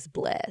 Poppy is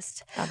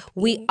blessed.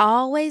 We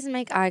always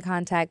make eye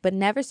contact, but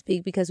never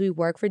speak because we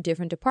work for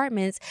different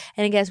departments,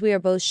 and I guess we are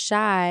both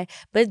shy.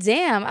 But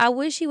damn, I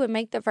wish he would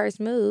make the first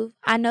move.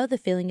 I know the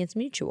feeling is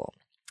mutual.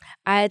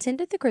 I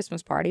attended the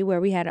Christmas party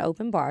where we had an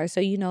open bar, so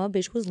you know a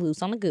bitch was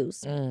loose on a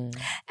goose.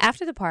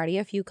 After the party,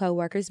 a few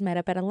coworkers met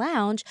up at a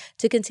lounge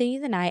to continue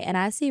the night, and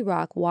I see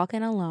Rock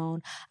walking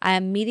alone. I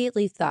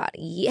immediately thought,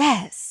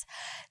 yes,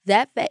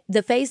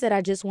 the face that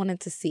I just wanted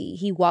to see.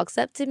 He walks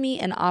up to me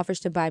and offers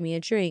to buy me a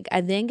drink.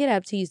 I then get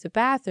up to use the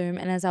bathroom,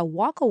 and as I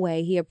walk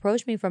away, he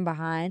approached me from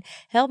behind,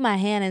 held my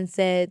hand, and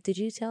said, "Did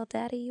you tell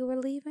Daddy you were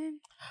leaving?"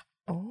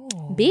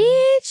 Oh.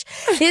 Bitch.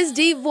 His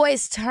deep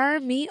voice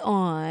turned me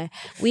on.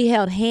 We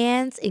held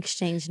hands,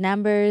 exchanged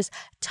numbers,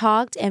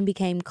 talked, and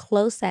became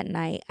close that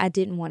night. I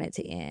didn't want it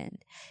to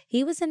end.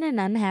 He was in an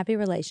unhappy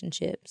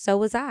relationship. So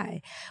was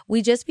I.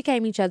 We just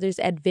became each other's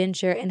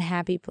adventure and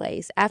happy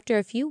place. After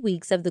a few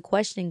weeks of the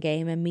question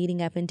game and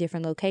meeting up in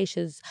different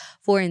locations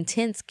for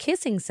intense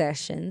kissing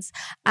sessions,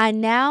 I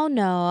now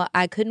know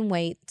I couldn't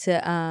wait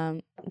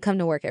to come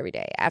to work every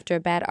day. After a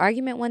bad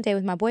argument one day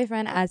with my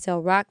boyfriend, I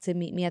tell Rock to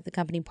meet me at the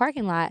company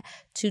parking lot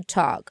to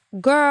talk.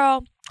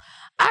 Girl,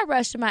 I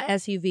rushed to my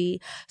SUV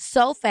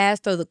so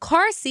fast, throw the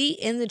car seat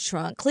in the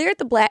trunk, cleared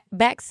the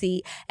back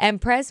seat, and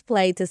pressed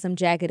play to some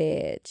Jagged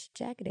Edge.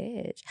 Jagged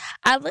Edge.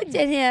 I looked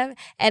at him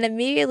and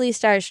immediately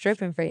started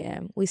stripping for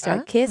him. We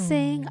started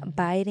kissing,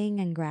 biting,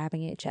 and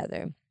grabbing each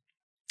other.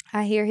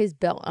 I hear his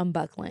belt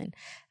unbuckling.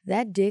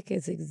 That dick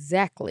is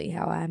exactly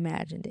how I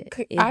imagined it.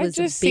 I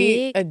just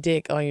see a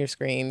dick on your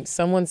screen.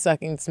 Someone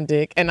sucking some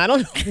dick, and I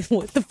don't know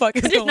what the fuck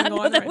is going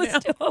on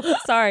right now.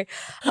 Sorry.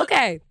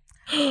 Okay.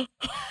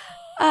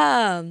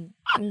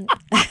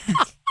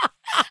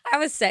 I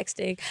was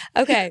sexting.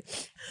 Okay.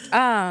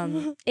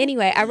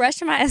 Anyway, I rushed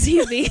to my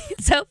SUV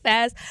so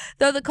fast,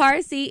 threw the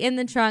car seat in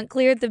the trunk,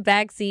 cleared the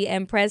back seat,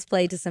 and pressed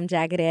play to some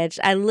Jagged Edge.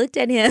 I looked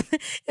at him,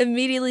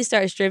 immediately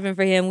started stripping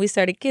for him. We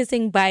started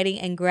kissing, biting,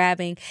 and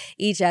grabbing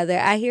each other.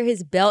 I hear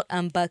his belt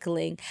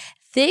unbuckling.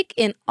 Thick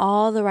in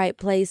all the right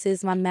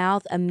places, my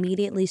mouth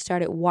immediately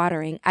started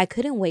watering. I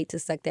couldn't wait to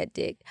suck that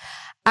dick.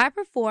 I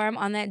perform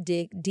on that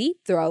dick,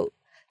 deep throat,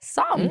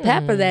 salt and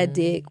pepper that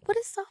dick. What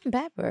is salt and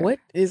pepper? What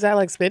is that,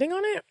 like spitting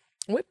on it?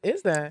 What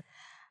is that?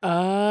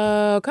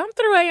 Oh, come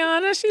through,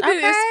 Ayana. She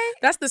did this.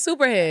 That's the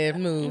superhead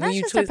move. That's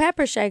just a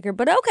pepper shaker,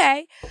 but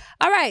okay.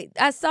 All right.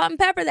 I salt and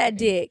pepper that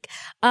dick.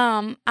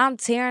 I'm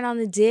tearing on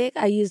the dick.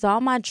 I used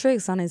all my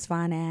tricks on his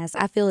fine ass.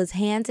 I feel his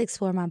hands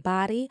explore my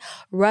body,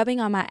 rubbing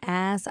on my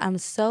ass. I'm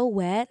so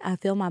wet. I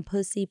feel my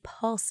pussy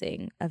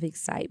pulsing of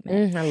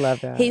excitement. I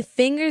love that. He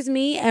fingers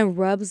me and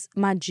rubs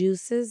my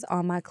juices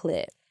on my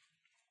clit.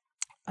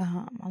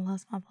 I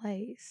lost my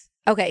place.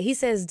 Okay, he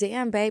says,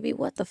 damn, baby,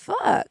 what the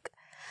fuck?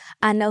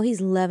 I know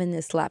he's loving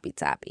this sloppy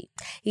toppy.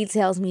 He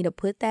tells me to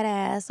put that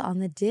ass on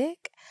the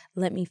dick.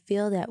 Let me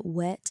feel that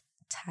wet,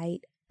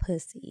 tight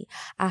pussy.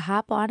 I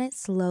hop on it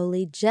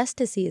slowly just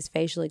to see his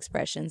facial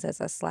expressions as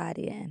I slide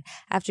in.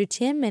 After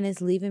 10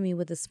 minutes leaving me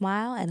with a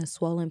smile and a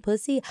swollen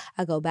pussy,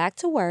 I go back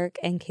to work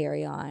and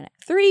carry on.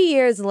 3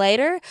 years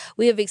later,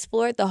 we have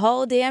explored the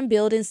whole damn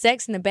building,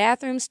 sex in the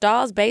bathroom,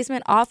 stalls,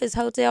 basement, office,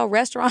 hotel,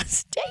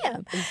 restaurants.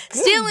 Damn.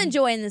 Still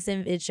enjoying this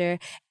adventure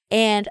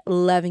and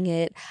loving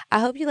it. I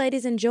hope you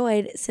ladies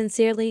enjoyed.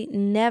 Sincerely,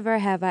 never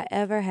have I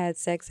ever had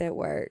sex at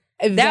work.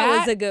 That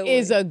was a good one.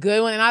 Is a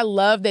good one. And I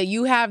love that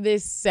you have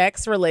this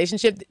sex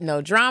relationship.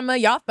 No drama.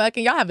 Y'all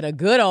fucking. Y'all having a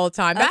good old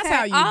time. That's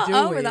how you all do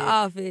over it. the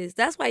office.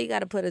 That's why you got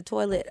to put a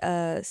toilet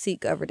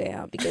seat cover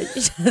down,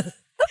 because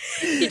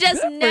you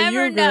just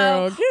never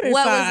know what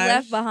was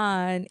left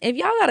behind. If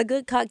y'all got a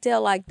good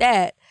cocktail like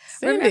that,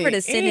 remember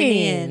to send it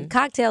in.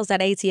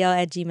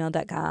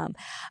 Cocktails.atl@gmail.com.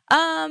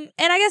 And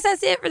I guess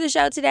that's it for the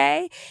show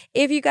today.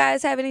 If you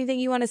guys have anything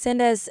you want to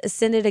send us,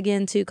 send it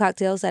again to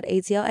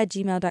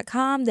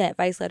cocktails.atl@gmail.com. The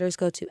advice letters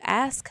go to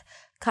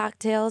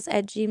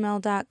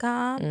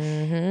askcocktails@gmail.com.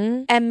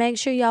 And make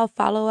sure y'all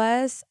follow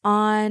us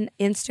on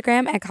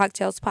Instagram at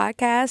Cocktails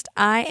Podcast.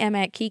 I am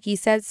at Kiki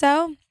Said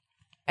So.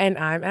 And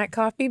I'm at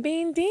Coffee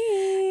Bean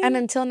Dean. And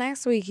until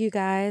next week, you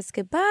guys,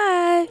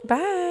 goodbye.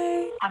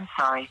 Bye. I'm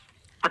sorry,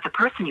 but the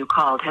person you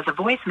called has a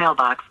voicemail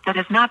box that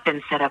has not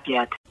been set up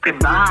yet.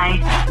 Goodbye.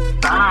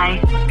 Bye.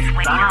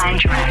 Bye. Bye.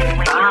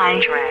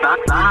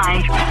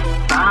 Bye.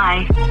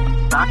 Bye.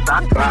 Bye.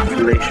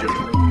 Population.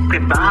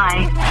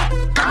 Goodbye.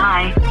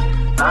 Bye.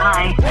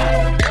 Bye.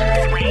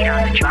 Wait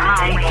on the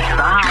track.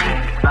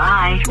 Bye.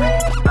 Bye.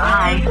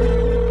 Bye.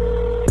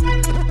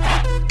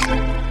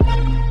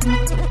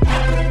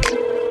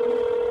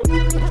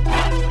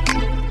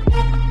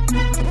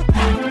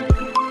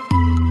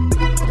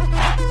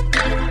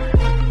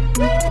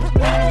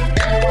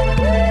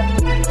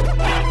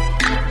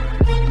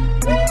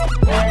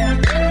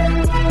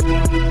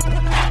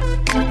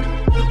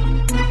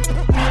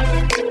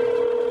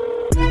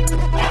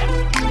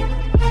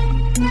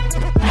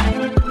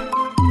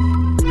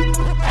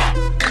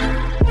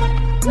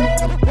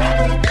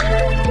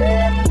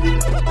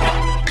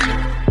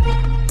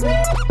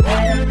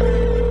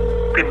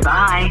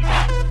 Goodbye.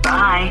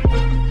 Bye.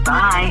 Bye.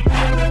 Bye.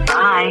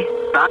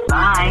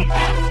 Bye.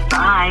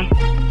 Bye.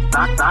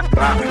 Bye.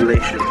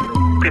 Population.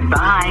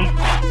 Goodbye.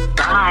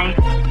 Bye.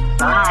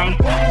 Bye.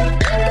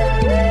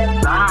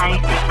 Bye.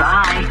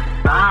 Bye.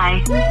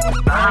 Bye.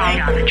 Bye.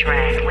 Wait on the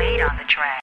track. Wait on the track.